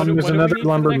wolves. There's another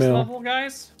lumber mill. Level,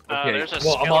 guys? Okay. There's a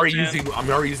Well, I'm already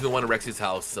skeleton. using the one at Rex's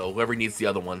house, so whoever needs the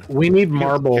other one. We need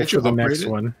marble Can't you for the upgrade next it?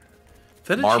 one.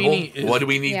 Marble? Fettuccine is What do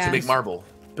we need to make marble?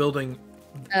 building.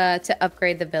 To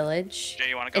upgrade the village. Jay,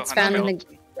 you wanna go It's hunt found in the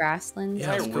the grasslands. Yeah,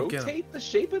 Can I let's go get 'em. rotate the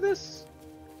shape of this?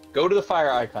 Go to the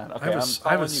fire icon. Okay, I have a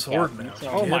following you, sword Cap. now.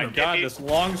 Oh my Hit 'em. god, this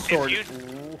long sword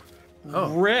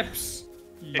rips.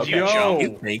 If you Yo.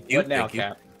 jump, Thank you. What now, Thank you.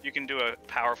 Cap? you can do a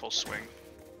powerful swing.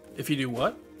 If you do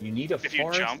what? You need a If you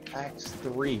forest jump. axe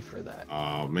 3 for that.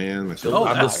 Oh man, my Oh,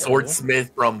 I'm the sword.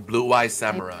 swordsmith from Blue Eye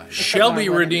Samurai. Shelby my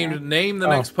weapon redeemed. Name the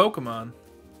next Pokemon.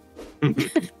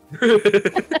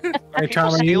 Hey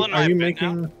Tom, stealing my are you bit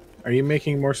now?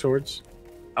 making more swords?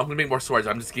 I'm gonna make more swords.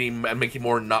 I'm making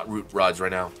more not root rods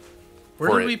right now. Where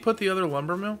For did it. we put the other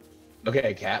lumber mill?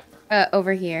 Okay, Cap.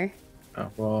 Over here. Oh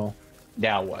well.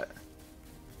 Now what?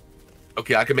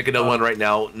 Okay, I can make another one right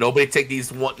now. Nobody take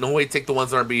these one. Nobody take the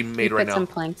ones that are being made We right put some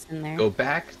now. planks in there. Go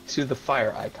back to the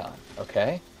fire icon,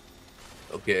 okay?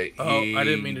 Okay. Oh, I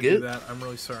didn't mean to do that. I'm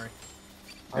really sorry.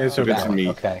 It's Go okay. back, me.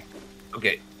 Okay.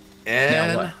 Okay. Now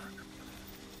And what?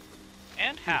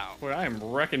 And how? Boy, I am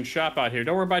wrecking shop out here.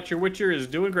 Don't worry about your Witcher is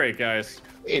doing great, guys.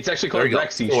 It's actually There called you go.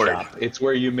 Rexy's Sword. shop. It's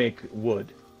where you make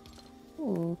wood.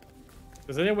 Ooh.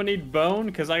 Does anyone need bone?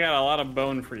 Because I got a lot of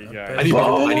bone for you guys. I need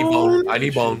bone. I need bone. I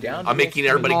need bone. Down I'm to making the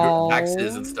everybody bone.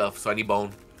 axes and stuff, so I need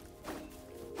bone.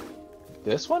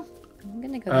 This one? I'm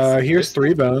gonna go. Here's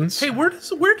 3 bones. Hey, where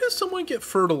does someone get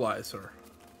fertilizer?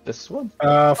 This one? Oh,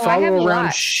 I have Follow a around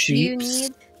lot. Do you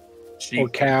sheep need? or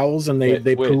cows, and they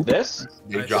With poop. this?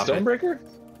 They drop it. Stonebreaker?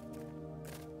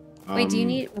 Wait, do you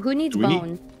need? Who needs do we need-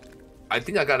 bone? I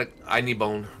think I need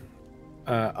bone.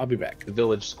 I'll be back. The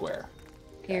village square.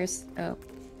 Here's The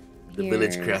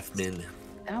village Here's- craftsman.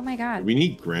 Oh my god. We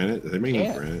need granite. They may need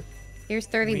Yeah. granite. Here's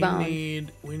 30 We bone.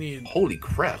 need Holy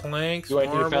crap. planks. Do I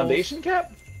need a marbles. foundation,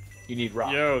 Cap? You need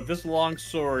rock. Yo, this long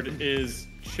sword is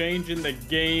changing the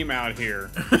game out here.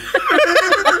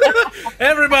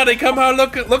 Everybody, come out!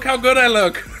 Look how good I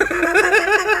look.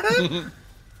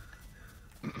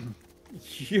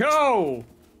 Yo!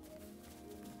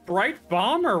 Bright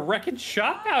Bomber wrecking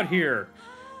shop out here.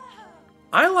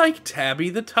 I like Tabby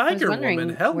the Tiger wondering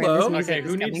Woman. where this Hello. music Okay, is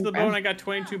who needs coming the from. bone? I got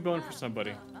 22 bone for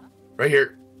somebody. Right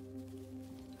here.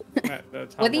 Tom,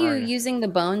 What are where you using the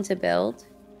bone to build?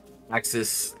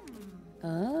 Axis.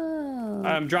 Oh.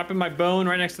 I'm dropping my bone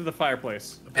right next to the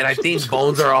fireplace. And I think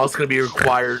bones are also going to be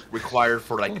required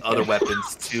for like other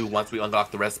weapons too once we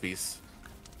unlock the recipes.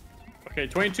 Okay,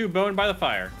 22 bone by the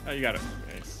fire. Oh, you got it.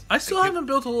 Nice. I still haven't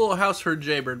built a little house for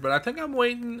Jaybird, but I think I'm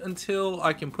waiting until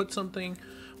I can put something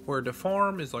where the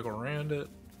farm is like around it.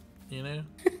 You know.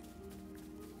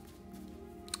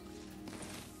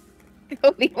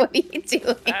 Kobe, what are you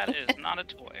doing? That is not a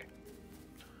toy.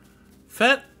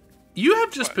 Fet, you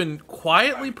have just been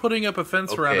quietly putting up a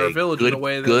fence around our village in a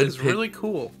way that is really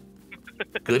cool.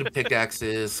 Good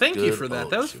pickaxes. Thank you good for that.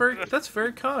 bows. That's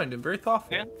very kind and very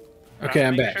thoughtful. Yeah. Okay,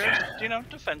 I'm Make back. sure it's, you know,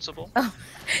 defensible.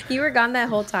 You were gone that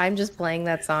whole time just playing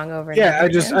that song over and Yeah, over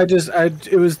I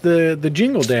it was the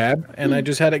jingle dab, and I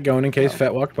just had it going in case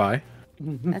Fett walked by.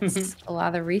 That's a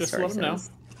lot of Just let 'em know.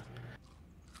 resources.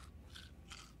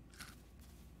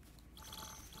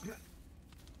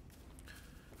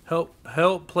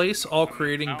 Help place all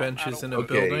creating benches in a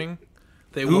Okay. building.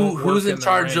 They won't Who's work in the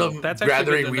charge rain. of That's actually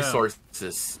gathering good to know.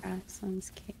 resources?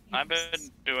 I've been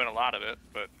doing a lot of it,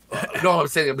 but No, I'm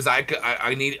saying because I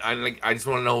just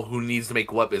want to know who needs to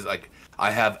make what. Is like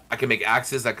I can make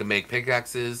axes, I can make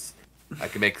pickaxes, I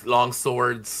can make long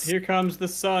swords. Here comes the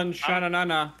sun,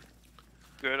 sha-na-na-na.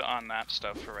 good on that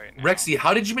stuff for right now. Rexy,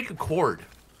 how did you make a cord?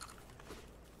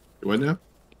 What now?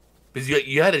 Because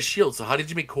you had a shield, so how did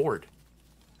you make cord?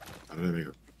 How did I make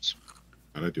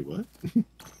How did I do what?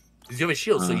 Because you have a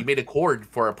shield, so you made a cord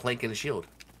for a plank and a shield.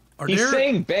 He's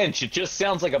saying bench. It just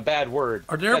sounds like a bad word.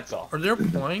 That's all. Are there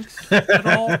planks at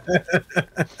all?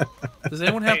 Does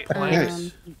anyone have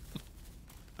planks?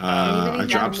 I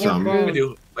dropped some. I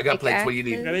do. I got planks. What do you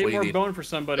need? Gotta What eat do you more need? bone for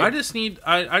somebody. I just need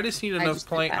enough just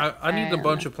plank. did that. I need a I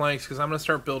bunch of planks because I'm gonna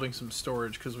start building some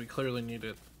storage because we clearly need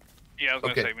it. Yeah, I was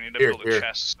gonna Okay, say we need to here, build a here.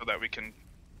 chest so that we can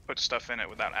put stuff in it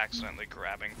without accidentally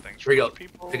grabbing things Here you from go.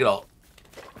 people. Take it all.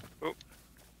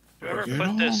 Whoever Get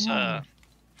put this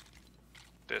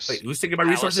Wait, who's taking my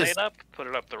resources? palisade up, put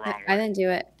it up the wrong I way. didn't do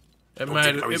it. It Don't might.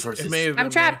 take my It resources. may have been I'm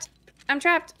me. trapped. I'm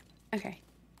trapped. Okay.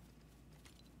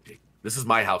 This is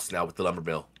my house now with the lumber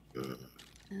mill.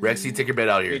 Rexy, take your bed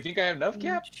out of You here. think I have enough,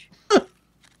 Cap?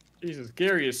 Jesus,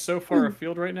 Gary is so far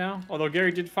afield right now. Although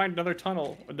Gary did find another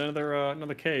tunnel,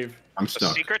 another cave. I'm A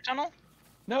stuck. secret tunnel?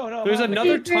 No. There's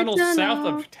another tunnel south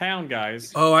of town,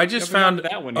 guys. Oh, I just found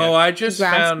that one. Yet. Oh, I just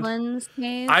found. Grasslands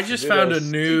cave? I just found a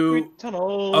new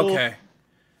tunnel. Okay.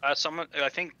 Someone, I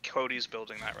think Cody's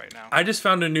building that right now. I just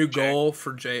found a new goal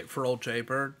for old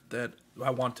Jaybird that I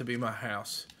want to be my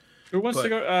house. Who wants to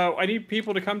go? I need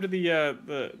people to come to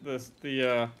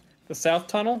the south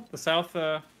tunnel. The south.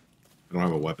 I don't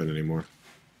have a weapon anymore.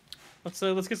 Let's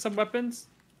get some weapons.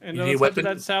 And You need let's a head to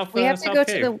weapon? that south. We have to south go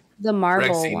cave. to the marble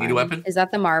Rex, you one. need a weapon? Is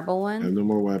that the marble I have one? no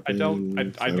more weapons. I do don't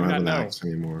not have an know. axe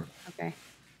anymore. Okay.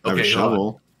 I have a Okay, hold on.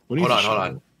 shovel. What do you Hold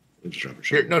on.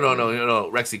 Here, no,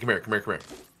 Rexy, come here.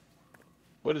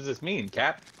 What does this mean,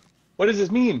 Cap? What does this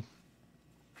mean?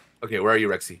 Okay, where are you,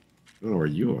 Rexy? I don't know where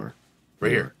you are.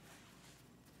 Right here.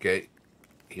 Okay,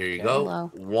 here you go.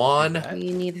 Hello. One. Do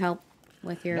you need help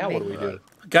with your? Now what big- do we do?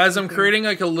 Guys, I'm creating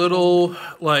like a little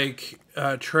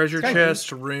treasure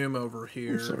chest room over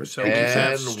here, so we can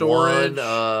have And storage.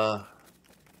 one.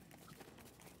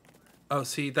 Oh,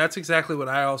 see, that's exactly what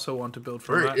I also want to build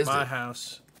for Where is my it?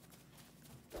 house.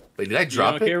 Wait, did I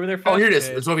drop okay it? over there, Oh, here it is.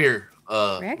 Fast? It's over here.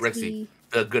 Rexy. Rexy,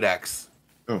 the good axe.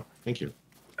 Oh, thank you.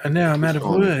 And now I'm out of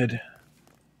wood.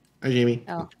 Hi, Jamie.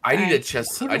 Oh, I need a alright.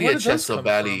 chest. Where I need did a those chest so come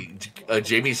badly.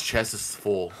 Jamie's chest is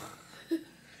full.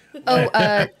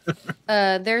 Oh,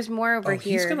 there's more over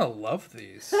He's here. gonna love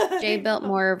these. Jay built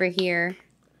more over here.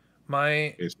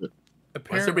 My Is it-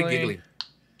 Why is everybody apparently giggling?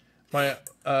 my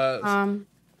Um,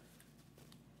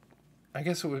 I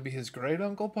guess it would be his great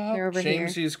uncle Bob. They're over here.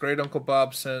 Jamesy's great uncle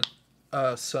Bob sent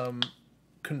some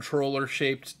controller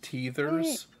shaped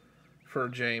teethers for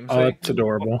James. Oh, that's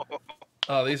adorable.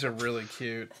 Oh, these are really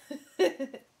cute.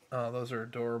 Oh, those are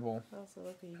adorable.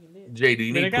 Jay, do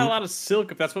you I mean, I need got a poop? lot of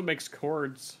silk. If that's what makes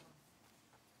cords.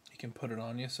 You can put it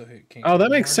on you so he can't. Oh, that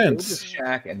get makes more. Build a sense.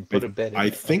 shack and put a bed in I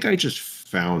it. think I just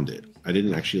found it. I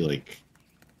didn't actually like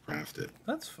craft it.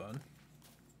 That's fun.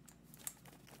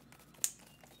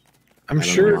 I'm I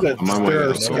don't sure know. that I'm on my there way are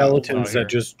out. skeletons Out here. that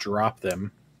just drop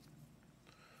them.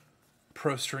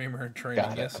 Pro streamer in training,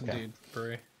 Got it, yes okay. indeed,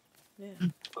 Bray.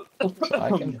 I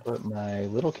can put my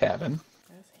little cabin.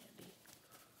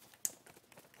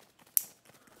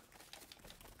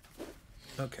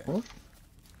 Okay.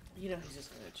 You know he's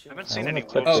just gonna chill. I haven't I seen wanna any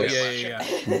put wolves Oh this- yeah,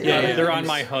 yet. yeah, yeah. yeah, They're on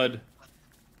my HUD.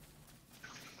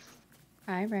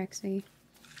 hi, Rexy.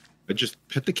 I just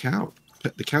pet the cow.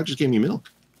 The cow just gave me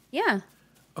milk. Yeah.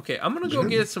 Okay, I'm gonna go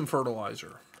get some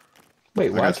fertilizer. Wait,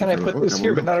 I why got some can't I for- put this okay,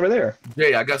 here well, but not over there?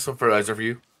 Jay, I got some fertilizer for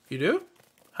you. You do?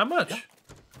 How much?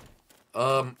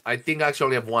 I think I actually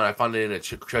only have one. I found it in a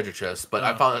treasure chest, but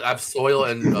I Oh. found I have soil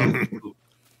and poop.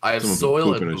 I have Someone put soil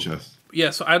poop and in a poop. chest. Yeah,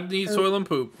 so I need soil and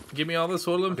poop. Give me all the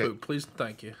soil and Okay. poop, please.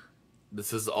 Thank you.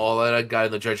 This is all that I got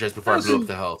in the treasure chest before I blew up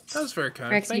the house. That was very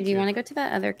kind. Rexy, Thank do you want to go to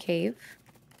that other cave?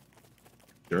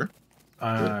 Sure.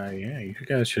 Yeah, you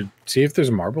guys should see if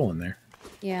there's marble in there.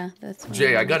 Yeah, that's what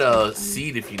Jay, I got a wanted.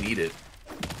 seed if you need it.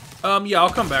 Yeah, I'll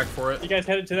come back for it. You guys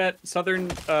headed to that southern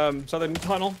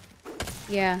tunnel?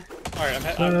 Yeah. All right,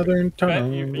 Southern Bet,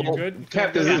 tunnel. you good?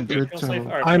 Cap, this isn't good. Feel safe? All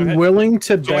right, go I'm ahead. willing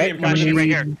to Join bet him, Flashy, you right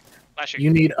here. need, Flashy. you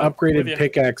need With upgraded you.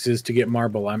 pickaxes to get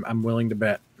marble. I'm willing to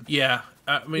bet. Yeah,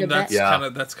 I mean The that's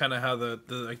best. kind of how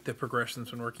the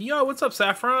progression's been working. Yo, what's up,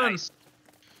 Saffron? Nice.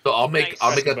 So I'll make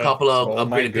Nice. a couple of Oh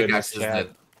my upgraded goodness, pickaxes Chad.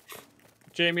 then.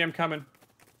 Jamie, I'm coming.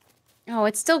 Oh,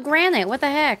 it's still granite. What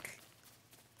the heck?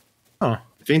 I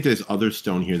think there's other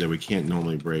stone here that we can't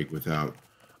normally break without.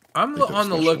 I'm Like on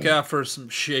the special. lookout for some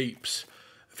shapes.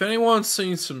 If anyone's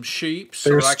seen some shapes,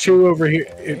 or There's I can- two over here.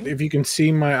 If you can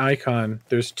see my icon,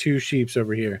 there's two sheeps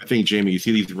over here. I think Jamie, you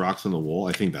see these rocks on the wall?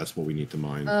 I think that's what we need to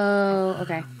mine. Oh,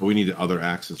 okay. But we need other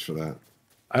axes for that.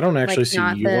 I don't actually Like, see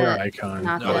not your the- icon.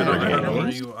 not No, the- I don't know Okay. where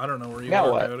you. I don't know where you Now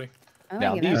are, what? Cody. Oh,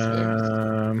 Now you these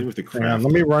know. I think with the Hang on, craft.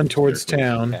 let me run towards Circles.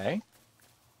 town. Okay.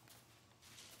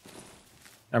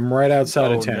 I'm right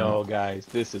outside Oh of town. no, guys,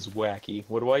 this is wacky.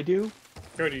 What do I do?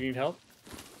 Cody, you need help?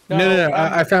 No.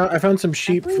 I found some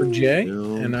sheep for Jay,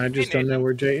 No. and I just don't know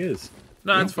where Jay is.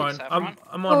 No, it's fine. Saffron?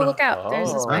 I'm Oh, on. look out.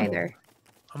 There's a Oh. spider.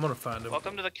 I'm gonna find him.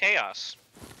 Welcome to the chaos.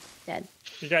 Dead.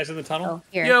 You guys in the tunnel? Oh,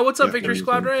 here. Yeah, what's up, Yeah, Victory everything.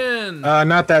 Squadron?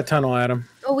 Not that tunnel, Adam.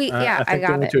 Oh, wait. Yeah, I I think they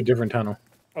got went it. to a different tunnel.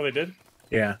 Oh, they did?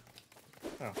 Yeah,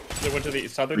 Oh. They went to the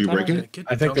southern Are you tunnel? breaking it? Get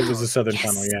I think the it was the southern Yes.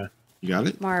 tunnel. Yeah. You got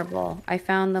it? Marble. I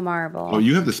found the marble. Oh,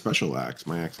 you have the special axe.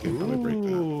 My axe can't probably break that.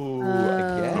 Ooh,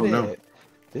 I get Oh, it. no.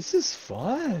 This is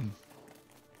fun.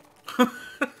 Guys,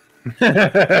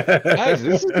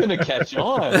 this is gonna catch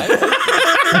on. I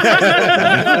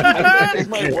think this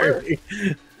might work.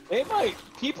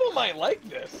 People might like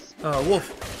this. Oh,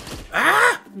 wolf.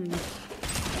 Ah!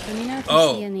 Let me know if you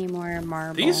Oh. see any more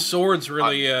marble. These swords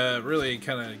really, really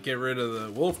kind of get rid of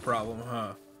the wolf problem,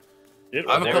 huh? I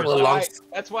have a couple of long.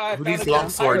 That's why I Who found needs a long gun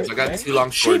swords? I pirate, got 2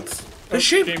 long swords. The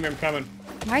sheep. I'm coming.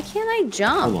 Why can't I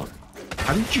jump? Hold on.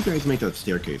 How did you guys make that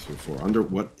staircase before? Under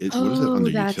what is what is it Oh,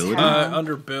 under that's utility? how.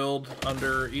 Under build,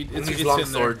 under it's These in long there.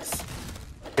 swords.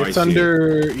 Oh, I It's see it.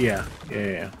 under. Yeah.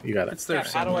 You got it. It's there.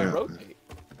 How do I Yeah. rotate?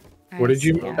 What did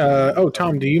you? Oh,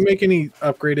 Tom, do you make any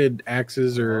upgraded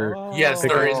axes or? Yes,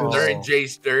 they're in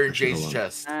pickaxes? Jay's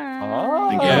chest.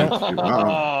 Oh,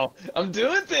 Yeah. I'm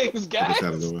doing things, guys. Get this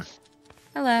out of the way.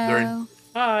 Hello.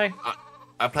 Hi.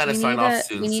 I plan to We sign need off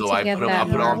to- we soon, need so to I get put that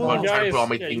on marble. try to put all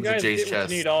my You things in guys Jay's get what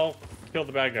chest. you need. I'll kill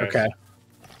the bad guys. Okay.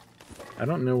 I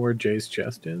don't know where Jay's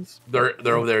chest is. They're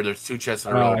over there. There's 2 chests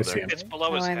in a Oh, row I over see there. him. It's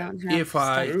below his I head. don't have If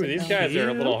I stuff Ooh, to these go. guys are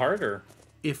a little harder.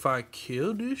 if I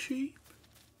kill the sheep,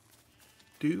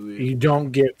 do it. You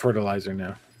don't get fertilizer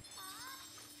now.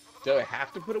 Do I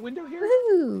have to put a window here?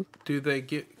 Woo. Do they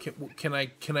get? Can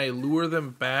I lure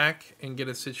them back and get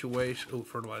a situation? Oh,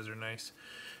 fertilizer, nice.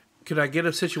 Could I get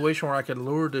a situation where I could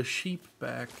lure the sheep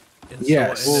back? And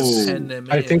Yes. and then pen them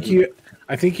in?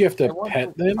 I think you have to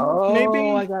pet them. Oh,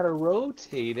 Maybe. I gotta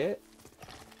rotate it.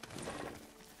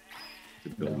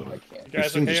 No, I can't. You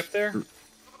guys okay up there?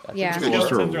 Yeah. Just throw a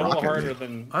Skeletons are a little rock at harder me.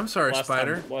 than. I'm sorry, last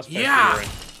Spider. time- last time Yeah. we were in.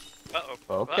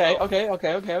 Uh-oh. Okay,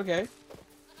 Uh-oh. okay.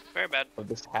 Very bad. Well,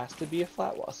 this has to be a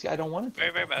flat wall. See, I don't want it.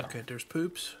 Very, very bad. Okay, there's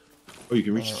poops. Oh, you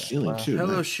can reach the ceiling too.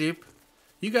 Hello, Nice. sheep.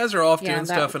 You guys are off Yeah, doing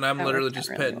that- stuff, and I'm that literally worked out just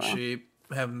really petting well. sheep,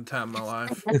 having the time of my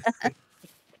life.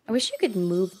 I wish you could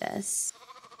move this.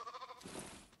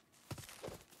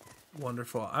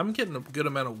 Wonderful. I'm getting a good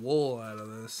amount of wool out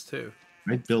of this too.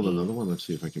 I'd build another one. Let's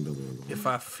see if I can build another one. If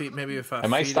I feed, maybe if I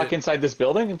Am I feed stuck it, inside this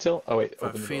building until? Oh wait, if I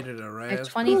open the feed door. it a I have raspberry.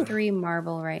 23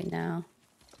 marble right now.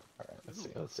 All right, let's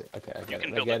see. Okay, I You get can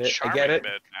it. I build get a it. I charming get it.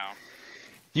 bed now.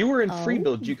 You were in free Oh.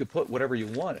 build. You could put whatever you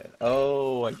wanted.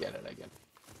 Oh, I get it. I get it.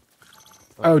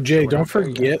 Oh, Jay, We're don't not there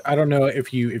yet. forget. I don't know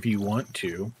if you want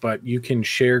to, but you can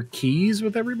share keys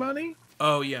with everybody,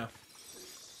 Oh yeah,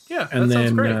 yeah. and that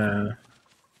sounds then great.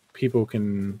 people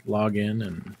can log in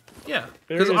and. Yeah,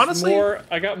 There because is honestly, more.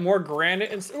 I got more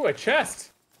granite and ooh, a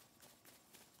chest.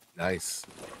 Nice.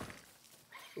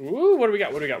 Ooh, what do we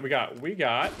got? What do we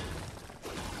got?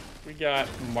 We got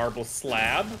marble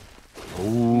slab, Ooh,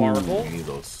 Marble. we need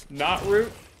those. knot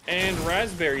root, and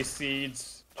raspberry seeds.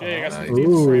 Jay, I got some nice.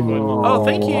 seeds for you, bud. oh,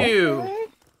 thank you.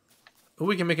 Oh,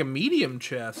 we can make a medium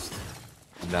chest.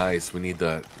 Nice. We need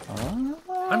that.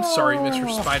 I'm sorry, Mr.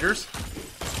 Spiders.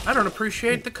 I don't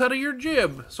appreciate the cut of your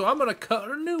jib, so I'm gonna cut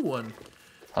a new one.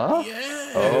 Huh?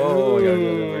 Yeah. Oh, I gotta go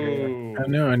over here. I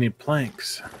know I need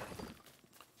planks.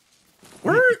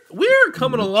 We're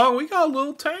coming along. We got a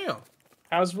little town.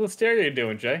 How's Listeria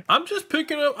doing, Jay? I'm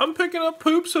picking up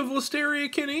poops of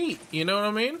Listeria can eat. You know what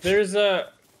I mean? There's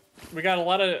we got a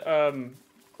lot of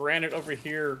granite over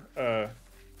here. Oh,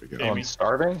 Jamie. I'm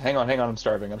starving. Hang on. I'm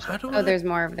starving. How do Oh, there's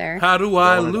more over there. How do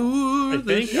I lure I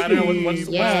the think I don't know what's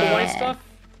the white Yeah. stuff.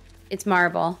 It's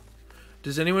marble.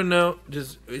 Does anyone know?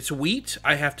 It's wheat?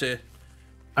 I have to.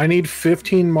 I need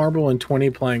 15 marble and 20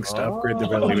 planks to upgrade the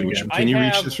village again. Can you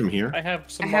reach have- this from here? I have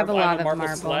some. I have a marble, lot of marble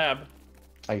marble. slab.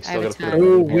 I have still a gotta put ton. it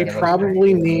Oh, in we here.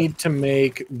 probably need to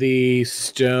make the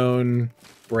stone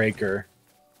breaker.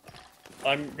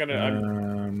 I'm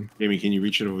gonna. Jamie, can you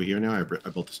reach it over here now? I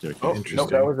built the staircase. Oh, no,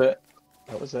 that was it.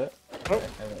 That was it. Oh.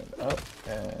 And then up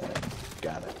and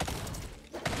got it.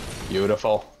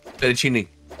 Beautiful. Fettuccine.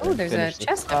 Oh, there's a Finish the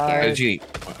chest up here. Fettuccine.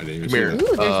 I didn't even Come see here. that.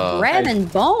 Ooh, there's bread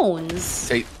and bones.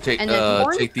 Take And a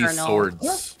corn take these kernel.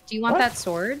 swords. Do you want that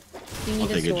sword? Do you I'll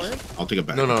need a take sword? it. I'll take it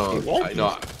back. No, no, It no. won't I, be.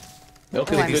 no, Milk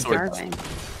Oh, is I'm good. swords. starving.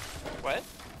 What?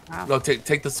 Wow. no.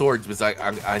 Take the swords because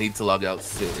I need to log out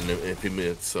in a few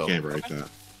minutes. So Can't write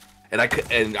that.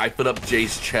 and I put up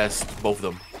Jay's chest, both of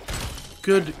them.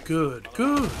 Good. Good.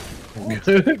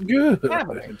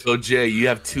 So Jay, you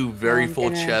have 2 very I'm full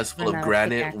gonna chests full run of out of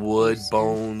granite, pickaxes wood, soon.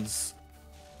 bones,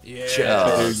 Yeah. Dude, you're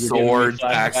giving me swords,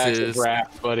 flashbacks of axes.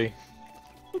 rap, buddy.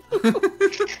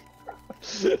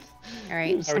 All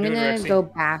right, How so we I'm doing, gonna Rexy? go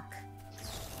back.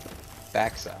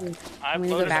 Backside. I'm gonna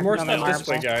go There's back more to the stuff this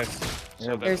way, marble. guys.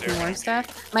 Yeah, There's more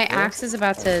stuff. My axe is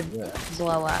about to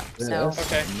blow up. So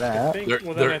Okay. That. I think- There-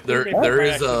 well, then I think there- maybe there my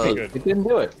is axe would be a- good. It didn't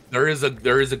do it. There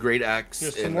is a great axe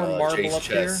There's some in more marble Jay's up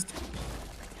here. chest.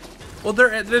 Well,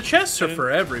 the chests are for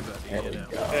everybody. There You we know.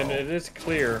 go. And it is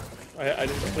clear. I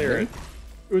didn't clear it.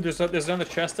 Ooh, there's another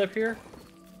chest up here.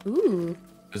 ooh,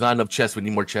 There's not enough chests. We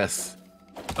need more chests.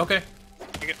 Okay.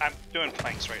 I'm doing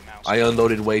planks right now. I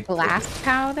unloaded way. blast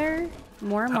powder,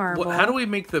 more marble. How do we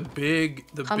make the big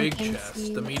Pumpkin chest, the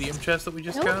seeds. medium chest that we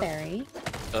just got? Millberry.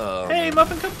 Hey,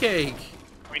 muffin cupcake.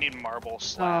 We need marble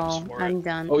slabs Oh, for I'm it.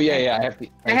 done. Oh yeah.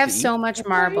 I have so much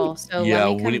marble, so Yeah,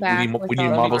 let me come back with we need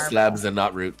all the marble slabs and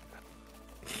not root.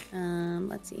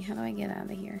 Let's see. How do I get out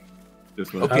of here?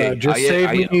 Okay,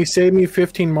 just save me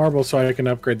 15 marble so I can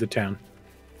upgrade the town.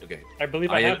 Okay. I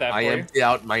believe I have that for I you. empty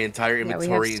out my entire Yeah, we have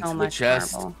inventory so into the much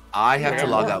chest. marble. I have to Yeah.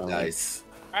 log out, guys.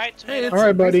 Alright, Hey, Tomato. All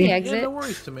right, buddy. Yeah, no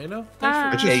worries, Tomato.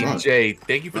 Thanks for Hey, Jay,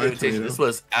 thank you for the Bye, invitation. Tomato. This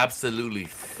was absolutely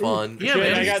fun. Yeah, Jay,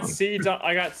 man. I got seeds.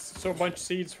 I got so much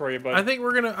seeds for you, but I think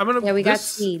we're gonna. I'm gonna. Yeah, we got this,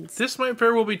 seeds. This might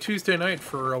very well be Tuesday night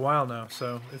for a while now.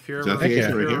 So if you're Is that ever the case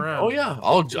if right you're here? around, Oh yeah,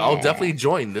 I'll definitely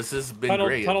join. This has been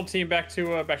great. tunnel team back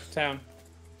to town.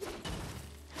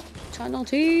 Tunnel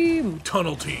team.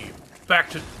 Tunnel team. Back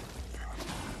to.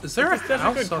 Is there a That's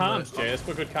house good on comms, Jay. That's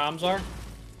what good comms are.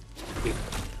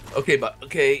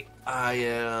 Okay, I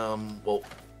am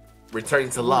returning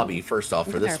to lobby first off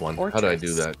for this one. How do I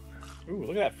do that? Ooh,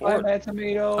 look at that Bye, fort. Mad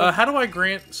Tomato. How do I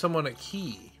grant someone a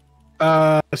key?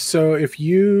 So if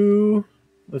you,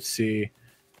 let's see,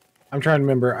 I'm trying to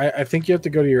remember. I think you have to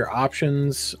go to your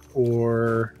options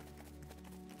or.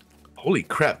 Holy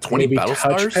crap! 20 maybe battle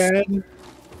stars. touchpad?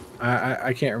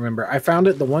 I can't remember. I found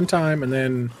it the one time and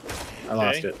then I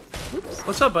lost it.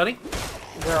 What's up, buddy?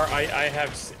 Where I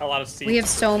have a lot of seeds. We have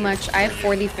so much. I have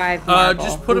 45 marble.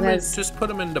 Just put Who them has- in. Just put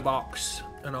them in the box,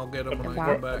 and I'll get them when I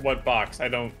come back. What box? I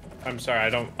don't. I'm sorry. I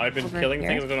don't. I've been Over killing here?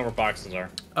 things. I don't know where boxes are.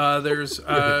 There's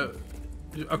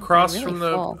across They're from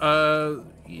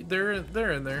really the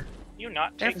they're in there. You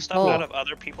not They're take stuff full. out of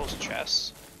other people's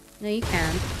chests? No, you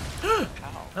can. How?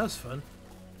 That was fun.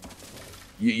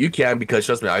 You can, because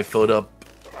trust me, I filled up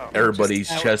everybody's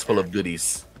just out chest full of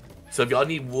goodies. So if y'all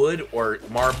need wood or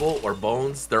marble or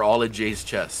bones, they're all in Jay's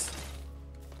chest.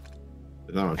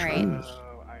 No, right.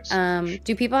 Oh, I see.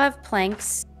 Do people have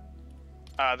planks?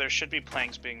 There should be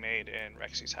planks being made in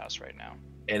Rexy's house right now.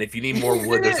 And if you need more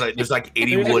wood, there's like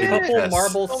 80 There's wood a in the couple chest.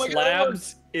 marble Oh my God,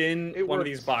 slabs in It one of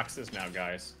works. these boxes now,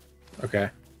 guys. Okay.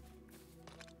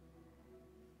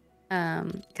 Because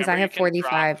Remember, I you have can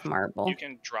 45 drop- marble. You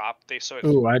can drop. So it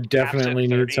Ooh, I caps at definitely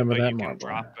need 30, some of but that you can marble.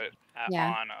 drop it Yeah.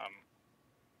 on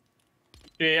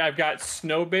Yeah, I've got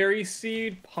snowberry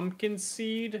seed, pumpkin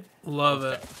seed, Love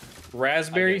it.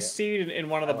 raspberry seed in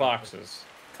one of the boxes.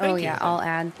 Oh yeah, I'll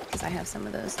add because I have some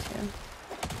of those too.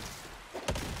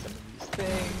 Some of these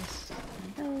things.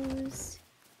 Those.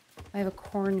 I have a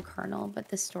corn kernel, but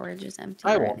the storage is empty.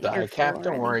 I already, won't die, or Cap. full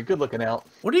Don't already. worry. Good looking out.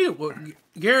 What do you,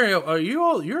 Gary? Are you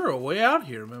all? You're way out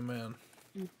here, my man.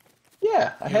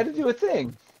 Yeah, I had to do a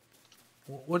thing.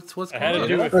 What's I going had to on?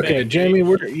 do a Okay, thing. Jamie,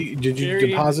 where did you Jerry, you can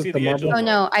deposit see the the edge of marble? Oh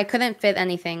no, I couldn't fit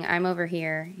anything. I'm over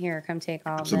here. Here, come take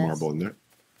all of some this. marble in there.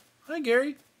 Hi,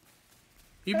 Gary.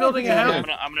 You building a yeah. house?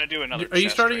 I'm gonna do another. Are you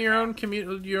chest starting right your now.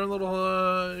 own your own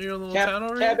little Cap, town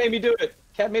over Cap here? made me do it.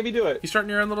 Cap made me do it. You starting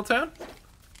your own little town?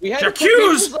 We had to put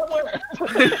J'accuse! people somewhere.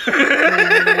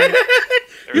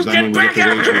 You Is that get when we back get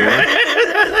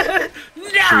the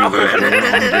out! No! No!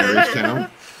 Gary's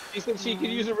town? She said she could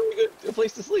use a really good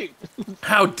place to sleep.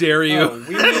 How dare you? Oh,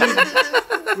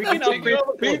 we can I'm taking upgrade all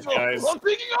the the people. guys. I'm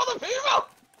taking all the people.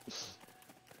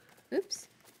 Oops.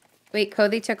 Wait,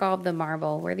 Cody took all of the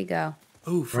marble. Where'd he go?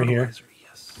 Ooh, Right here. fertilizer.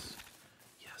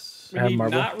 Yes. We I have need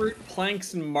marble. not root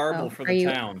planks and marble Oh, for are the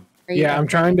you- town. Are you Yeah, I'm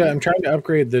upgrading? trying to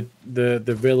upgrade the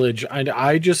village.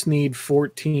 I just need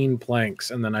 14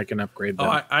 planks and then I can upgrade them.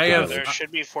 Oh, I to have- village. There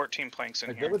should be 14 planks in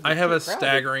Like, here. village I is have too a crowded.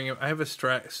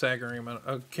 staggering amount.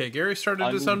 Okay, Gary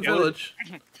started his I'm own doing- village.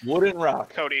 Wooden rock.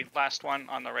 Cody, last one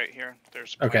on the right here.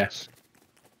 There's Okay. planks.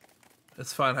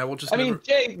 That's fine. I will just. I mean, never...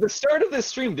 Jay, the start of this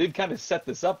stream did kind of set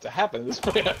this up to happen this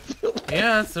way. I feel like.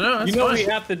 Yeah, that's You know fine. we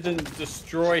have to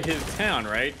destroy his town,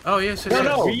 right? Oh yes, yes,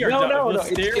 No, yes. no. We are it's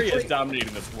Hysteria is like-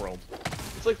 dominating this world.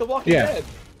 It's like The Walking Yeah. Dead.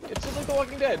 It's just like The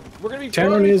Walking Dead. We're gonna be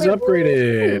Town is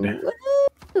upgraded.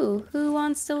 Ooh, who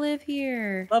wants to live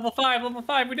here? Level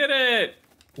 5, we did it!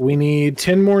 We need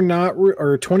 10 more knot root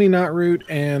or 20 knot root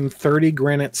and 30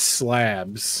 granite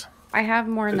slabs. I have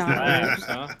more knot root.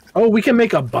 Huh? Oh, we can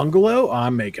make a bungalow? Oh,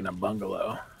 I'm making a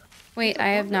bungalow. Wait, I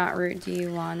have knot root. Do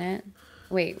you want it?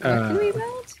 Wait, what can we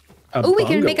build? A Oh, we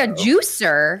can make a bungalow.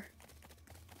 juicer.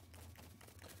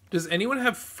 Does anyone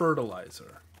have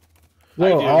fertilizer?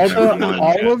 Whoa, do. all Everyone.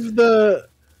 of the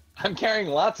I'm carrying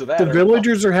lots of that. the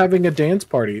villagers are having a dance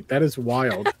party. That is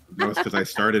wild. No, it's because I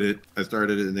started it.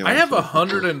 And they I have also-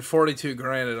 142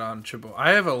 granite on Chibo.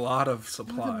 I have a lot of The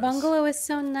supplies. bungalow is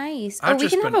so nice. I've Oh, we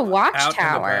just can have been a out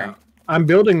watchtower. and about. I'm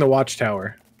building the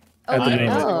watchtower. Oh, At the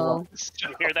oh.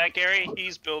 You hear that, Gary?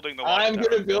 He's building the I'm watchtower.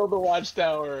 gonna build the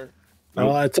watchtower.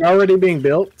 Well, it's already being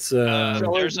built. So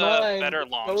There's a better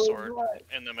longsword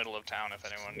in the middle of town if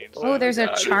anyone needs. Oh, there's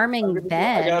a charming I got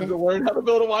bed to learn how to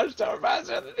build a watchtower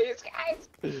faster than these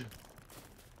guys.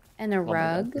 and a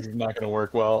rug. This is not going to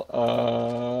work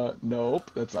well.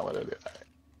 Nope, that's not what I do.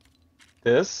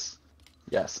 This,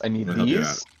 yes, I need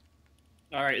these.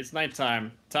 All right, it's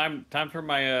nighttime. Time for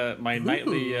my my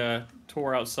nightly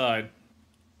tour outside.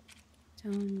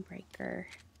 Stonebreaker.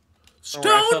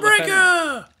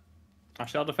 Stonebreaker! I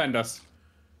shall defend us.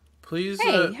 Please.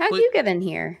 Hey, how'd you get in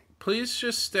here? Please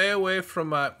just stay away from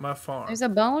my farm. There's a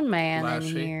bone man in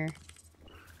Lashy. here.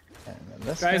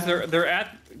 Guys, they're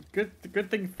at good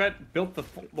thing Fett built the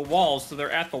walls, so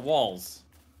they're at the walls.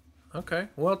 Okay,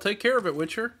 well, take care of it,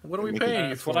 Witcher. What are we paying you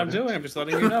That's for? what I'm doing. I'm just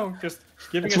letting you know. Just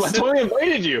giving That's why I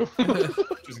invited you.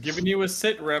 Just giving you a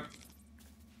sit rep.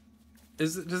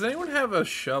 Does anyone have a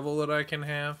shovel that I can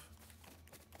have?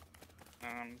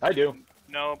 I do.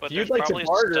 No, but if you'd there's like probably to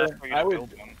barter, stuff for you to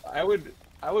build one.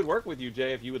 I would work with you,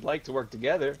 Jay, if you would like to work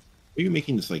together. Are you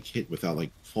making this like hit without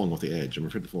like falling off the edge? I'm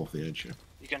afraid to fall off the edge here.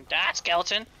 You can die,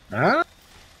 skeleton. Yeah,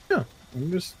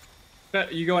 I'm just.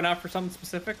 You going out for something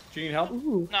specific? Do you need help?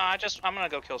 No, I'm gonna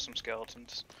go kill some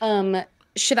skeletons.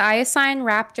 Should I assign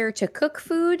Raptor to cook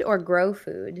food or grow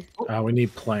food? We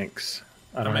need planks.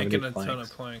 I don't I'm have making any a planks. ton of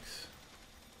planks.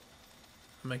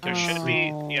 There should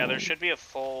be, there should be a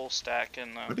full stack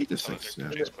in the. I think this like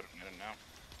snap. Just put it in now.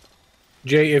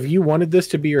 Jay, if you wanted this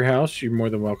to be your house, you're more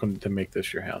than welcome to make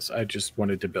this your house. I just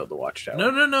wanted to build the watchtower.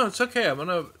 No, it's okay. A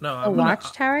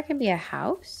watchtower can be a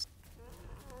house?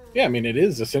 Yeah, I mean it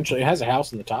is essentially. It has a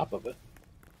house on the top of it.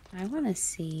 I want to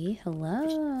see.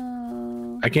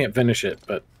 Hello. I can't finish it,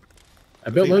 but I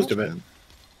built most of it.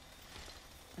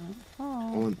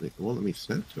 Oh, It won't let me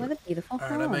snap to what it. a beautiful All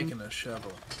home. right, I'm making a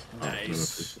shovel.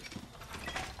 Nice.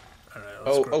 All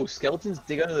right, Oh, skeletons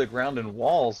dig under the ground in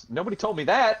walls. Nobody told me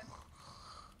that.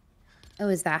 Oh,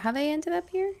 is that how they ended up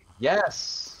here?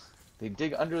 Yes, they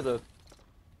dig under the.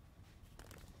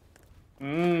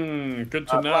 Good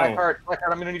to know. Blackheart,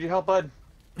 I'm gonna need your help, bud.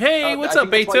 Hey, what's I up,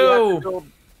 think that's why you have to Beto?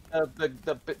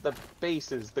 build, the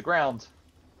bases, the ground.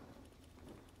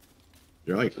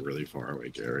 You're like really far away,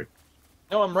 Gary.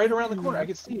 No, I'm right around the corner. I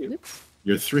can see you.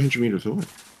 You're 300 meters away.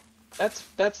 That's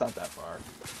not that far.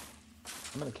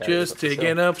 I'm gonna carry Just this up the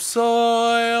digging hill. up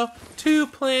soil to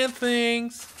plant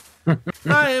things.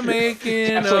 I am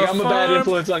making It's a like I'm a bad farm.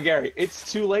 influence on Gary.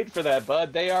 It's too late for that,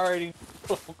 bud. They already.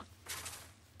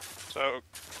 So,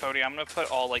 Cody, I'm gonna put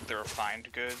all like the refined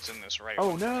goods in this right.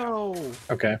 Oh no!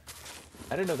 Okay.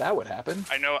 I didn't know that would happen.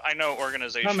 I know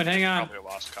organization Come and hang is on. probably a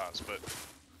lost cause, but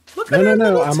Look No, at no, our no,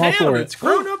 little I'm all town. for it. It's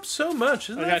grown up so much.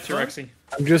 Isn't I that got you, fun? Rexy.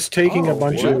 I'm just taking a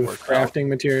bunch that of worked out. crafting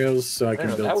materials so I can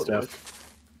didn't know that build would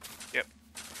stuff. Yep.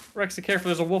 Rexy, careful.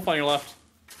 There's a wolf on your left.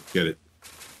 Get it.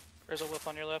 There's a whip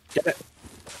on your left. Get it.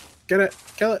 Get it.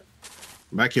 Kill it.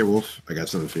 Come back here, Wolf. I got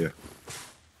something for you.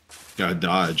 Gotta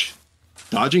dodge.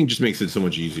 Dodging just makes it so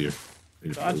much easier.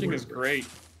 Dodging is great.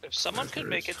 If someone could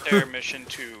make it their mission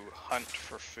to hunt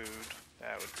for food,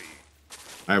 that would be.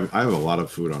 I have a lot of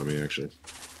food on me, actually.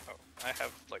 Oh, I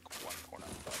have like one corner.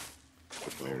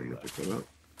 Oh, I'm gonna pick that up.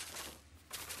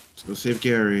 Let's go save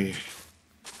Gary.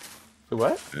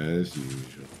 What? As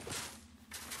usual.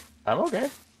 I'm okay.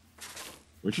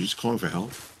 Weren't you just calling for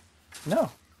help?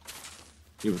 No.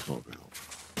 You were calling for help.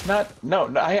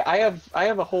 No. I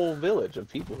have a whole village of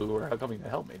people who are coming to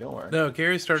help me. Don't worry. No,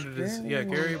 Gary started his. Yeah,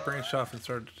 Gary branched off and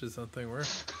started his own thing.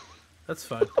 That's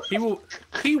fine.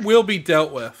 He will be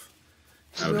dealt with.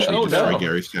 I would destroy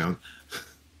Gary's town.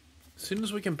 As soon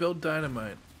as we can build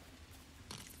dynamite.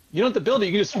 You don't have to build it.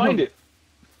 You can just find it.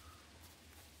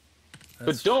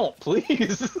 But don't,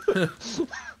 please.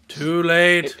 Too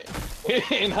late.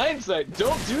 In hindsight,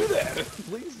 don't do that.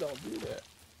 Please don't do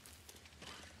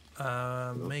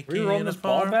that. Making We rolling a this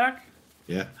ball farm. back?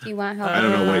 Yeah. Do you want help? I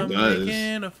don't know what it does.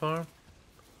 Making a farm.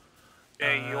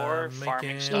 Yeah, your farming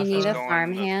making- stuff You need is a going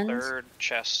farm in the hand? third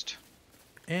chest.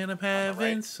 And I'm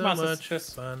having right. so Come on, much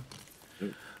sis. fun.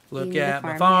 You Look need a at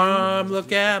my farm farm,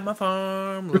 look at my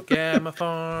farm, look at my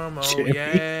farm, oh Jamie.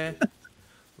 yeah.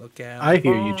 Look at my I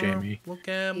hear you, farm, Jamie. Look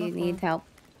at my You farm. need help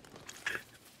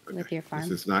with your farm?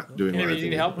 This is not doing what I Jamie, you think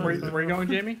need it's help? gonna Where do. you going,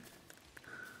 Jamie?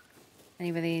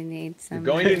 Anybody need some? You're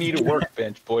going to need a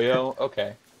workbench, boyo.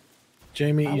 Okay.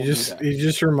 Jamie, I will you do just that. you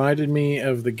just reminded me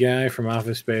of the guy from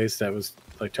Office Space that was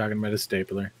like talking about his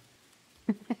stapler.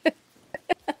 You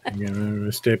remember my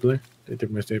stapler? They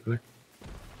took my stapler. Do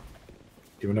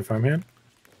you want a farmhand?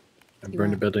 I You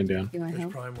burned the want- building down. You want There's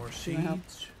help? probably more You want help?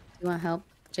 seeds. You want help?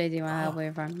 Jay, do you want help with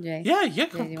your farm? Jay? Yeah, Jay,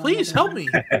 come, do you want please help me.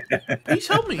 Please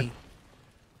help me.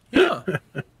 Yeah.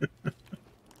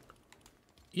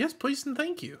 Yes, please and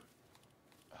thank you.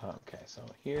 Okay, so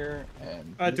here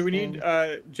and. Do we need,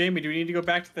 Jamie? Do we need to go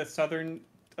back to the southern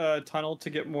tunnel to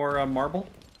get more marble?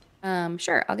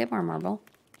 Sure. I'll get more marble.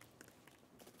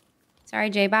 Sorry,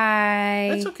 Jay. Bye.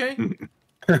 That's okay.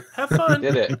 Have fun.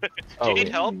 Did it? Do you need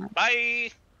help?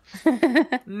 Bye.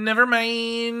 Never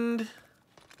mind.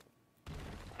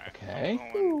 Okay.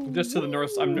 Just to the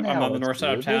north. I'm on the north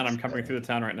side of town. I'm coming through the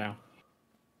town right now.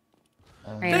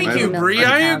 Thank you, Bree.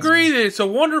 I agree that it's a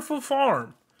wonderful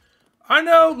farm. I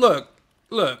know.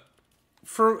 Look.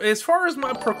 For as far as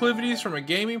my proclivities from a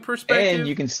gaming perspective, And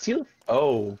you can steal.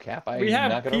 Oh, Cap! We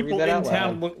have not gonna people read that in out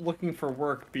town loud. looking for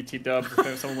work. BT Dubs.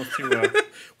 If someone wants to.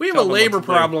 we have a labor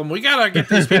problem. We gotta get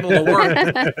these people to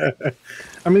work.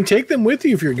 I mean, take them with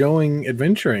you if you're going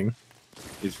adventuring.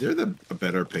 Is there a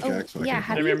better pickaxe? Oh, yeah,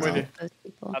 how do you help those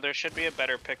people? There should be a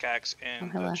better pickaxe in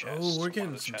the chest. Oh, we're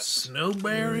getting some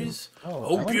snowberries.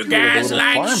 Oh, Hope you guys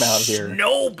like farm out here.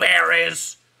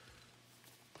 snowberries.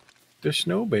 The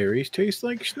snowberries taste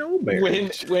like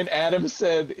snowberries. When Adam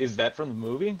said, "Is that from the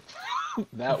movie?"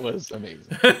 That was amazing.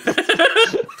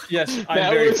 Yes,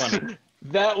 I'm very funny.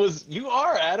 That was you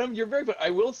are Adam. You're very funny. I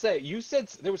will say you said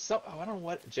there was some. Oh, I don't know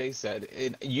what Jay said.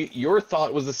 And your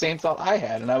thought was the same thought I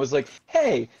had, and I was like,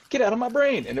 "Hey, get out of my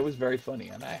brain!" And it was very funny,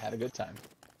 and I had a good time.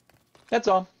 That's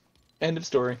all. End of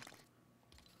story.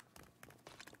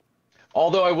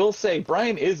 Although I will say,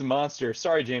 Brian is a monster.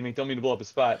 Sorry, Jamie, don't mean to blow up his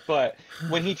spot. But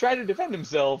when he tried to defend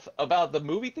himself about the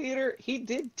movie theater, he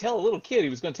did tell a little kid he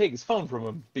was going to take his phone from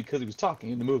him because he was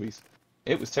talking in the movies.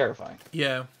 It was terrifying.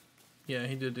 Yeah,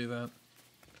 he did do that.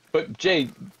 But Jay,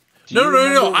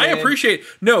 no. I appreciate.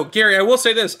 No, Gary, I will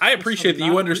say this. I appreciate that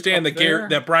you understand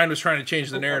that Brian was trying to change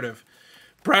the narrative.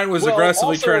 Brian was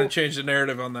aggressively trying to change the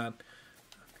narrative on that.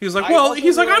 He was like,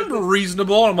 I'm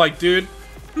reasonable. I'm like, dude.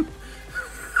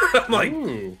 I'm like,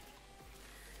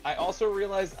 I also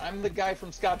realized I'm the guy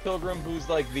from Scott Pilgrim who's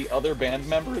like the other band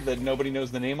member that nobody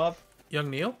knows the name of. Young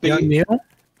Neil? Young Neil?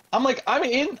 I'm like, I'm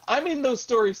in those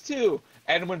stories too.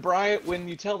 And when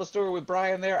you tell the story with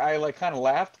Brian there, I like kind of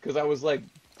laughed because I was like,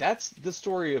 that's the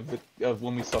story of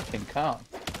when we saw King Kong.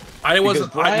 I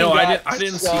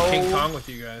didn't see King Kong with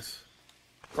you guys.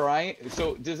 Brian,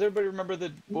 so does everybody remember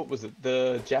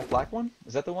the Jack Black one?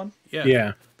 Is that the one?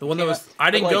 Yeah. The one that was, I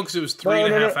didn't go because it was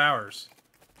 3.5 hours.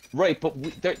 Right, but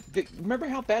remember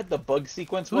how bad the bug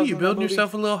sequence was? You building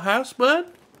yourself a little house,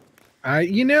 bud? I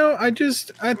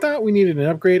thought we needed an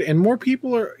upgrade, and more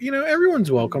people are. Everyone's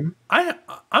welcome.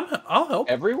 I'll help.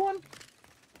 Everyone?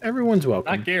 Everyone's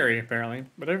welcome. Not Gary, apparently,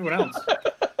 but everyone else.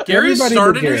 Gary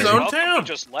started Gary. his own town. He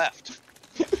just left.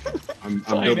 I'm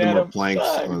building more planks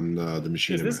on the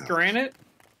machine. Is this granite?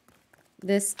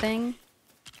 This thing?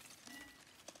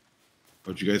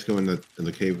 Oh, did you guys go in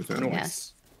the cave with that?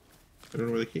 Yes. I don't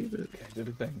know where the cave is. Okay, did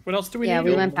a thing. What else do we need? Yeah,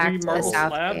 we went back to the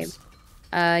south cave.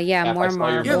 Yeah, more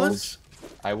marble. Yeah,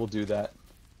 I will do that.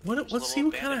 Let's see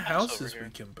what kind of houses we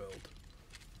can build.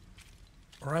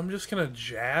 Or I'm just gonna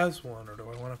jazz one, or do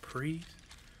I want to pre?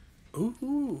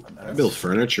 Ooh, I build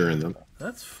furniture in them.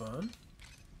 That's fun.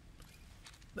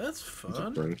 That's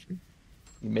fun.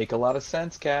 You make a lot of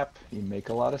sense, Cap. You make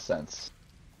a lot of sense.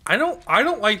 I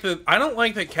don't like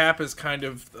that Cap is kind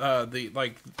of the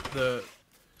the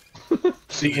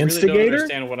I instigator. really don't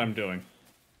understand what I'm doing.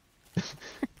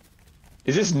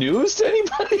 Is this news to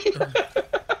anybody?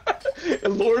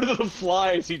 Lord of the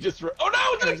Flies. He just. Oh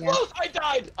no! It's close.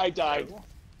 I died.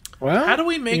 Well, how do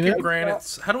we make a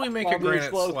granite? How do we make a granite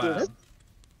slab?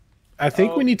 I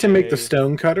think we need to make the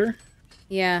stone cutter.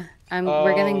 Yeah,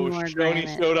 we're getting more Shoney granite.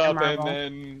 showed up marble.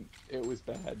 and then it was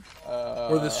bad.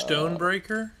 Or the stone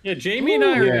breaker? Yeah, Jamie and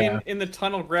I are in the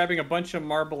tunnel grabbing a bunch of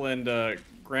marble and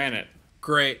granite.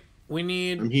 Great. We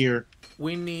need. I'm here.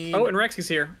 We need. Oh, and Rexy's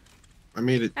here. I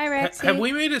made it. Hi, Rexy. Have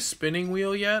we made a spinning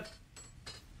wheel yet?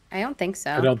 I don't think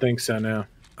so. I don't think so. No.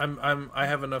 I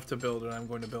have enough to build it. I'm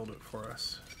going to build it for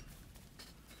us.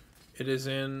 It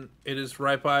is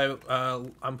right by.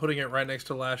 I'm putting it right next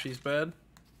to Lashy's bed.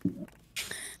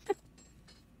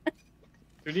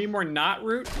 Do you need more knot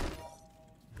root?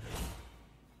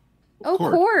 Oh,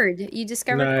 cord. You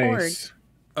discovered cord.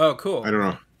 Oh, cool. I don't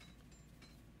know.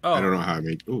 Oh. I don't know how I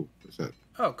made. Oh, what's that?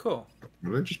 Oh, cool.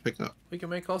 What did I just pick up? We can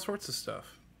make all sorts of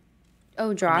stuff.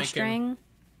 Oh, drawstring.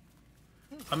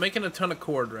 I'm making a ton of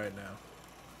cord right now.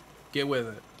 Get with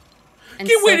it. And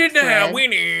Get with it silk now, thread.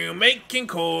 Winnie. Making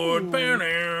cord. Bow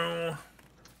now.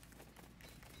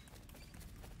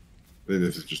 Then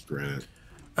this is just granite.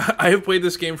 I have played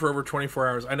this game for over 24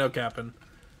 hours. I know, Captain.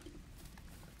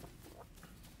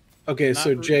 Okay,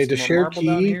 so Jay, to share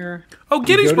key. Oh,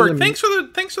 Gettysburg! Thanks for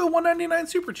the $1.99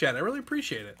 super chat. I really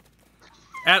appreciate it.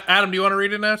 Adam, do you want to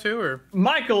read it now too, or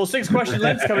Michael, 6 question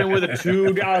lens coming with a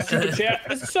 $2 super chat.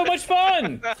 This is so much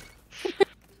fun.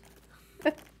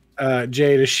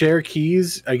 Jay, to share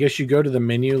keys, I guess you go to the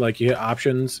menu, like you hit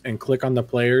options and click on the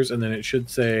players, and then it should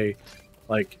say,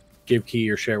 like, give key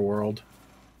or share world.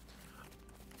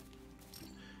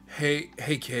 Hey,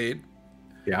 Cade.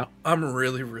 Yeah. I'm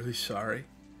really, really sorry.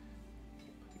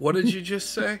 What did you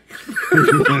just say?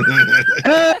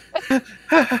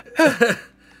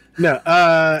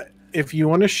 No, if you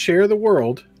want to share the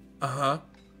world, Uh-huh.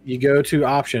 you go to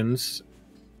options,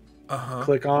 Uh-huh.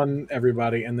 click on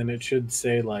everybody, and then it should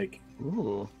say, like,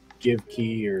 Ooh. give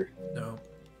key or... No.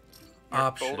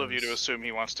 Bold of you to assume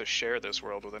he wants to share this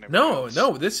world with anybody No, else.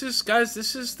 no, this is, guys,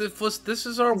 this is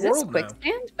our Is this world now.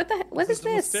 quicksand? What is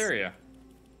this? Wisteria.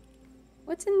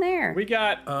 What's in there? We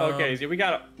got okay. So we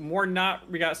got more knot.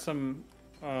 We got some.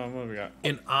 What do we got?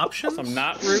 In options? Some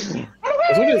knot root.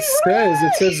 That's what it says.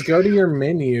 It says go to your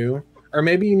menu, or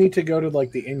maybe you need to go to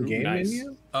like the in-game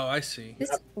menu. Oh, I see.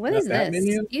 What Not is that this?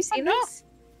 menu? You see this?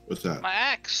 What's that? My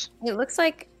axe. It looks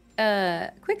like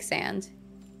quicksand.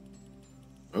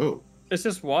 Oh. It's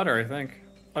just water, I think.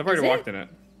 I've already it? walked in it.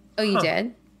 Oh, you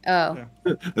did? Oh.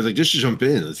 I was like, just jump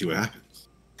in. Let's see what happens.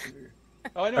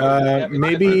 Oh, I know.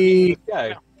 Maybe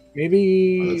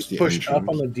Oh, that's the push up entrance.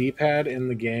 on the D-pad in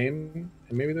the game,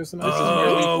 and maybe there's an.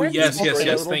 Oh, yes,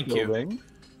 Little thank you. building.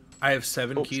 I have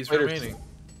 7 keys spiders. remaining.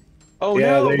 Oh Yeah,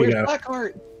 no, there you where's go.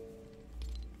 Blackheart?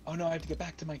 Oh no, I have to get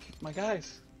back to my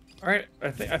guys. All right, I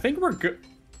think we're good.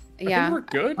 Yeah. I think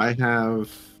we're good. I have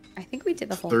I think we did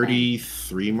the whole thing.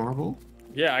 33 marble.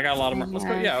 Yeah, I got a lot of. Let's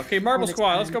go. Yeah. Yeah, okay, Marble All the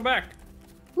Squad. Let's time. go back.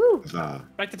 Woo.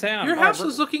 Back to town. Your All right, house we're-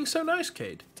 is looking so nice,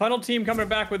 Cade. Tunnel team coming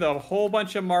back with a whole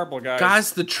bunch of marble, guys.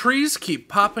 Guys, the trees keep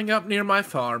popping up near my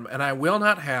farm, and I will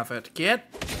not have it. Get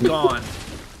gone.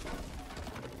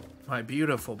 My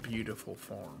beautiful, beautiful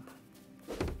farm.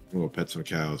 We'll pet some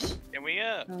cows. Can we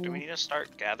do we need to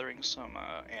start gathering some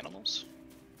animals?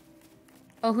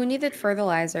 Oh, who needed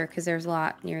fertilizer? Because there's a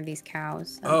lot near these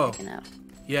cows. I'm Oh. picking up.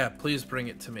 Yeah, please bring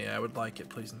it to me. I would like it,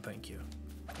 please and thank you.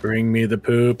 Bring me the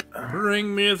poop.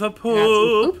 Bring me the Got some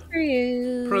poop. poop for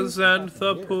you. Present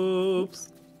the poop.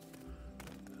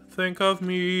 Think of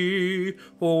me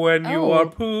when you Oh. are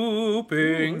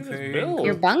pooping. Ooh, look at this Think build.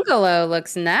 Your bungalow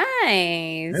looks nice.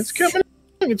 It's coming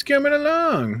along. It's coming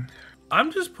along.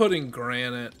 I'm just putting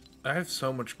granite. I have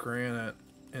so much granite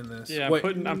in this. Yeah, Wait,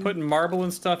 I'm putting marble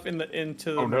and stuff into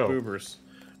the boobers.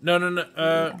 no.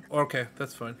 Okay,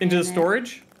 that's fine. Into the Granite.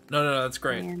 storage. No, that's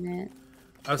great. Granite.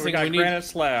 I was We thinking got we need. granite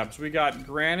slabs. We got I'm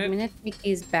granite. gonna take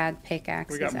these bad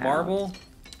pickaxes We got out. marble.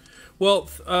 Well,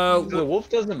 The wolf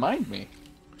doesn't mind me.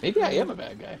 Maybe I am a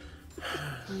bad guy.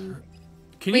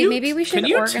 can Wait, you maybe we should can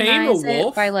you organize tame a it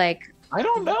wolf? by like. I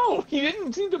don't know. He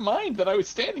didn't seem to mind that I was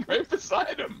standing right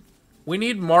beside him. We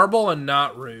need marble and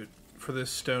knot root for this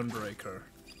stonebreaker.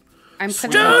 I'm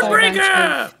putting a whole bunch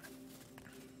Stonebreaker!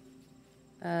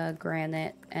 of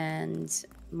granite and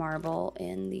marble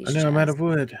in these. I know I'm out of chests.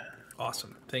 wood.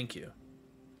 Awesome, thank you.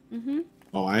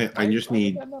 Oh, I just Why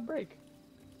need. did that not break?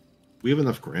 We have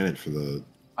enough granite for the.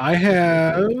 I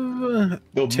have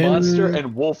The 10 monster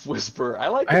and wolf whisper. I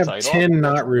like the I have title. 10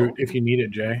 knot root if you need it,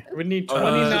 Jay. We need Oh,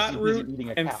 20 he's knot busy root eating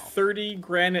a and cow. 30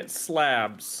 granite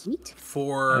slabs. Sweet.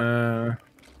 For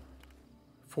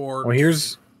Well,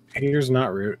 here's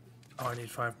knot root. oh, I need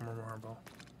 5 more marble.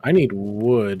 I need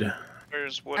wood.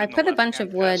 Where's wood? I in the put a bunch of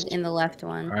left-hand wood chest? in the left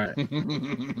one. All right.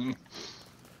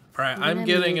 All right, I'm I'm gonna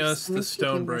getting move- us I'm the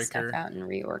taking this stuff stonebreaker. out and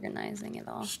reorganizing it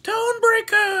all.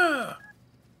 Stonebreaker.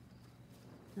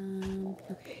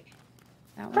 Okay.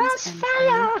 That one's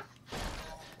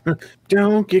empty.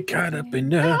 Don't get caught up in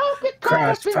the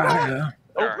crossfire.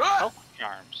 There are Ah! health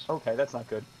charms. Okay, that's not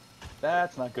good.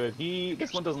 That's not good.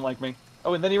 This one doesn't like me.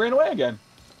 Oh, and then he ran away again.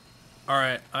 All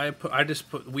right,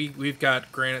 we've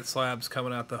got granite slabs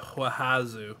coming out the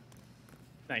wahazoo.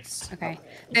 Nice. Okay. say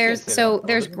that.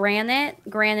 There's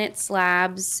granite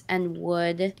slabs and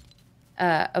wood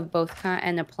of both kind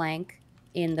and a plank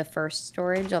in the first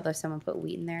storage, although someone put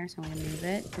wheat in there, so I'm gonna move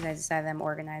it because I decided I'm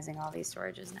organizing all these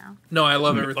storages now. No, I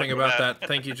love everything Look about at that. that.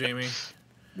 Thank you, Jamie.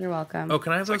 You're welcome. Oh,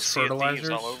 can I have It's like those Sea of Thieves fertilizers?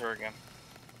 all over again.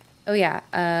 Oh yeah,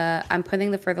 I'm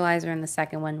putting the fertilizer in the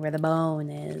second one where the bone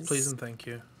is. Please and thank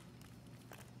you.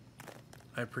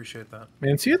 I appreciate that.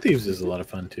 Man, Sea of Thieves is a lot of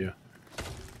fun too.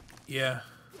 Yeah.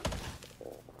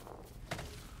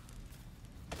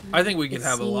 I think we could The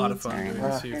have a lot of seeds fun are in doing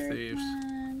the Sea of third Thieves.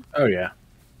 one. Oh yeah.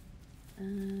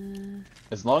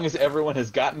 As long as everyone has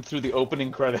gotten through the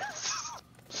opening credits.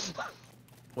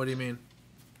 What do you mean?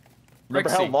 Remember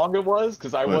how Rexy, long it was?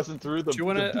 Because I What? wasn't through the, Do you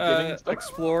want the beginning to stuff.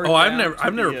 explore? Oh, I've down never- to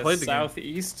I've never the, played the game.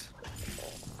 southeast.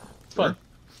 It's fun.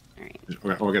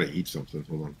 Alright. Oh, I gotta eat something.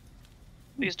 Hold on.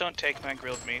 Please don't take my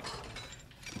grilled meat.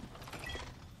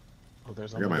 Oh,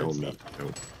 there's I got my own meat. No.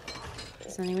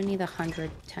 Does anyone need 100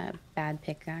 bad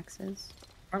pickaxes?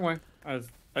 Wrong way.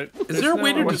 Is there a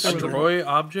way to destroy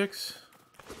objects?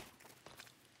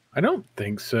 I don't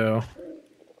think so.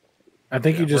 I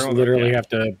think you Yeah, just we're on literally the- have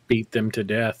to beat them to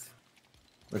death,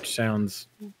 which sounds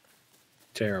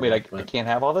terrible. Wait, I but- can't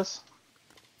have all this?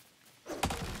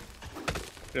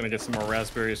 Gonna get some more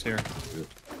raspberries here.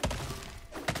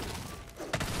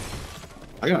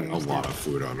 I got a lot of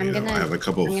food on me. I'm though. gonna- I have a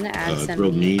couple I'm of gonna add some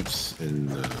grilled meat. meats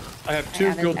and. I have I 2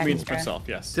 added grilled meats extra. myself.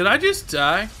 Yes. Did I just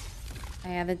die? I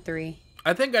added 3.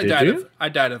 I think I Did died you? of. I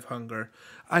died of hunger.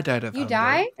 I died of You hunger.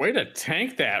 died? Way to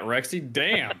tank that, Rexy.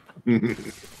 Damn.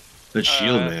 The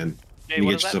shield, man. Jay, You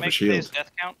what get does that yourself a make today's shield.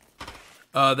 death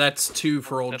count? That's 2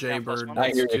 for old Death Jay count plus Bird. one. I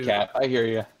That's hear you, 2. Cap. I hear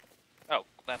you. Oh,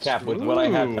 that's Cap, with what I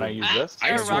have, can I use this? I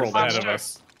just Rock rolled ahead of monster.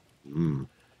 us. Mm.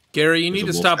 Gary, you There's need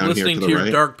a to wolf stop down here listening to to the your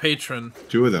right. dark patron.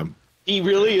 2 of them. He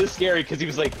really is scary because he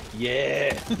was like,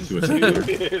 yeah. See what's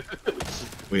happening.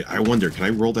 Wait, I wonder, can I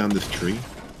roll down this tree?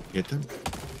 Hit them?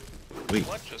 Wait,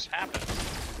 What just happened?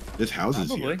 this house is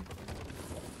Probably. here.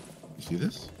 You see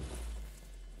this?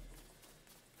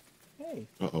 Hey.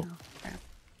 Uh-oh.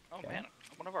 Oh man,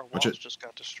 one of our Watch walls it. just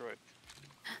got destroyed.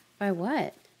 By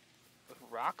what? The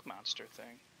rock monster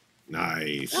thing.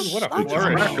 Nice. Ooh, what a Good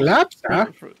flourish.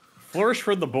 job. Flourish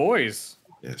for the boys.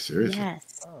 Yeah, seriously.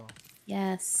 Yes. Oh.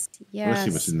 Yes. I want to see Yes.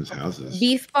 what's in this houses.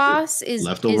 Beef Boss is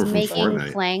Leftover from making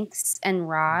Fortnite. planks and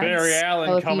rods. Barry So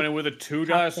Allen if coming you in with a $2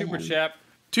 talk to super him- chat.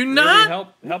 Do Really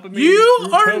not. helping me You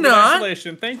through are COVID not.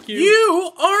 isolation. Thank you.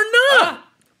 You are not.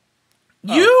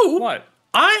 Oh, You. what?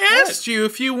 I asked you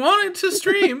if you wanted to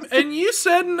stream, and you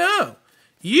said no.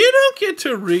 You don't get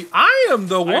to read. I am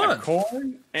the I one. have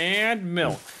corn and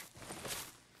milk.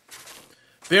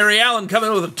 Barry Allen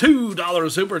coming with a $2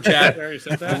 super chat. Barry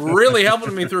said that. Really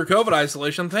helping me through COVID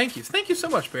isolation. Thank you. Thank you so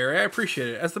much, Barry. I appreciate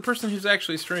it. As the person who's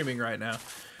actually streaming right now.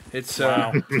 It's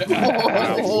Wow.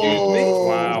 Wow.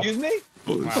 Wow. Excuse me?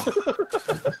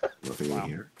 Nothing in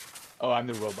here. Oh, I'm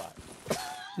the robot.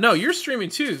 No, you're streaming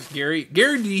too, Gary.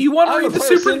 Gary, do you want to I'm read a the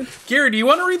person. super? Gary, do you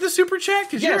want to read the super chat?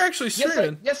 Because you're Yes, actually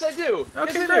streaming. Yes, I do.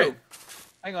 Okay, yes, I great. do.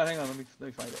 Hang on. Let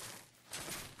me find it.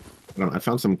 I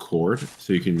found some cord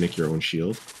so you can make your own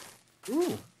shield.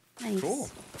 Ooh, Nice. cool.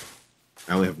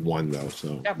 I only have one though,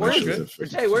 so Yeah, my where is shields it? have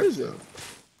 50%, Hey, where is it? so-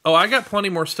 Oh, I got plenty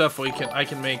more stuff I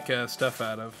can make stuff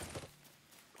out of.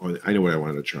 Oh, I know what I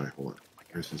wanted to try. Hold on.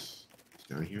 Where's this? It's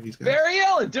down here. These guys. Barry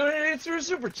Allen donated through a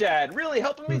super chat, really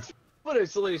helping me through foot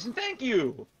isolation. Thank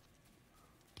you.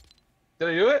 Did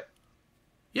I do it?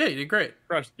 Yeah, you did great.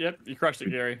 Crushed. Yep, you crushed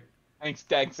it, Gary. Thanks,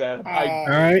 Adam. All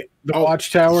right, the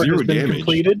watchtower zero has been damage.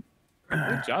 completed.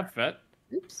 Good job, Vet.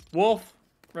 Oops. Wolf,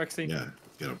 Rexy. Yeah,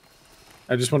 get him.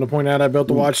 I just want to point out I built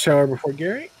the watchtower before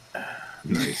Gary.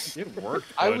 Nice. It worked.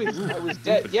 I bud. was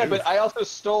dead. Yeah, but I also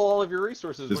stole all of your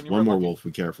resources There's when you one were more looking. wolf.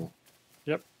 Be careful.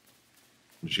 Yep.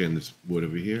 I'm just getting this wood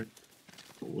over here.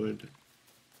 Wood.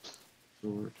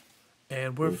 Sword.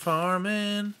 And we're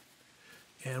farming.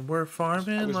 And we're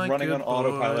farming I was like running good on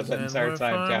autopilot boys, that and entire we're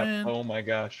time, farming. Cap. Oh my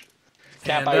gosh.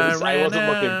 Cap, And I wasn't ran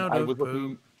looking. out I of was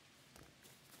looking.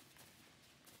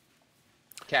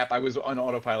 Cap, I was on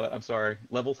autopilot. I'm sorry.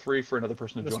 Level 3 for another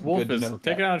person to This join. wolf Good to is know,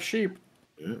 taking Cap. out a sheep.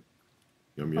 Yeah. Yum,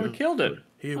 Oh, yum. we killed it.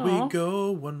 Here Aw. we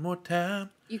go one more time.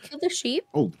 You killed a sheep?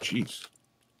 Oh, jeez.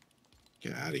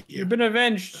 Get out of here. You've been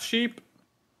avenged, sheep.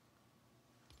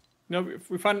 No, if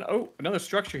we find another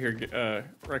structure here,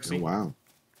 Rexy. Oh, wow.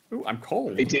 Ooh, I'm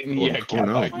cold. It didn't. Oh, Yeah, oh, Cap.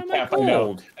 no. Why am I Cap, I know.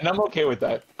 cold? And I'm okay with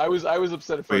that. I was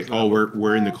upset at Wait, first. oh,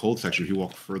 we're in the cold section. He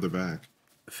walked further back.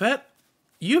 Fet,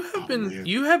 you have man.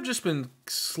 you have just been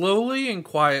slowly and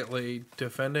quietly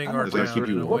defending our Does that ground keep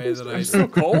you in a warm? way that I'm I still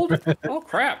cold? Oh,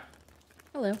 crap.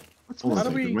 Hello. Hold on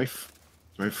How a do second. we- Do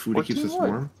I have food that keeps us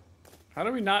warm? How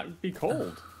do we not be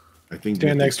cold? I think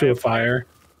Stand next to a fire.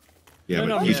 Yeah, No, but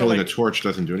no, he's yeah, holding like- a torch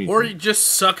doesn't do anything. or you just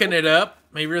sucking it up.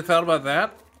 Maybe you thought about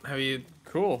that? Have you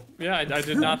Cool. Yeah, I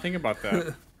did not think about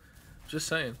that. just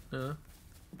saying?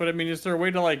 But I mean, is there a way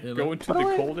to like You know. go into the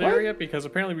cold area? Because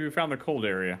apparently we found the cold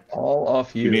area. All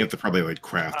off You you. may have to probably like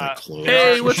craft like clothes.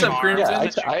 Hey, what's up, Crimson?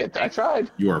 Crimson? Yeah, I tried.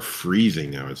 You are freezing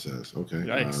now. It says. Okay,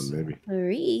 Yikes. maybe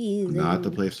Freezing. not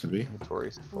the place to be.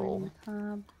 Inventory's full.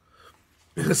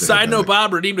 Side note: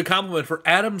 Bob redeemed a compliment for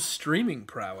Adam's streaming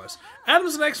prowess.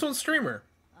 Adam's an excellent streamer.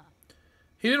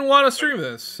 He didn't want to stream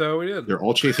this, so he did. They're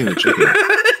all chasing the chicken.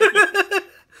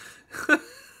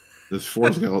 There's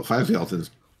 5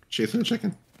 skeletons chasing the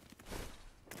chicken.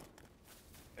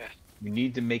 We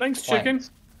need to make Thanks, plans.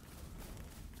 chicken.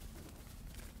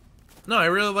 No, I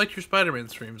really liked your Spider-Man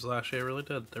streams last year. I really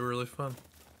did. They were really fun.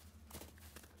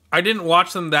 I didn't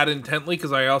watch them that intently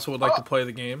because I also would like to play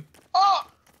the game.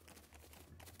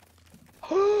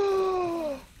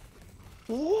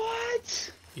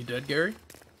 What? You dead, Gary?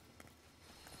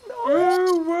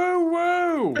 Whoa, whoa,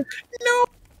 whoa! No.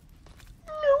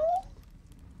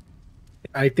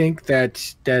 I think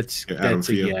that's Adam,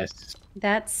 for a you. yes.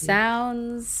 That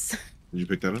sounds. Did you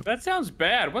pick that up? That sounds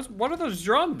bad. What are those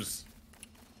drums?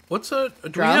 What's a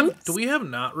Drums? do we have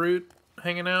Not Root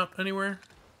hanging out anywhere?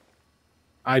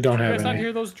 I don't You have guys not any.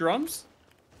 hear those drums?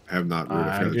 I have not.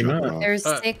 I I do not. There's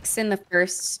 6 in the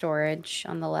first storage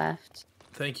on the left.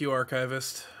 Thank you,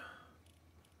 Archivist.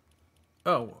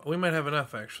 Oh, we might have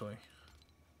enough actually.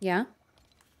 Yeah.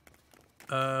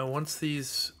 Once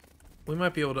these, we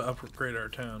might be able to upgrade our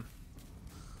town.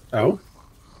 Oh.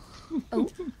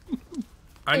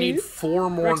 I need 4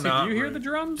 more Rexy, Not do you hear Root. the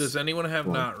drums? Does anyone have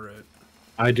What? Not Root?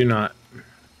 I do not.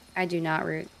 I do not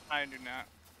root. I do not.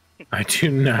 I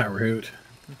do not root.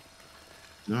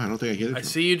 No, I don't think I hear it. I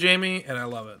see you, Jamie, and I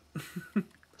love it.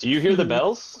 Do you hear the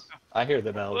bells? I hear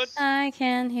the bells. I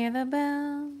can hear the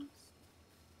bells.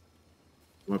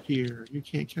 I'm up here. You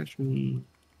can't catch me.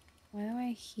 Why do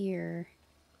I hear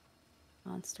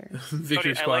monsters?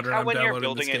 Victory Cody, I like Squadron. how I'm when you're downloading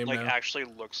building this it, game like now. actually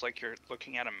looks like you're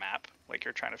looking at a map, like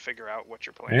you're trying to figure out what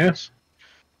your plan Yeah. is.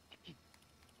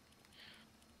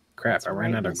 Crap, I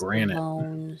ran out of Brightness granite.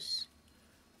 bones.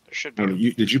 There should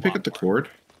be. Did you pick up the cord?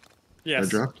 I Yes.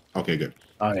 dropped. Okay, good.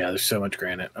 Oh yeah, there's so much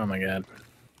granite. Oh my god.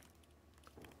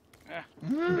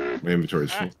 My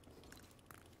inventory's full.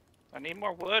 I need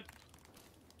more wood.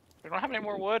 We don't have any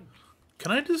more wood.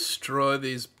 Can I destroy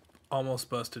these almost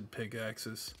busted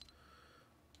pickaxes?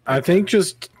 I think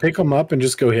just pick them up and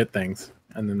just go hit things,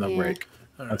 and then they'll Yeah. break.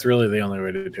 All That's really the only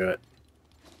way to do it.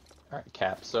 All right,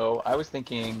 Cap. So I was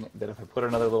thinking that if I put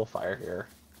another little fire here.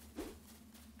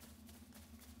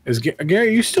 Is Gary,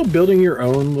 are you still building your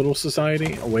own little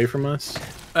society away from us?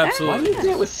 Why Absolutely. do you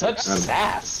say it with such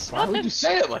sass? Why would you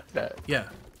say it like that? Yeah.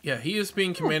 Yeah, he is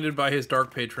being commanded by his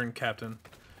dark patron captain.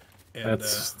 And,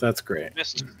 That's great.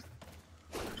 Missed.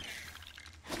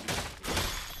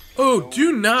 oh,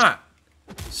 do not,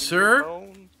 sir.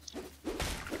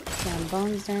 Down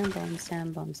bones, down bones,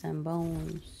 down bones, down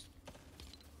bones.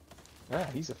 Yeah,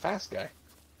 he's a fast guy.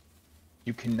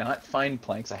 You cannot find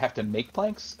planks. I have to make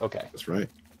planks? Okay. That's right.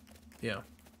 Yeah.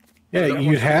 Yeah, That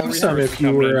you'd was have more some resources if you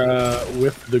coming in. were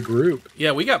with the group.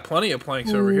 Yeah, we got plenty of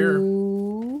planks over here.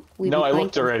 Ooh, we No, be I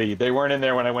looked planking. already. They weren't in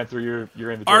there when I went through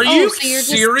your inventory. Are Oh, you so you're just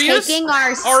serious? taking our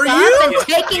Are stuff you? and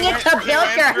taking it to build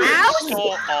your house?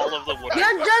 Stole all of the wood.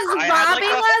 You're just I had, like,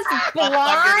 robbing us blind?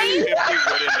 150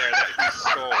 wood in there that he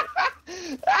stole.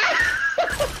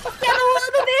 Get a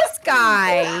load of this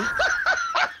guy.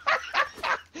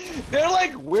 They're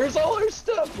like, where's all our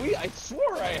stuff? I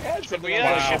swore I had something. we,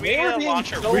 I'm like, should we, they're being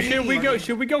launch a- so mean.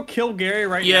 Should we go kill Gary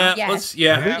right Yeah, now? Yes. let's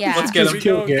yeah, Yeah. let's get Just him.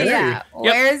 kill Gary. Yeah,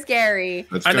 where's Gary?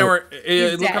 Let's I go. know where.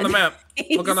 He's Look on the dead. map.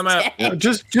 Look on the map. He's dead.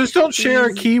 Just don't share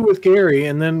a key with Gary,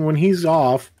 and then when he's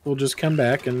off, we'll just come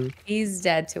back and. He's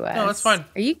dead to us. No, that's fine.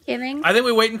 Are you kidding? I think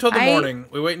we wait until the morning.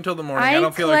 We wait until the morning. I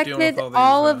don't feel like dealing with collected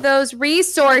all all these. of those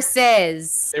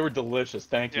resources. They were delicious.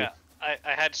 Thank you. Yeah,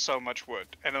 I had so much wood,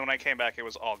 and then when I came back, it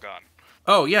was all gone.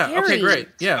 Oh yeah. Okay, Gary. great.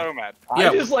 Yeah. So mad. Yeah.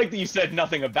 I just like that you said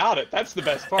nothing about it. That's the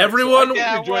best part. Everyone- so I think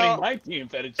Yeah, you're joining well- my team,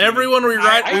 Fettuccine. Everyone, we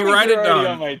write I think it you're already down.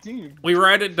 on my team. We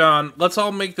write it down. Let's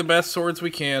all make the best swords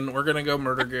we can. We're gonna go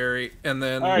murder Gary, and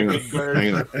then. All right, Hang on, good bird.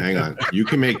 hang on. You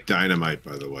can make dynamite,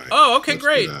 by the way. Oh, okay, Let's do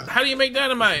great. that. How do you make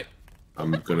dynamite?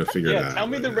 I'm gonna figure it Yeah, out. tell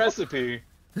me the later. recipe.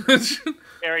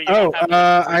 Gary, you Oh, don't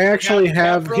have I actually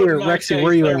have Cap here, broke my Rexy.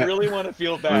 Where are you face. at? I really want to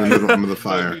feel I'm bad. in the middle of the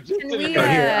fire. You just Can did we, it right.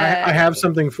 Here, I have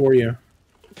something for you.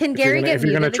 Can If you're Gary gonna- get if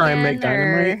you're gonna muted try and make again,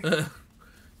 or- dynamite.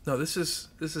 No, this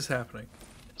is happening.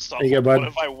 Stop. There you go, bud. What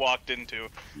have I walked into?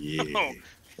 Yeah.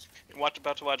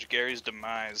 About to watch Gary's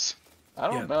demise. I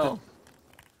don't Yeah, know.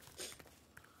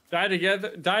 Die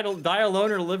together, die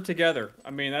alone, or live together.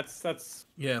 I mean, that's.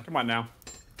 Yeah. Come on now.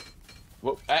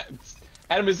 Well,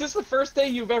 Adam, is this the first day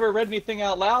you've ever read anything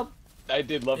out loud? I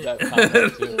did love that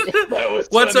comment too. That was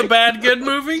What's funny. a bad good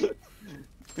movie?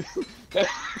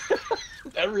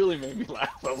 That really made me laugh.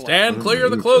 I'm like, Stand clear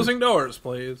of the closing doors,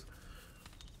 please.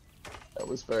 that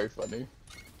was very funny.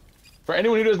 For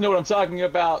anyone who doesn't know what I'm talking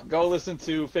about, go listen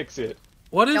to Fix It.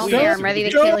 What is Don't this? care, I'm ready to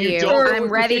Don't- kill you you. don't know I'm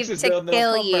what ready Fix to It, they'll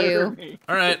kill come murder you. me.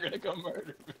 All right. They're gonna come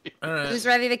murder me. All right. Who's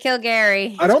ready to kill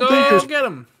Gary? I don't Let's think go there's. get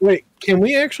him. Wait, can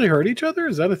we actually hurt each other?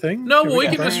 Is that a thing? No, we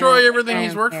can confront? destroy everything I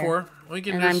he's don't worked care. for. We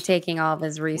can And I'm just. taking all of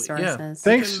his resources.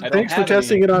 Thanks, I don't thanks for have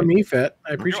testing any. it on me, Fet.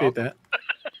 I appreciate that.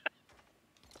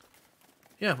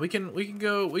 Yeah, we can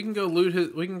go loot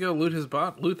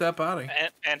that body.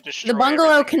 And destroy The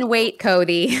bungalow can wait,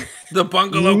 Cody. The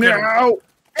bungalow No!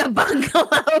 The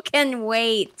bungalow can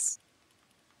wait.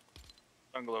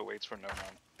 Bungalow waits for no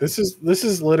one. This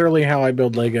is literally how I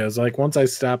build Legos. Like once I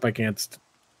stop, I can't,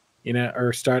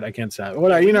 or start, I can't stop.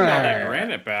 What We got that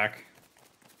granite back.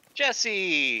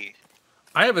 Jesse.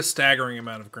 I have a staggering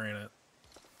amount of granite.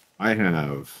 I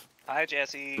have Hi,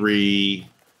 Jesse. 3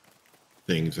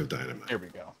 things of dynamite. Here we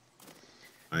go.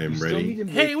 I am ready.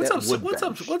 Hey, what's up? What's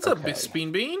up, Miss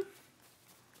Bean Bean?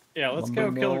 Yeah, let's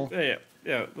go kill.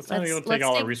 Yeah. Let's go take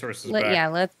all our resources back. Yeah,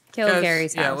 let's kill Guys,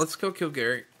 Gary's house. Yeah, let's go kill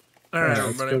Gary. All right, let's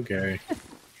everybody. go, Gary.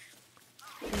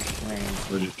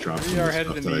 We'll just drop We some are of the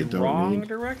headed stuff in that I the don't wrong need.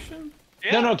 direction.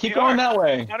 Yeah, no, keep we going are. that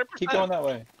way. 100%. Keep going that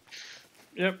way.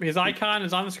 Yep, his icon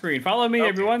is on the screen. Follow me,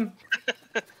 everyone.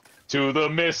 To the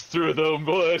mist, through the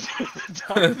wood.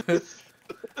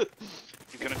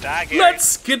 You're gonna die, Gary.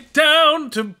 Let's get down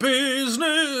to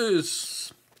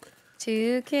business.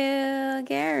 To kill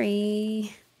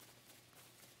Gary.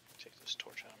 Take this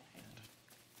torch out of my hand.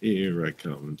 Here I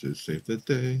come to save the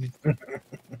day. I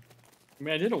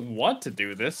mean, I didn't want to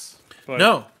do this. But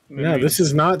No, this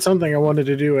is not something I wanted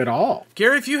to do at all.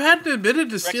 Gary, if you hadn't admitted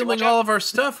to stealing all of our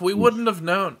stuff, we wouldn't have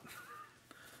known.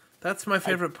 That's my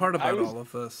favorite part about all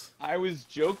of this. I was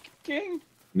joking.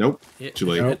 Nope. Yeah, Too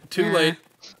late. Too late.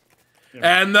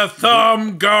 And the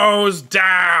thumb goes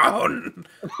down.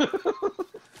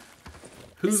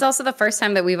 This is also the first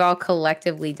time that we've all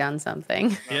collectively done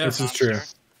something. Yeah, this is true.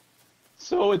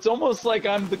 So it's almost like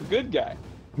I'm the good guy.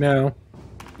 No.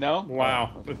 No?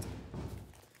 Wow. You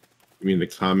mean the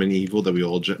common evil that we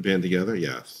all band together?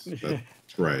 Yes.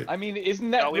 That's right. I mean, isn't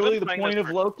that No, we've really been the playing point this of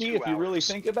for Loki 2 if you really hours.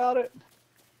 think about it?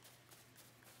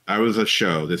 I was a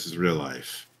show. This is real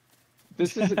life.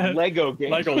 This is a Lego game.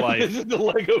 Lego life. This is the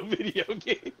Lego video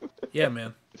game. Yeah,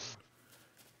 man.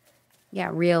 Yeah,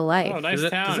 real life. Oh, nice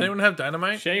Does town. does anyone have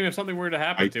dynamite? Shame if something were to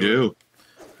happen I to do.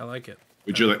 I like it.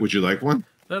 Would you like one?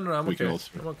 No, I'm We can okay.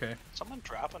 also- I'm okay. Someone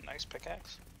drop a nice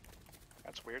pickaxe.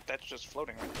 That's weird. That's just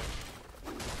floating right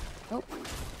there. Oh.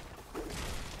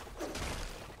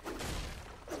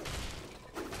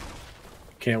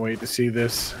 Can't wait to see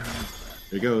this.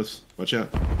 Here it goes. Watch out.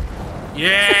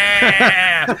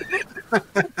 Yeah!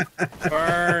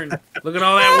 Burn. Look at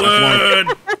all that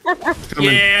wood.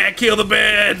 Yeah, kill the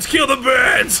beds. Kill the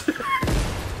beds.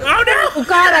 Oh no! Oh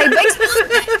God, I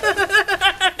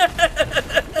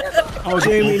Oh,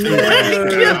 Jamie, no.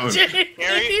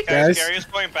 Gary, Guys? Gary is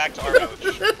going back to our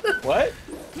village. What?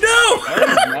 No!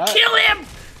 Not- Kill him!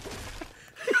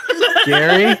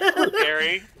 Gary,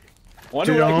 Gary,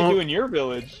 Wonder what I Don't can do in your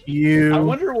village. you I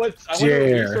wonder what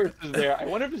dare. resources there. I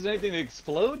wonder if there's anything that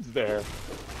explodes there.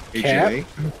 Hey, Cap? Jay,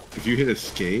 if you hit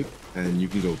escape and you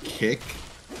can go kick,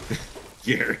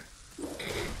 here.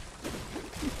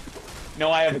 No,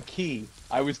 I have a key.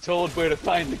 I was told where to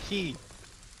find the key.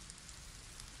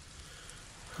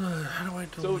 How do I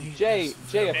So delete Jay, this?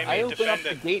 if Jamie, I open up defend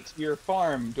the it. gate to your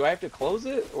farm, do I have to close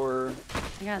it or?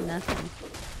 I got nothing.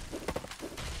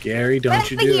 Gary, don't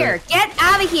Get you out of do here! it. Get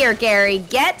out of here, Gary!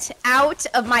 Get out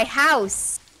of my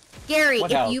house! Gary, What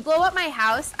if house? you blow up my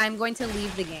house, I'm going to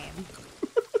leave the game.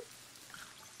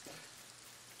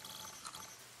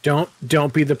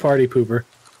 Don't be the party pooper.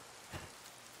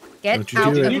 Get Don't you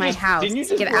out do of it. my house. didn't you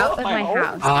just Get blow out up of my my home?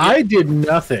 house. I did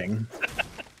nothing.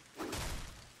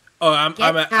 Oh, I'm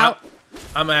Get out.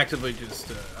 I'm actively just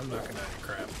I'm not gonna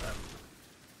crap.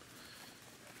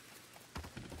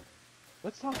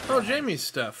 Let's talk. Oh, Jamie's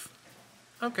stuff.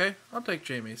 Okay, I'll take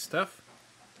Jamie's stuff.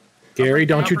 Gary,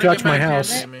 don't I'll you bring it touch my back here,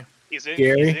 house. Jamie. he's in,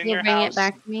 Gary? he's in You'll your bring house. it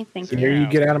back to me? Thank you. Gary, you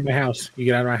get out of my house. You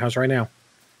get out of my house right now.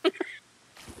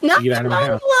 No, You get out of my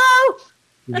house. blow!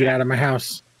 You get out of my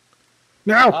house.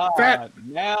 No, fat.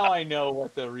 Now I know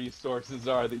what the resources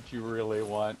are that you really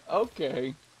want.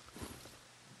 Okay.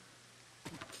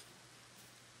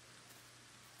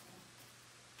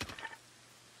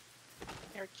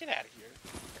 Gary, get out of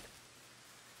here.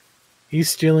 He's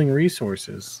stealing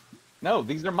resources. No,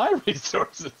 these are my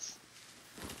resources.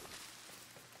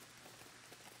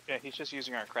 Yeah, he's just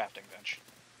using our crafting bench.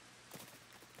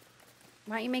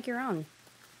 Why don't you make your own?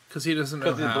 Because he doesn't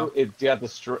know how. Because it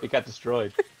got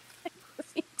destroyed.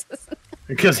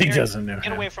 Because he Gary, doesn't know Get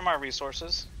how. away from our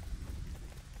resources.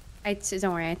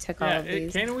 Don't worry, I took all Yeah, of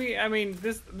these. can we? I mean,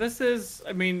 this is.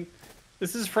 I mean,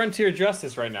 this is frontier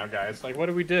justice right now, guys. Like, what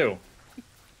do we do?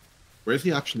 Where's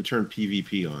the option to turn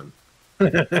PvP on?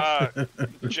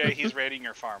 Jay, he's raiding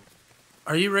your farm.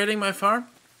 Are you raiding my farm?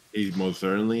 He most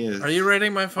certainly is. Are you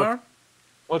raiding my farm?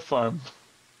 What farm?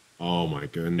 Oh my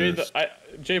goodness.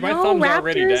 Jay, my No, thumb's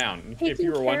already Raptor's down. If taking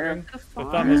you were care wondering, of the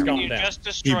the thumb has gone You down. just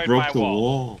He destroyed broke my the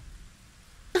wall.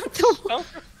 wall.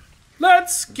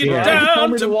 Let's get Yeah.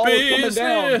 down The to wall is coming business.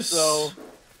 down, so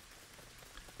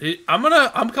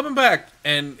I'm coming back,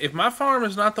 and if my farm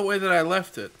is not the way that I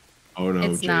left it, Oh no,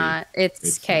 It's Jay. not.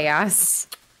 It's chaos.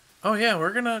 oh yeah,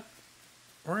 we're gonna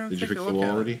Did you take fix a the look wall at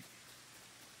it. already?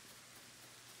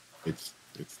 It's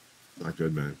not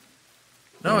good, man.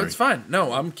 No, Sorry. it's fine.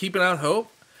 No, I'm keeping out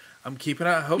hope. I'm keeping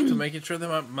out hope to making sure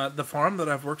that the farm that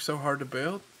I've worked so hard to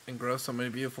build and grow so many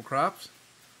beautiful crops.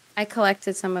 I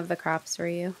collected some of the crops for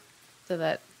you, so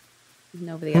that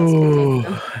nobody else can take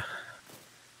them.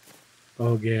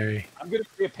 Oh, Gary. I'm gonna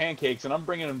create pancakes and I'm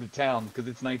bringing them to town because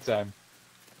it's nighttime.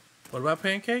 What about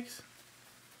pancakes?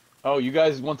 Oh, you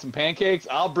guys want some pancakes?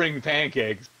 I'll bring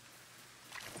pancakes.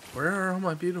 Where are all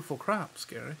my beautiful crops,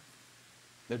 Gary?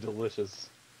 They're delicious.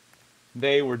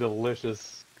 They were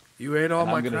delicious. You ate all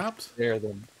And my I'm gonna crops? share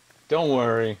them. Don't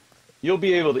worry. You'll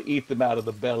be able to eat them out of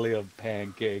the belly of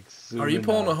pancakes soon Are you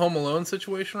pulling a enough. Home Alone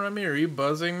situation on me? Are you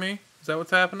buzzing me? Is that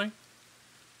what's happening?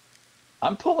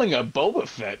 I'm pulling a Boba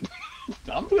Fett.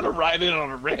 I'm gonna ride in on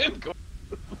a ram.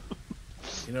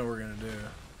 You know what we're gonna do.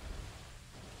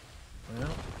 Well,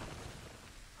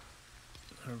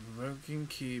 revoking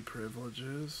key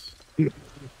privileges.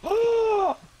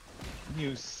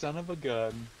 You son of a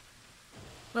gun.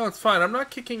 No, it's fine. I'm not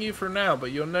kicking you for now,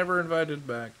 but you're never invited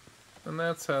back. And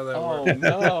that's how that Oh works.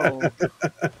 no.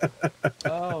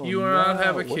 Oh, You will not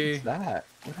have a no. key. What's that?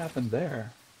 What happened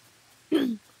there?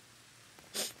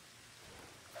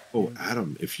 Oh,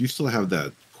 Adam, if you still have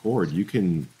that cord, you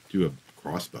can do a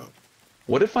crossbow.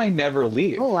 What if I never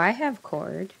leave? Oh, I have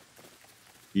cord.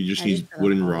 You just I need just have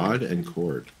wooden a rod and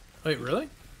cord. Wait, really?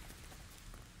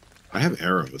 I have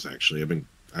arrows actually.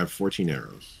 I have 14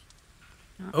 arrows.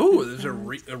 Oh, there's a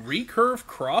recurve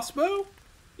crossbow?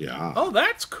 Yeah. Oh,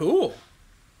 that's cool.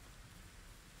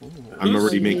 I'm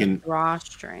already You need making.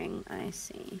 drawstring. I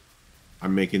see.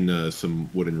 I'm making some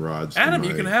wooden rods. in Adam,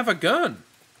 you my- can have a gun.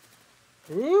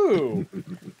 Ooh.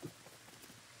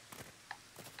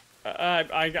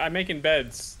 I'm making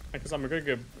beds because I'm a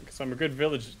good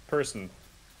village person.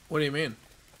 What do you mean?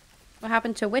 What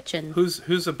happened to witching? Who's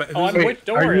a Oh, I'm witch.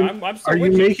 Don't worry, I'm still Are you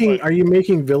witching, making but- Are you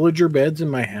making villager beds in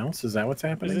my house? Is that what's Is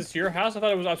happening? this your house? I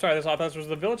thought it was. I'm sorry. I thought this was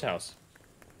the village house.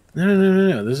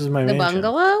 No. This is my The mansion.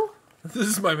 bungalow? This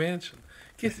is my mansion.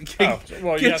 Oh,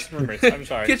 well, yes, roommates. I'm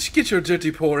sorry. Get your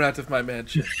dirty paw out of my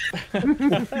mansion. Hey.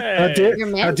 Your How dare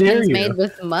mansion's you. made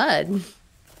with mud.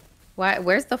 Why?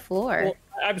 Where's the floor? Well,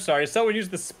 I'm sorry. Someone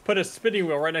used to put a spinning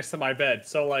wheel right next to my bed.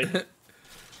 So like,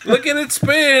 Look at it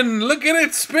spin! Look at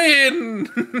it spin!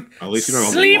 At least you don't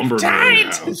have Sleep a lumber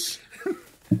tight! house.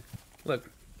 Look,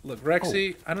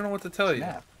 Rexy, I don't know what to tell you.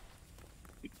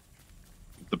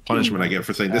 The punishment I get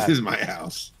for saying this is my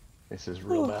house. This is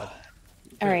real bad.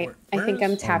 All right, I think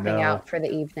I'm tapping no. out for the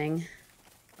evening.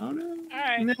 Oh no!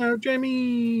 No,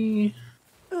 Jamie.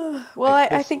 Well,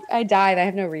 I think I died. I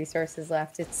have no resources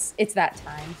left. It's that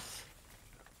time.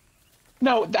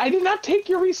 No, I did not take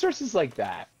your resources like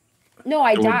that. No,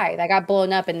 I died. I got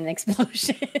blown up in an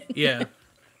explosion. Yeah.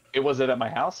 It was it at my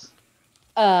house?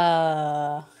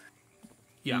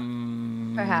 Yeah.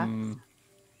 Perhaps. Mm,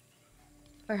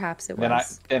 Perhaps it then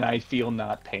was. I feel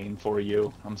not pain for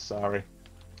you. I'm sorry.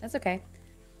 That's okay.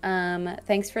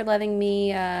 Thanks for letting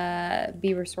me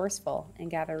be resourceful and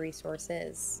gather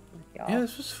resources with y'all. Yeah,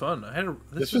 this was fun.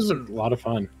 This was a lot of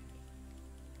fun.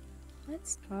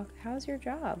 Let's talk. How's your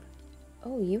job?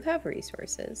 Oh, you have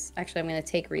resources. Actually, I'm going to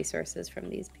take resources from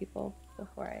these people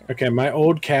before I. Okay, my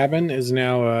old cabin is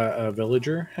now a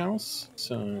villager house,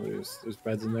 so there's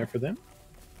beds in there for them.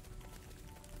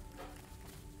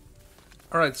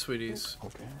 All right, sweeties.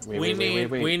 Okay.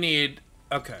 We need.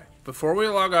 Okay, before we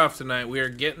log off tonight, we are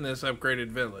getting this upgraded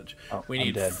village. Oh, we I'm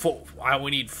need dead.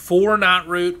 we need 4 knot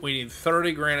root. We need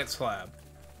 30 granite slab.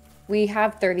 We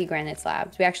have 30 granite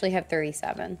slabs. We actually have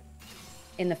 37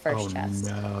 in the first chest.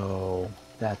 No,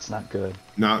 that's not good.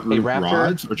 Not Hey, root Raptor?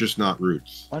 rods or just not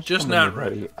roots? Why don't you Just come in not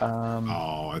here, buddy?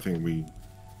 Oh, I think we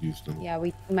used them. Yeah,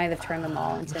 we might have turned them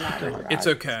all into not root It's rods.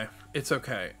 okay. It's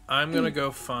okay. I'm gonna go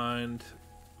find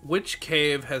which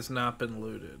cave has not been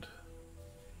looted.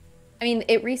 I mean,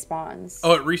 it respawns.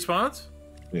 Oh, it respawns.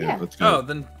 Yeah. Let's go. Oh,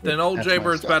 then old That's my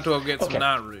Jaybird's about stuff. to go get some Okay.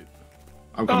 knot root.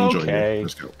 I'll come and join Okay. you.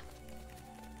 Let's go.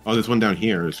 Oh, there's one down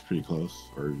here. It's pretty close.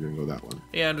 Or you're gonna go that one.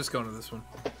 Yeah, I'm just going to this one.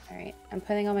 All right, I'm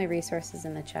putting all my resources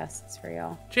in the chests for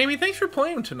y'all. Jamie, thanks for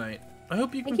playing tonight. I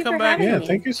hope you can Thank you come for back. having Yeah, me.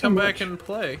 thank you so Come much. back and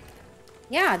play.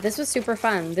 Yeah, this was super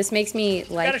fun. This makes me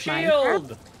like got a Minecraft.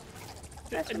 shield.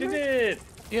 I did it.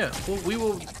 Yeah, well, we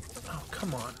will. Oh,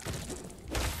 come on.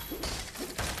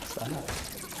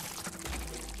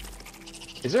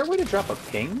 Is there a way to drop a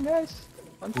ping, guys?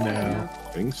 No, I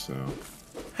think so.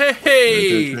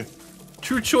 Hey!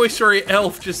 True Choice Story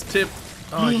Elf just tipped.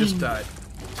 Oh, I just died.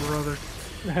 Brother.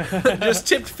 Just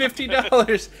tipped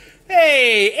 $50.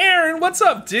 Hey, Aaron, what's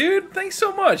up, dude? Thanks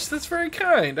so much. That's very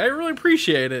kind. I really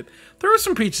appreciate it. Throw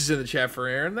some peaches in the chat for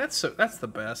Aaron. That's the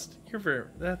best. You're very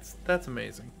that's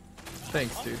amazing.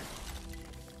 Thanks, dude.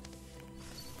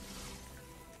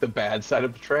 The bad side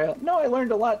of betrayal? No, I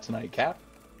learned a lot tonight, Cap.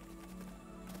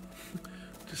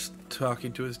 Just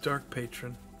talking to his dark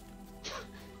patron.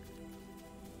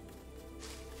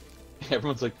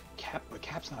 Everyone's like,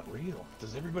 Cap's not real.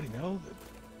 Does everybody know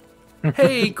that?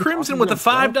 Hey, Crimson with a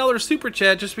 $5 super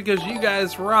chat just because you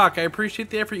guys rock. I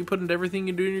appreciate the effort you put into everything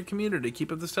you do in your community.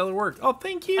 Keep up the stellar work. Oh,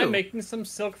 thank you. I'm making some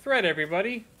silk thread,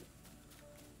 everybody.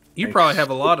 You probably have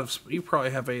a lot of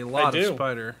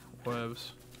spider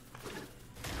webs.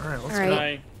 All right, let's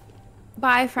go.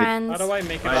 Bye, friends. How do I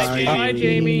make it? Bye,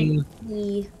 Jamie.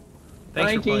 Bye.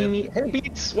 Thanks for Jamie. Hey,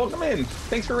 Beats, welcome in.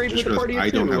 Thanks for raiding with the party.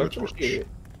 I don't have a appreciate torch. it.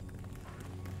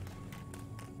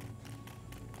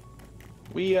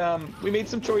 We made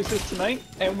some choices tonight,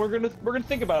 and we're gonna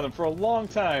think about them for a long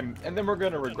time, and then we're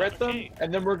gonna regret them,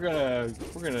 and then we're gonna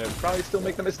probably still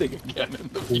make the mistake again.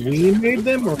 We made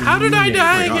them, or how did I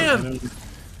die again?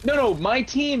 No, my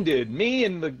team did. Me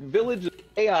and the village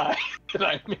AI that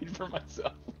I made for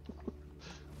myself.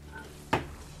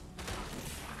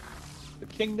 The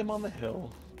kingdom on the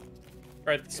hill.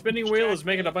 Alright, the spinning wheel is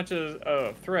making a bunch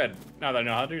of thread. Now that I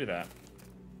know how to do that.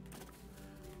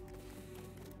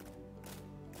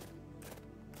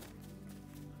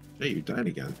 Hey, you died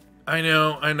again. I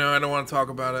know. I don't want to talk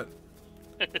about it.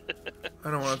 I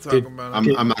don't want to talk about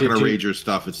it. I'm not gonna raid your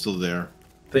stuff. It's still there.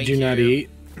 Did you not eat?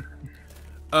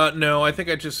 No. I think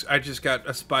I just got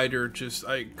a spider.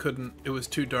 I couldn't. It was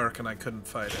too dark and I couldn't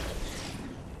fight it.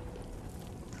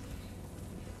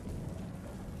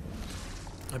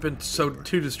 I've been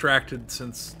too distracted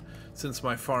since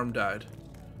my farm died.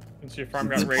 Since your farm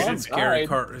got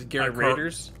raided?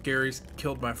 Raiders? Gary's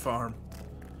killed my farm.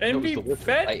 Envy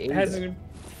Fett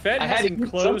hasn't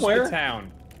closed the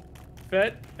town.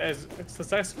 Fett has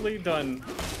successfully done.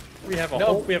 We have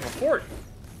a fort.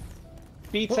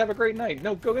 Beats, have a great night.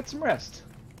 No, go get some rest.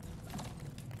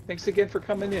 Thanks again for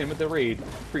coming in with the raid.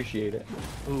 Appreciate it.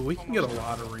 Ooh, we can get a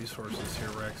lot of resources here,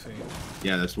 Rexy.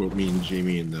 Yeah, that's what me and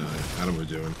Jamie and Adam were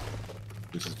doing.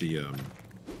 This is the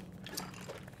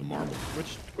marble.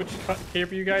 Which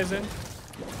cave are you guys in?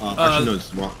 Actually, no,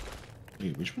 it's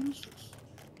wait, which one is this?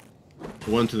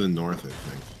 The one to the north, I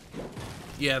think.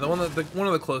 Yeah, one of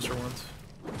the closer ones.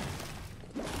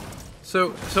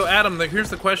 So Adam, here's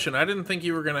the question. I didn't think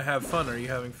you were gonna have fun. Are you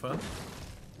having fun?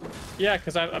 Yeah,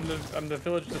 because I'm the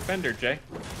village defender, Jay.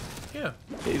 Yeah.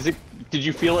 Is it? Did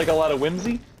you feel like a lot of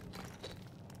whimsy?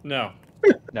 No.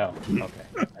 No. Okay.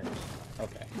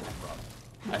 Okay.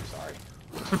 I'm sorry.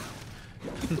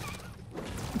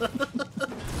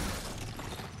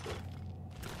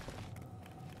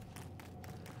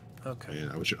 Okay. Man,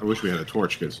 I wish we had a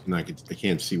torch because I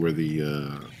can't see where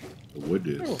the wood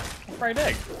is. Ooh, fried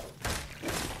egg.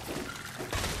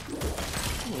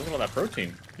 Ooh, look at all that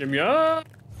protein. Yum yum.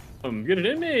 Get it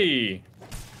in me.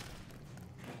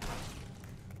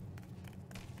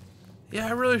 Yeah,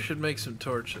 I really should make some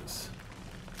torches.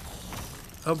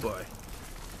 Oh boy.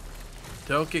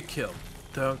 Don't get killed.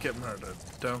 Don't get murdered.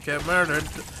 Don't get murdered.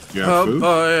 You have oh food?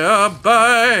 Boy, oh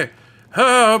boy.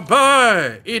 Oh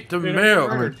boy. Eat the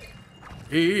milk.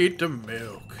 Eat the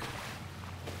milk.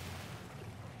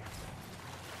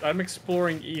 I'm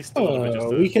exploring east a little bit. Just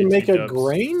We can make a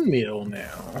grain meal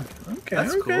now. Okay,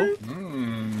 that's okay.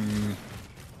 cool.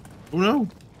 Oh no,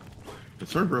 the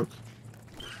sword broke.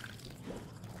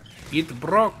 Eat the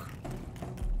broke.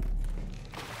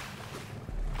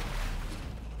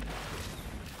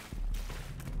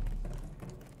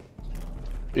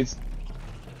 Is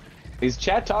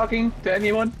chat talking to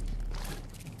anyone?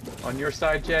 On your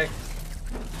side, Jay?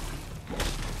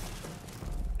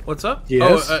 What's up?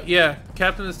 Yes. Oh, yeah.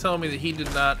 Captain is telling me that he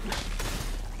did not.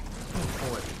 Oh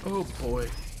boy. Oh boy.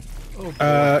 Oh boy.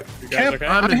 Cap, okay?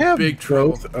 I'm I in have big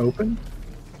trouble. both open.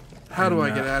 How do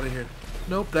I get out of here?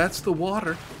 Nope, that's the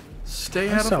water. Stay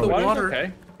out saw of the it. water.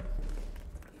 Okay.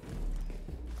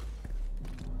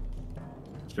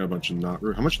 It's got a bunch of knot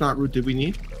root. How much knot root did we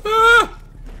need? Ah!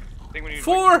 I think we need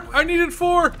 4! I needed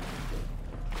 4!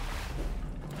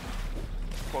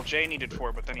 Well, Jay needed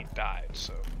 4, but then he died,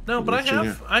 so. No, but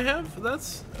Yeah. I have,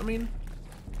 that's, I mean,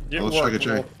 Oh, let's check it,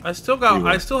 Jay. I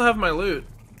still have my loot.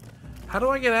 How do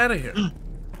I get out of here?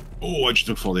 Oh, I just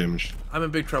took full damage. I'm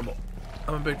in big trouble.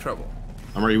 I'm in big trouble.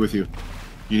 I'm already with you.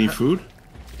 You need food?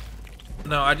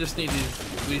 No, I just need to.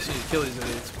 We just need to kill these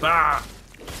idiots. Bah!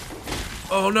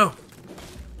 Oh no!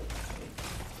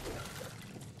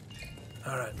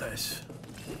 Alright, nice.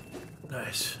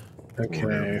 Nice.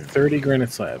 Okay, 30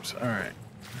 granite slabs. Alright.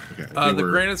 Okay, the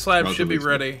granite slabs should be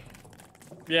ready.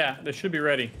 Yeah, they should be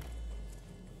ready.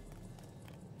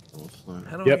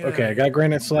 Yep, okay, I got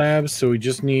granite slabs, so we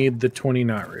just need the 20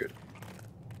 knot root.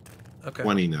 Okay.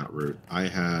 20 knot root. I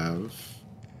have.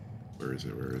 Where is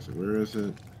it? Where is it? Where is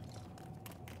it?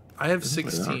 I have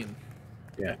 16.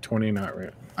 Yeah, 20 knot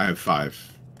root. I have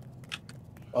 5.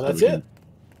 Oh, that's it.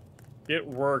 It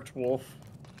worked, Wolf.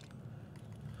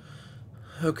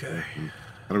 Okay.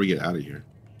 How do we get out of here?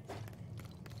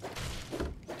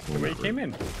 The way you came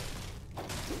in.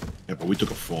 Yeah, but we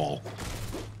took a fall.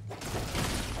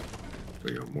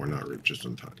 There we go. More knot root just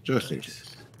on top. Just in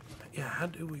case. Yeah, how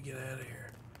do we get out of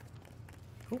here?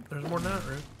 Oh, there's more knot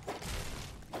root.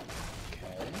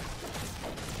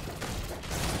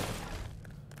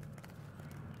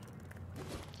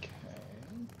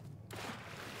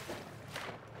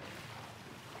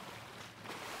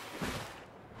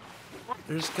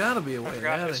 There's gotta be a way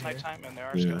out of it's here. nighttime and there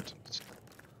are Yeah. skeletons.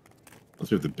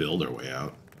 Unless we have to build our way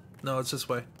out. No, it's this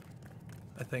way.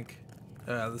 I think.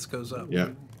 This goes up. Yeah.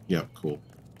 Yeah, cool.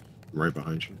 I'm right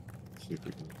behind you. Let's see if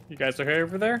we can You guys okay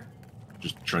over there?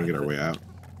 just try and get our way out.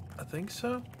 I think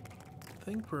so. I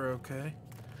think we're okay.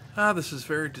 Ah, this is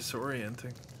very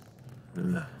disorienting.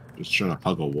 Yeah. Just trying to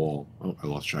hug a wall. Oh, I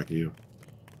lost track of you.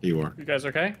 Here you are. You guys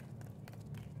okay?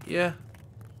 Yeah.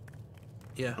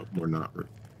 Yeah. Oh, we're not.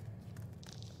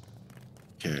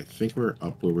 Okay, I think we're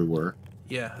up where we were.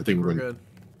 Yeah, I think we're we're good.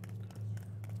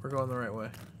 We're going the right way.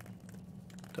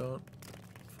 Don't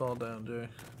fall down, Jay.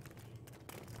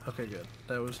 Okay, good.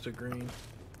 That was the green.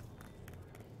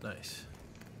 Nice.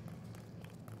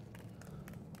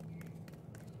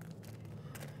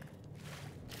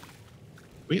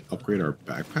 We upgrade our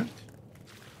backpack?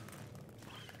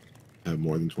 Have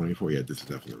more than 24? Yeah, this is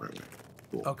definitely the right way.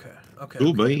 Cool. Okay, okay.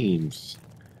 Cool okay. beans.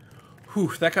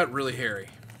 Whew, that got really hairy.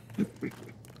 You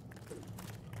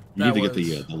need to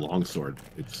get the longsword.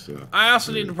 It's. I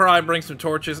also need to probably bring some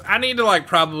torches. I need to like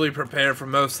probably prepare for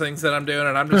most things that I'm doing,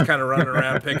 and I'm just kind of running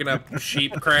around picking up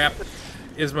sheep crap.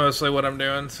 Is mostly what I'm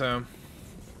doing. So.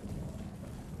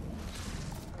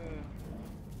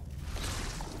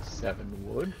 7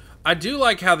 wood. I do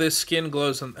like how this skin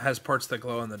glows and has parts that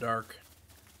glow in the dark.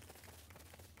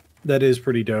 That is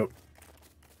pretty dope.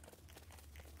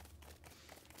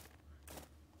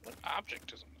 What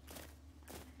object is it?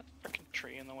 Freaking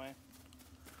tree in the way.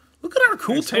 Look at our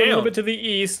cool Let's go a town. little bit to the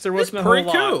east. There wasn't It's a whole pretty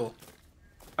lot. cool.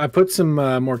 I put some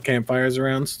more campfires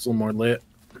around, so it's a little more lit.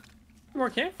 More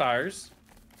campfires.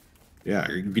 Yeah,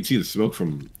 you can see the smoke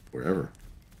from wherever.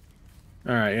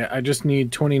 All right, yeah, I just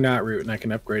need 20 knot root, and I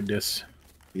can upgrade this.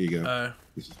 Here you go.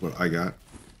 This is what I got.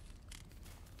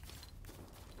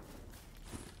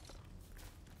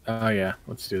 Oh yeah,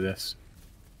 let's do this.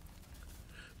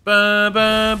 Ba,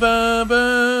 ba, ba,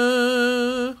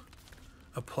 ba.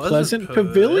 A pleasant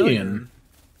pavilion.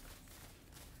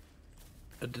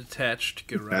 A detached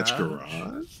garage. Detached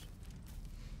garage?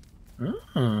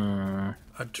 Oh.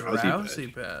 A drowsy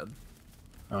bed.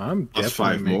 Oh, I'm Plus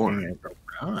definitely 5 more. making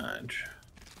a garage.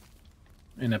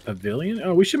 And a pavilion?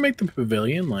 Oh, we should make the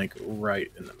pavilion, like,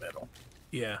 right in the middle.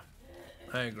 Yeah,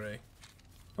 I agree.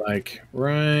 Like,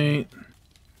 right...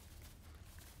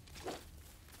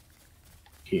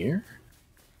 here?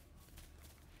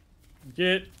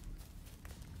 Get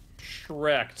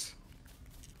Shrek'd.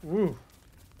 Woo.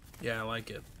 Yeah, I like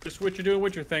it. Just what you're doing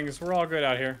with your things. We're all good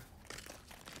out here.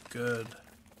 Good.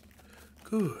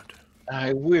 Good.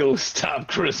 I will stop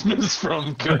Christmas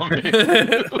from coming.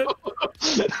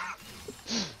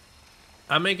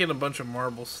 I'm making a bunch of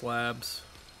marble slabs.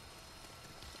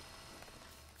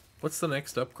 What's the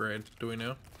next upgrade? Do we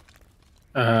know?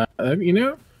 You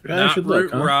know, I Not should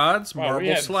root look, huh? rods, Wow, we marble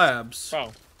had- slabs.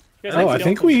 Wow. Oh, I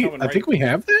think we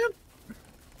have that.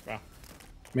 Wow.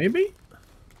 Maybe.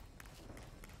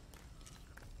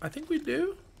 I think we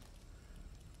do.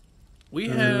 We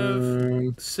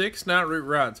have 6 knot root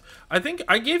rods. I think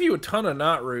I gave you a ton of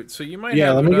knot root, so you might. Yeah,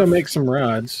 have let me go enough. make some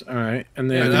rods. All right,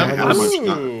 and then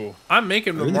I'm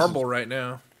making the marble right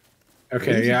now.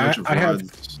 Okay, yeah, I have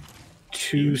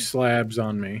 2 slabs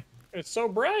on me, It's so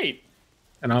bright.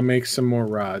 and I'll make some more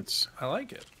rods. I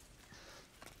like it.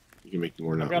 You can make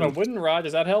more I've knot got a root. wooden rod.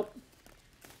 Does that help?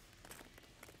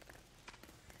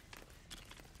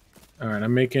 All right,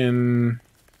 I'm making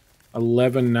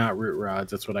 11 knot root rods.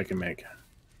 That's what I can make.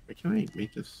 Why can't I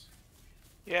make this?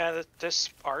 Yeah, this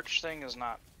arch thing is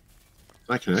not. It's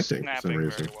not connecting for snapping some very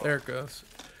reason. well. There it goes.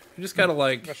 You just gotta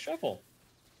like. A shovel.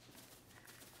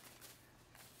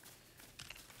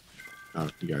 Oh,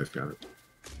 you guys got it.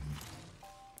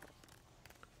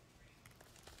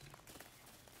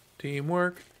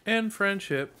 Teamwork and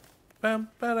friendship. Bam,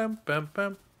 ba-dum, bam,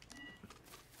 bam.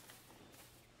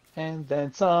 And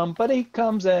then somebody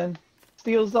comes and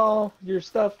steals all your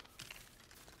stuff.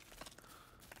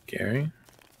 Gary?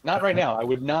 Not right now. I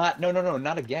would not. No,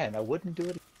 not again. I wouldn't do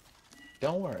it.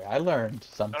 Don't worry. I learned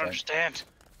I something. don't understand.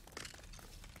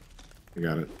 I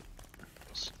got it.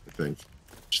 I think.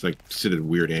 Just like sit at a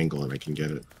weird angle and I can get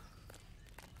it.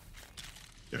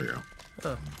 There you go.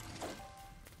 Oh.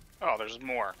 Oh, there's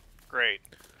more. Great.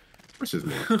 Of course there's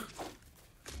more. Man,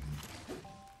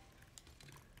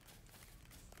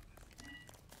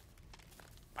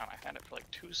 I had it for like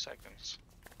 2 seconds.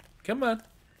 Come on.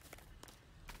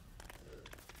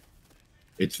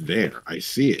 It's there. I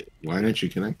see it. Why aren't you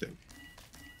connecting?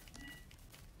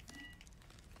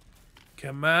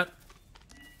 Come on.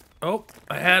 Oh,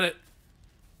 I had it.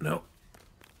 No.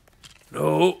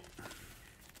 No.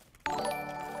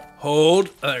 Hold.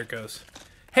 Oh, there it goes.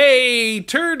 Hey,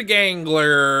 turd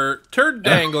gangler. Turd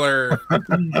dangler.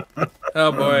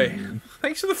 Oh, boy.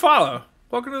 Thanks for the follow.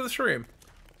 Welcome to the stream.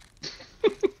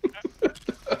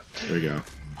 There you go.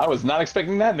 I was not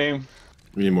expecting that name.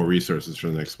 We need more resources for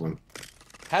the next one.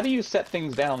 How do you set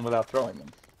things down without throwing them?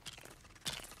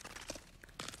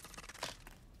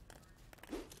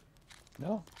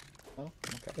 No. Oh,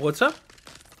 okay. What's up?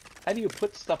 How do you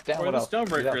put stuff down Boy, the without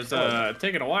Stonebreaker is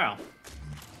taking a while.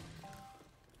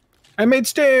 I made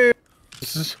stairs.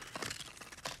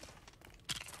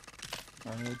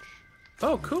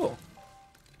 Oh, cool.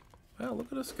 Wow,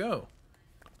 look at us go.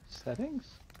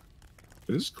 Settings?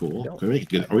 This is cool. Can we make a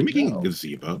good, are we making a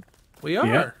gazebo? We are.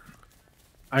 Yeah.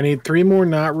 I need 3 more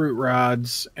knot root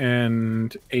rods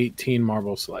and 18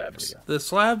 marble slabs. The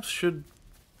slabs should...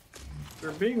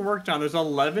 They're being worked on. There's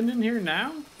 11 in here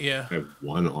now? Yeah. I have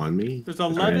 1 on me. There's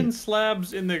 11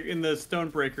 slabs in the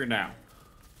Stonebreaker now.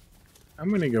 I'm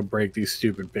gonna go break these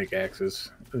stupid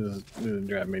pickaxes. This is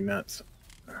driving me nuts.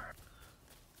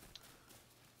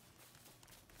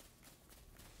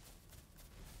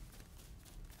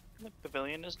 The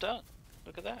pavilion is done.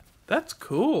 Look at that. That's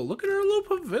cool. Look at our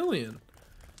little pavilion.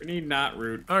 We need knot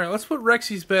root. All right, let's put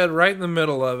Rexy's bed right in the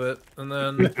middle of it, and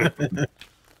then... Do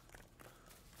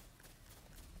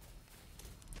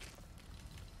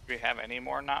we have any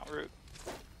more knot root?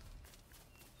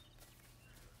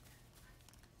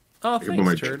 Oh, I can put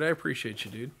thanks, my Turd. I appreciate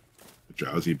you, dude.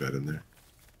 Drowsy bed in there.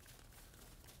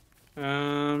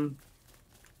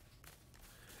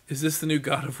 Is this the new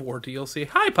God of War DLC?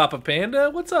 Hi, Papa Panda.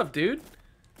 What's up, dude?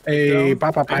 Hey,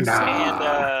 Papa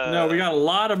Panda. No, we got a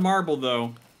lot of marble,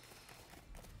 though.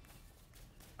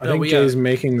 I think Jay's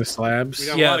making the slabs. We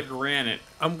got a lot of granite.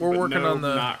 We're working on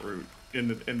the knot root in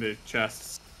the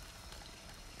chests.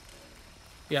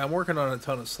 Yeah, I'm working on a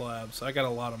ton of slabs. I got a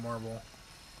lot of marble.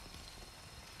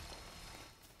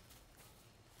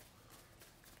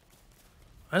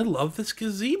 I love this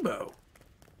gazebo.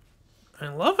 I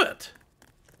love it.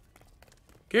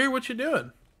 Gary, what you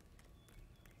doing?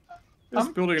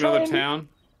 Just building another town.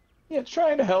 Yeah,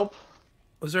 trying to help.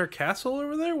 Was there a castle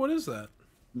over there? What is that?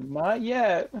 Not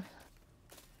yet.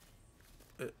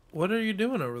 What are you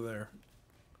doing over there?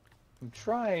 I'm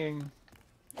trying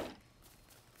to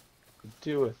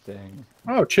do a thing.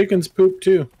 Oh, chickens poop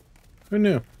too. Who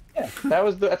knew? Yeah,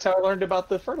 that's how I learned about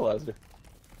the fertilizer.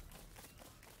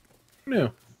 Who knew?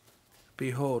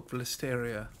 Behold,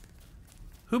 Blisteria.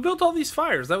 Who built all these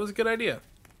fires? That was a good idea.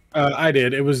 I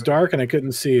did. It was dark and I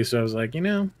couldn't see, so I was like, you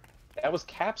know. That was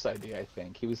Cap's idea, I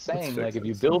think. He was saying, like, if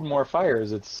you build more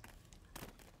fires, it's...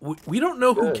 We don't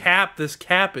know who this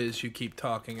Cap is you keep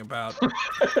talking about.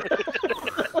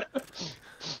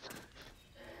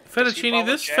 Fettuccine,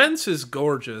 this fence is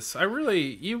gorgeous.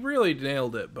 You really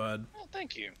nailed it, bud. Well,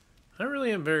 thank you. I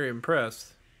really am very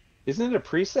impressed. Isn't it a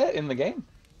preset in the game?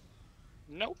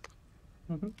 Nope.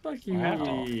 Fuck you.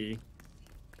 Wow.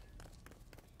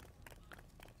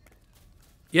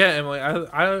 Yeah, Emily,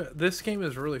 this game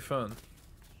is really fun.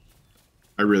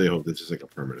 I really hope this is like a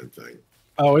permanent thing.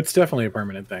 Oh, it's definitely a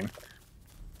permanent thing.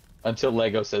 Until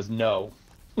Lego says no.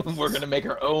 We're going to make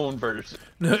our own version.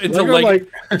 No,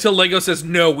 until Lego says,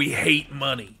 no, we hate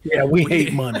money. Yeah, we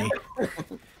hate money.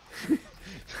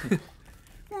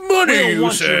 Money,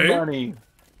 you say? Money.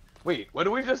 Wait, what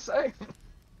did we just say?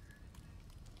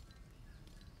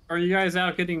 Are you guys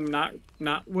out getting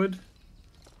knot wood?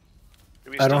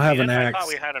 I don't have an axe. I thought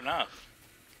we had enough.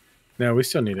 No, we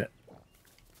still need it.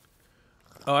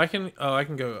 Oh, I can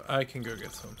go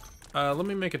get some. Let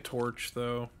me make a torch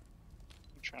though.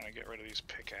 I'm trying to get rid of these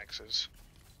pickaxes.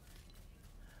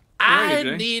 I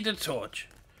need a torch.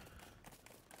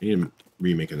 You need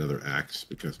remake another axe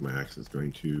because my axe is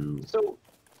going to. So,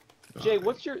 Jay,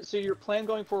 what's your plan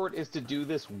going forward? Is to do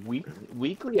this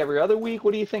weekly, every other week?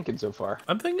 What are you thinking so far?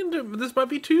 I'm thinking this might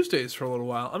be Tuesdays for a little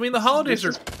while. I mean, the holidays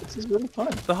are. This is really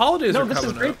fun. The holidays are coming up. No,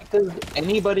 this is great because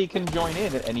anybody can join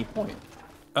in at any point.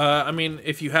 I mean,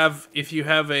 if you have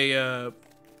a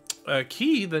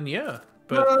key, then yeah.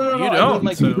 But No, you I don't. mean,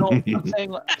 like, so. you don't. I'm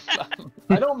saying,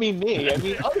 I don't mean me. I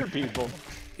mean other people.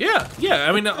 Yeah.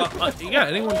 I mean, yeah.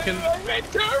 Anyone can.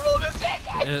 It's terrible to say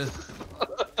that.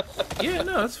 Yeah,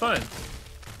 no, that's fine.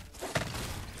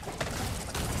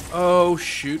 Oh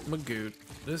shoot, Magoot.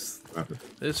 This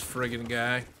friggin'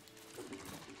 guy.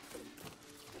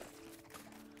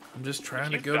 I'm just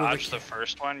trying to go to dodge the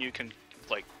first one, you can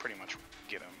like pretty much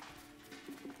get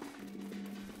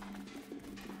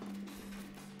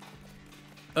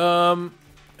him.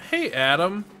 Hey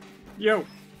Adam. Yo.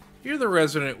 You're the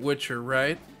resident Witcher,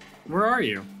 right? Where are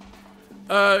you?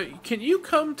 Can you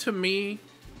come to me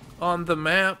on the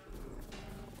map?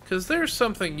 Because there's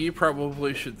something you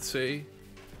probably should see.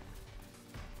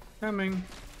 Coming.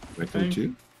 Welcome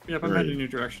to? Yep, I'm heading in your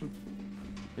direction.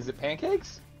 Is it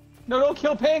pancakes? No, don't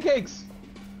kill pancakes!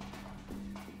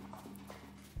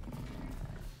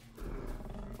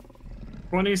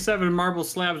 27 marble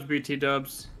slabs, BT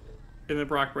dubs. In the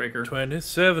Brock Breaker.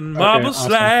 27 marble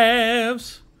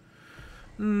slabs.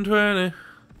 20.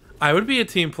 I would be a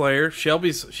team player. Shelby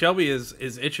is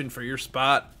itching for your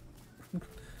spot.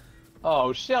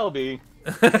 Oh, Shelby.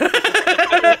 Take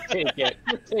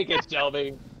it,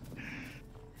 Shelby.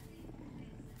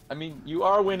 I mean, you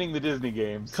are winning the Disney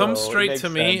game. So Come straight to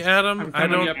me, sense. Adam. I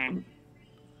don't.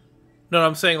 No,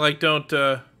 I'm saying like don't.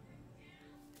 Dawdle.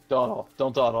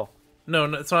 Don't dawdle. No,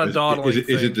 it's not a dawdling.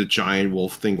 Is it the giant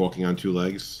wolf thing walking on two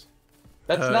legs?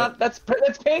 That's not. That's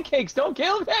pancakes. Don't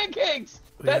kill pancakes.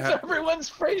 That's everyone's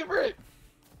favorite.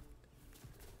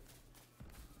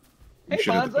 You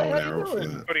should have the bow and arrow for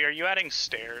that. Cody, are you adding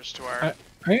stairs to our...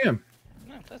 I am.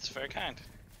 No, that's very kind.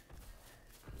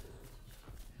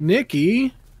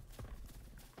 Nikki.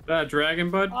 That dragon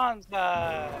bud?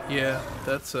 Yeah,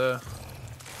 that's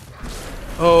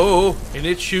Oh, and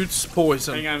it shoots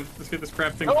poison. Hang on, let's get this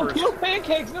crap thing Don't first. kill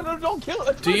pancakes. No, don't kill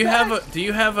it. Do you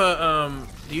have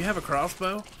a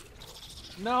crossbow?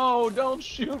 No, don't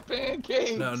shoot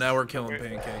pancakes. No, now we're killing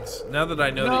pancakes. Now that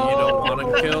I know that you don't want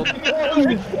them killed.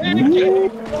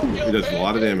 It does a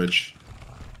lot of damage.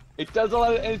 It does a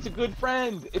lot, and it's a good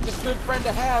friend. It's a good friend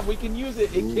to have. We can use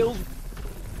it. It kills.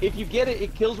 If you get it,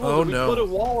 it kills wolves. Oh, We no. put a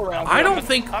wall around it. I don't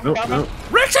think. No.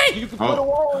 Richie! You can put a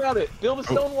wall around it. Build a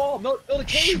stone wall. No, build a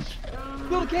cage.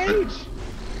 Build a cage.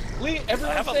 I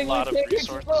have a lot of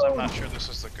resources. I'm not sure this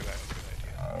is a good idea.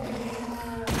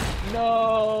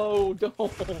 No, don't.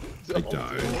 I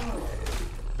died.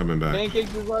 Coming back.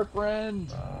 Pancakes is our friend.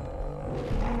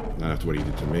 Not after what he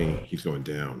did to me. He's going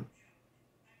down.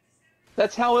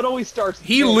 That's how it always starts.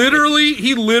 He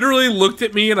literally looked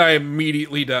at me and I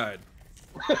immediately died.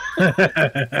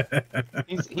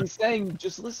 He's saying,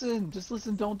 just listen,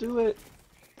 don't do it.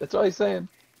 That's all he's saying.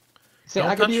 He's saying,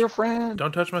 I can be your friend.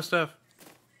 Don't touch my stuff.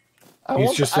 I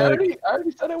won't. I already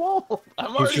said I won't.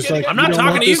 I'm not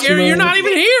talking to you, Gary. You're not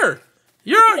even here.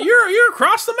 You're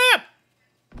across the map.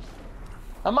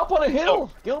 I'm up on a hill,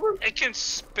 Gilbert. It can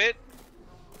spit.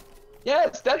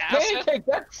 Yes, that's acid? pancake.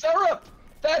 That's syrup.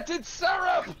 That's its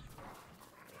syrup.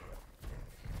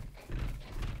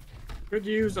 Could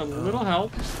use a little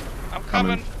help. I'm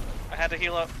coming. I had to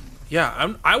heal up.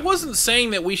 Yeah, I wasn't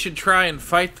saying that we should try and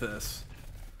fight this.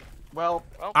 Well,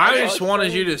 I just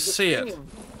wanted you to see it.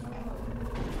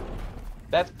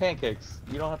 That's pancakes.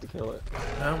 You don't have to kill it.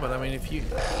 No, but I mean, if you.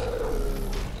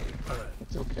 Alright.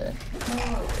 It's okay.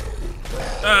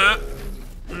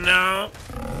 No.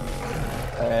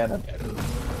 And I'm dead.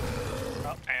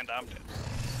 Oh, and I'm dead.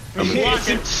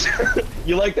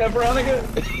 You like that, Veronica?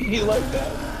 You like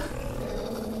that?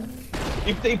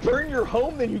 If they burn your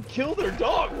home, then you kill their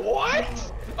dog.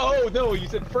 What? Oh, no, you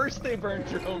said first they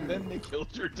burned your home, then they killed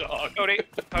your dog. Cody,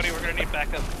 we're gonna need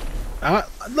backup.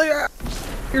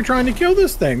 You're trying to kill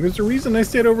this thing. There's a reason I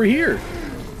stayed over here.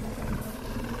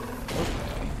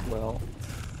 Well.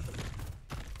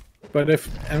 But if,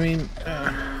 I mean...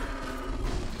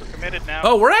 We're committed now.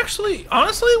 Oh, honestly,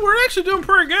 we're actually doing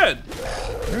pretty good.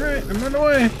 Alright, I'm on the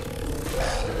way.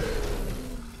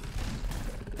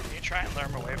 Can you try and lure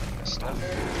him away from this stuff?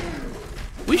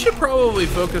 We should probably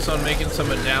focus on making some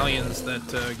medallions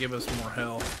that give us more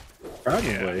health.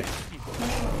 Probably.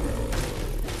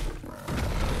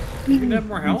 You can have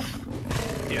more health?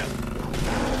 Yeah.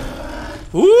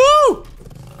 Woo!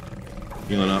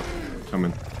 Healing up.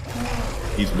 Coming.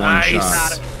 He's one Nice.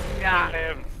 shot. Got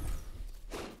him.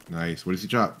 Nice. What does he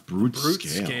drop? Brute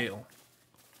scale. Scale.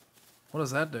 What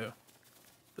does that do?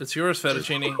 It's yours,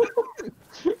 Fettuccine.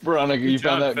 Veronica, you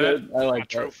found that good? I like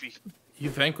that. Trophy. You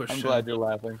vanquished I'm him. glad you're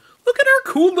laughing. Look at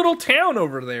our cool little town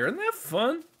over there. Isn't that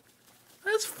fun?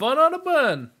 That's fun on a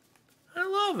bun. I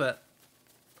love it.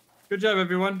 Good job,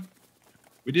 everyone.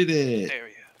 We did it. There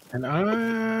you And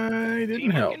I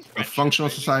didn't help. A functional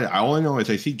society. I only know is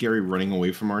I see Gary running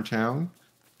away from our town.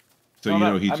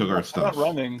 So he took our stuff. I'm not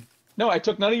running. No, I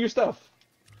took none of your stuff.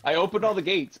 I opened all the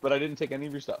gates, but I didn't take any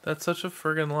of your stuff. That's such a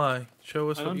friggin' lie. Show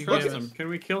us I what don't you trust gave him. us. Can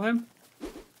we kill him?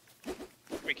 Can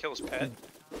we kill his pet?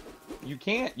 You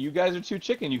can't. You guys are too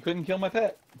chicken. You couldn't kill my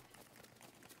pet.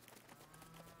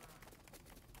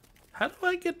 How do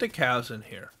I get the cows in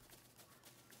here?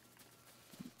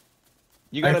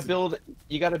 You gotta build.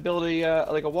 You gotta build a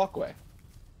like a walkway,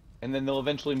 and then they'll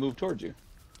eventually move towards you.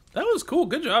 That was cool.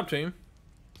 Good job, team.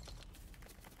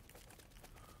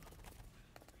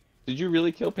 Did you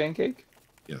really kill Pancake?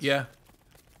 Yes. Yeah.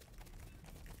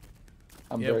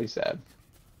 I'm very sad.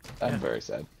 I'm very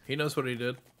sad. He knows what he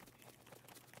did.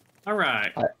 All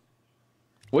right.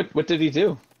 What did he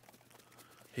do?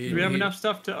 Do we have enough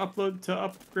stuff to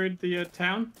upgrade the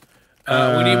town?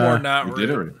 We need more not We did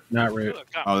root. already. Not root.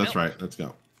 Oh, that's right. Let's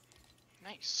go.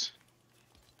 Nice.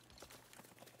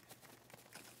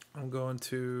 I'm going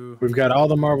to. We've got all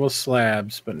the marble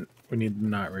slabs, but we need the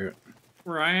not root.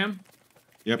 Where I am?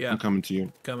 Yep, Yeah. I'm coming to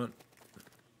you. Coming.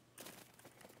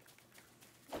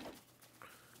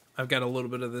 I've got a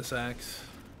little bit of this axe.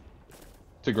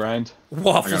 To grind?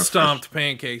 Waffle stomped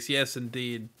pancakes. Yes,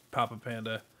 indeed, Papa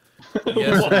Panda.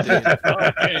 Yes,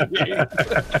 indeed.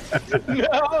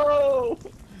 No!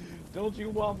 Don't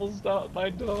you waffle stomp my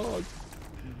dog.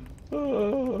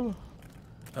 Oh.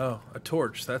 Oh, a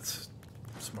torch. That's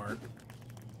smart.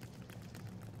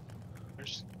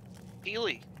 There's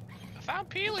Peely. I found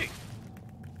Peely.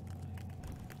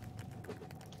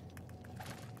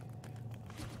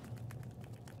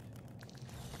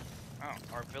 Oh,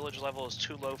 our village level is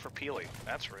too low for Peely.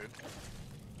 That's rude.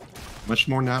 Much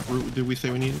more not root did we say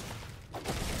we needed?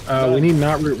 We need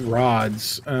not root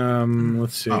rods.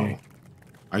 Let's see. Oh.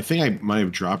 I think I might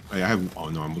have dropped. I have. Oh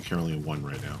no, I'm currently at 1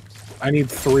 right now. I need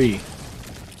 3.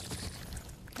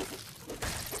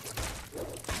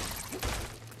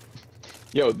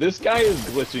 Yo, this guy is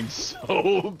glitching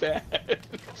so bad.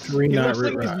 3 he not looks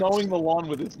root like he's rods. mowing the lawn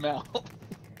with his mouth.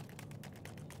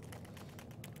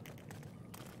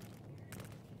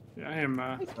 Yeah, I am.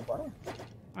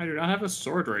 I do not have a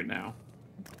sword right now.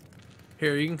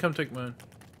 Here, you can come take mine.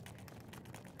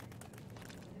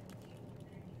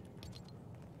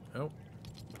 Oh.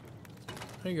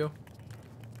 There you go.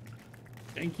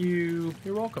 Thank you.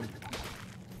 You're welcome.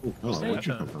 Oh, hello. Where'd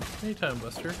you come Anytime. from? Anytime,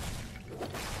 Buster.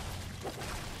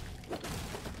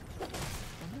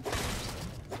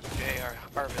 Jay, I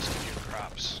harvested your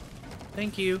crops.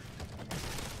 Thank you.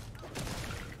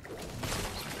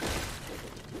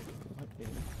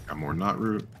 Got more not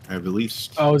root. I have at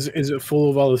least. Oh, is it full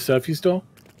of all the stuff you stole?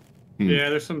 Yeah,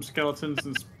 there's some skeletons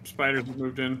and spiders that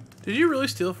moved in. Did you really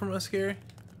steal from us, Gary?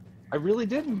 I really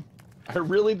didn't. I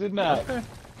really did not. Okay.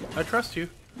 I trust you.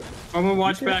 I'm gonna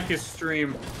watch back his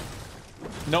stream.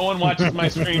 No one watches my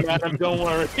stream, Adam. Don't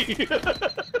worry. It's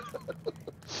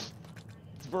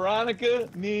Veronica,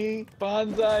 me,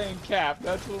 Bonsai, and Cap.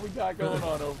 That's what we got going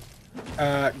on over.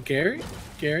 Gary,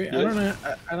 Yes? I don't know.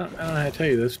 I don't know how to tell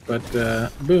you this, but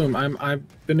boom,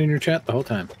 I've been in your chat the whole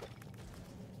time.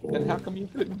 Then how come you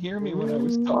couldn't hear me when I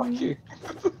was talking?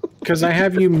 Because I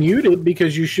have you muted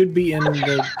because you should be in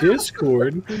the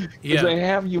Discord. Because I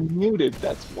have you muted.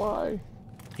 That's why.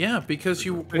 Yeah, because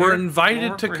you were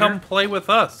invited to come play with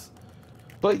us.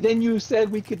 But then you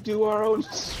said we could do our own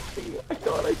stream. I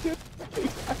thought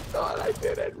I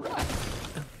did it right.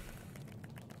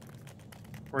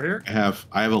 We're here. I have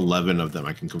 11 of them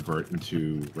I can convert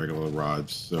into regular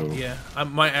rods. So Yeah,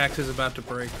 my axe is about to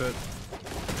break, but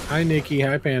Hi, Nikki.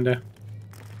 Hi, Panda.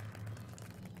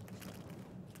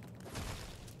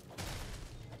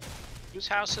 Whose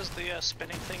house is the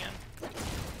spinning thing in?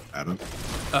 Adam.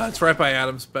 It's right by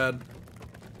Adam's bed.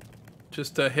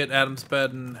 Just hit Adam's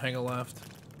bed and hang a left.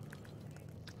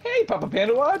 Hey, Papa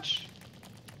Panda Watch.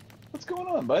 What's going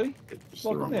on, buddy?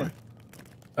 Welcome in.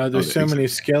 There's so many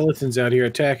skeletons out here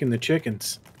attacking the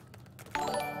chickens.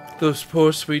 Those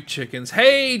poor sweet chickens.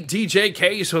 Hey, DJ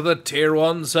Case with a tier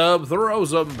 1 sub. Throw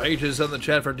some pages in the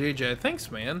chat for DJ. Thanks,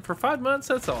 man. For 5 months,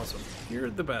 that's awesome. You're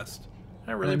the best.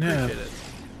 I really know. appreciate it.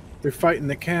 They're fighting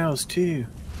the cows, too.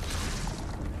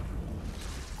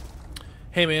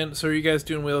 Hey, man, so are you guys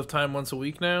doing Wheel of Time once a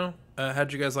week now?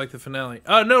 How'd you guys like the finale?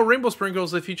 No, Rainbow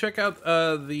Sprinkles, if you check out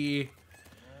the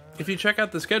if you check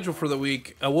out the schedule for the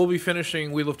week, we'll be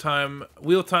finishing Wheel of Time.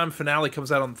 Wheel of Time finale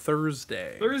comes out on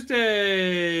Thursday.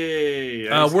 Thursday.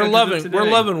 We're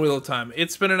loving Wheel of Time.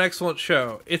 It's been an excellent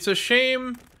show. It's a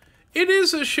shame. It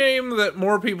is a shame that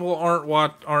more people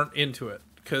aren't into it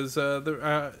because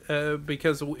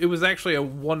it was actually a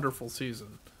wonderful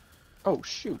season. Oh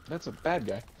shoot, that's a bad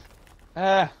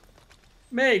guy.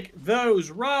 Make those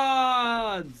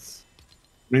rods.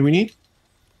 What do we need?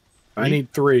 I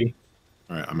need 3.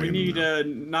 All right, We need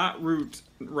not root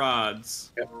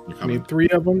rods. Yep. I need 3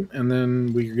 of them, and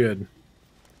then we're good.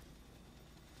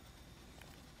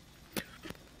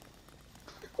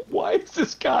 Why is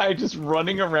this guy just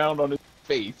running around on his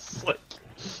face? Like,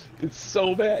 it's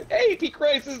so bad. Hey, P.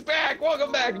 Christ is back.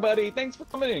 Welcome back, buddy. Thanks for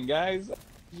coming in, guys.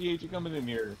 Appreciate you coming in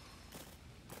here.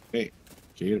 Hey,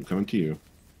 Jade, I'm coming to you.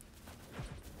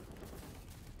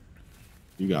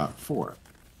 You got 4.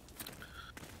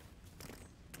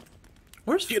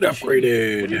 Where's Get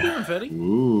upgraded? What are you doing, Fetty?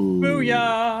 Ooh.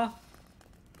 Booyah!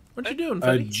 What you doing, A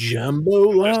Fetty? jumbo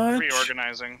lodge?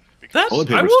 Reorganizing. That,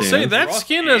 I will say that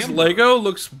skin as Lego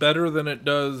looks better than it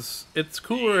does. It's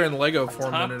cooler in Lego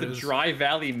form than it is. The Dry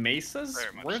Valley Mesas?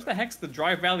 Where the heck's the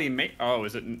Dry Valley Oh,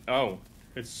 is it? Oh,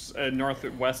 it's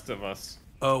northwest of us.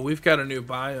 Oh, we've got a new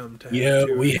biome to Yeah,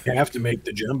 we have to make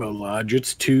the jumbo lodge.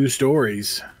 It's 2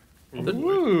 stories.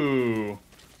 Ooh.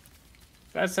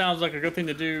 That sounds like a good thing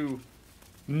to do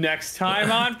next time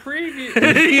on preview.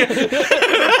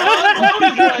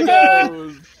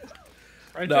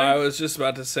 Right, no, I was just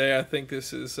about to say I think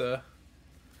this is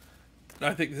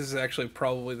actually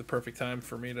probably the perfect time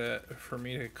for me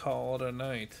to call it a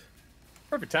night.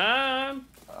 Perfect time.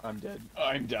 I'm dead.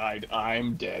 I'm died.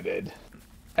 I'm deaded.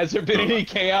 Has there been any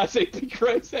chaos? AP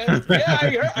Christ asked.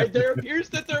 Yeah, there appears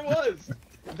that there was.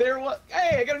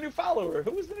 Hey, I got a new follower.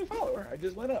 Who was the new follower? I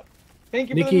just went up. Thank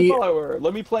you for the new follower.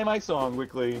 Let me play my song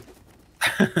quickly.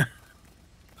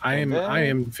 I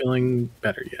am feeling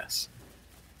better. Yes.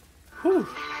 Whew.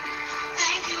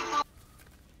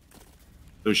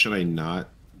 So should I not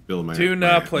build my? Do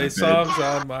not play songs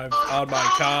on my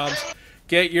comms.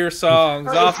 Get your songs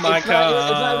off my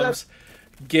comms.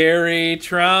 Gary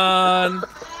Tron.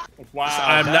 Wow.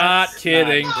 I'm not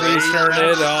kidding. Please turn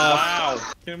it off. Wow.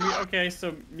 Can we? Okay,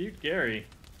 so mute Gary.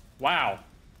 Wow.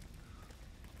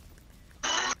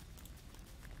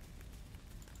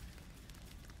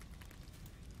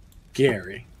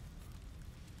 Gary.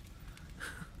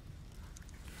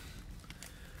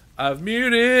 I've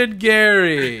muted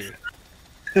Gary.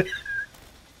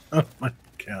 Oh my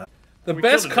god. The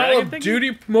best Call of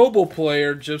Duty mobile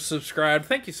player just subscribed.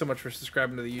 Thank you so much for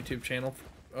subscribing to the YouTube channel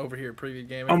over here at Preview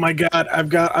Gaming. Oh my god, I've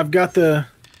got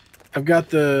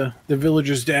the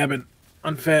villagers dabbing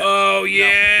on Fett. Oh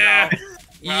yeah.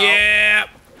 No. Yeah.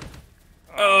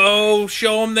 Oh,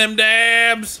 show them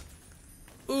dabs.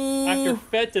 Ooh. After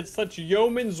Fett did such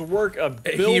yeoman's work of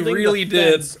building he really the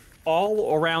did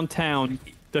all around town.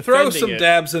 Throw some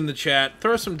dabs in the chat.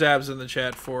 Throw some dabs in the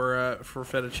chat for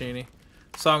Fettuccine.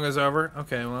 Song is over.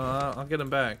 Okay, well I'll get him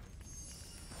back.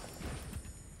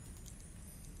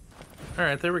 All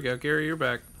right, there we go. Gary, you're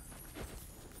back.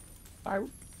 I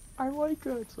like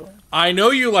that song. I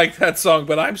know you like that song,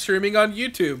 but I'm streaming on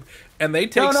YouTube, and they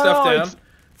take stuff down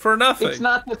for nothing. It's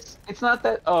not that. It's not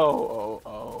that.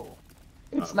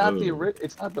 It's not the.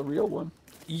 It's not the real one.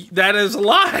 That is a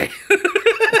lie.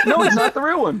 No, it's not the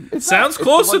real one. It sounds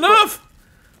close enough.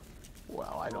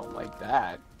 Well, I don't like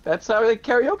that. That's how the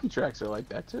karaoke tracks are like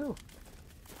that too.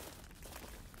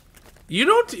 You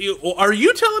don't. Are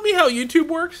you telling me how YouTube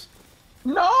works?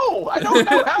 No, I don't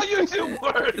know how YouTube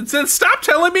works. Then stop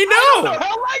telling me no. I don't know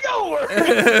how Lego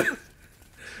works.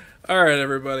 All right,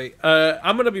 everybody.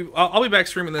 I'll be back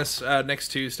streaming this next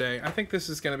Tuesday. I think this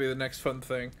is gonna be the next fun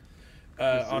thing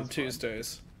on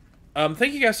Tuesdays.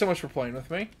 Thank you guys so much for playing with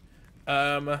me.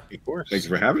 Of course. Thanks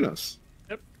for having us.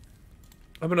 Yep.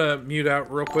 I'm gonna mute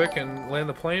out real quick and land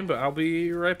the plane, but I'll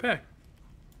be right back.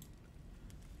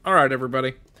 All right,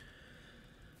 everybody.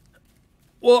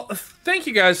 Well, thank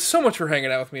you guys so much for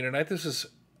hanging out with me tonight. This is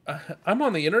I'm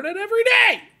on the internet every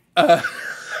day.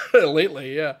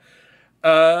 Lately, yeah.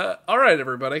 All right,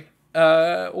 everybody.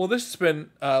 Well, this has been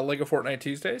Lego Fortnite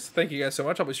Tuesdays. Thank you guys so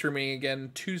much. I'll be streaming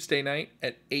again Tuesday night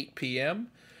at 8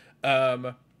 p.m.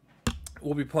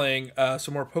 We'll be playing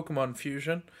some more Pokemon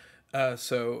Fusion.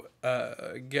 So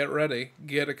get ready.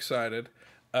 Get excited.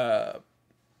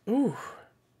 Ooh.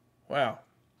 Wow.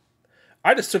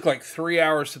 I just took like 3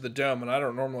 hours to the dome, and I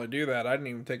don't normally do that. I didn't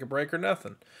even take a break or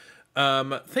nothing.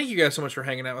 Thank you guys so much for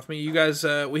hanging out with me. You guys,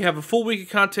 we have a full week of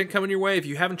content coming your way. If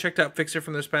you haven't checked out Fixer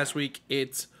from this past week,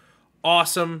 it's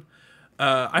awesome.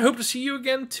 I hope to see you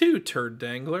again too, Turd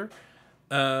Dangler.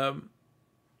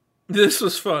 This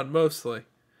was fun, mostly.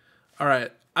 All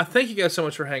right. I thank you guys so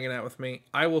much for hanging out with me.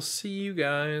 I will see you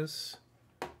guys.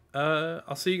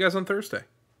 I'll see you guys on Thursday.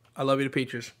 I love you to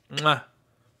peaches. Mwah.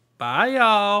 Bye,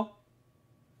 y'all.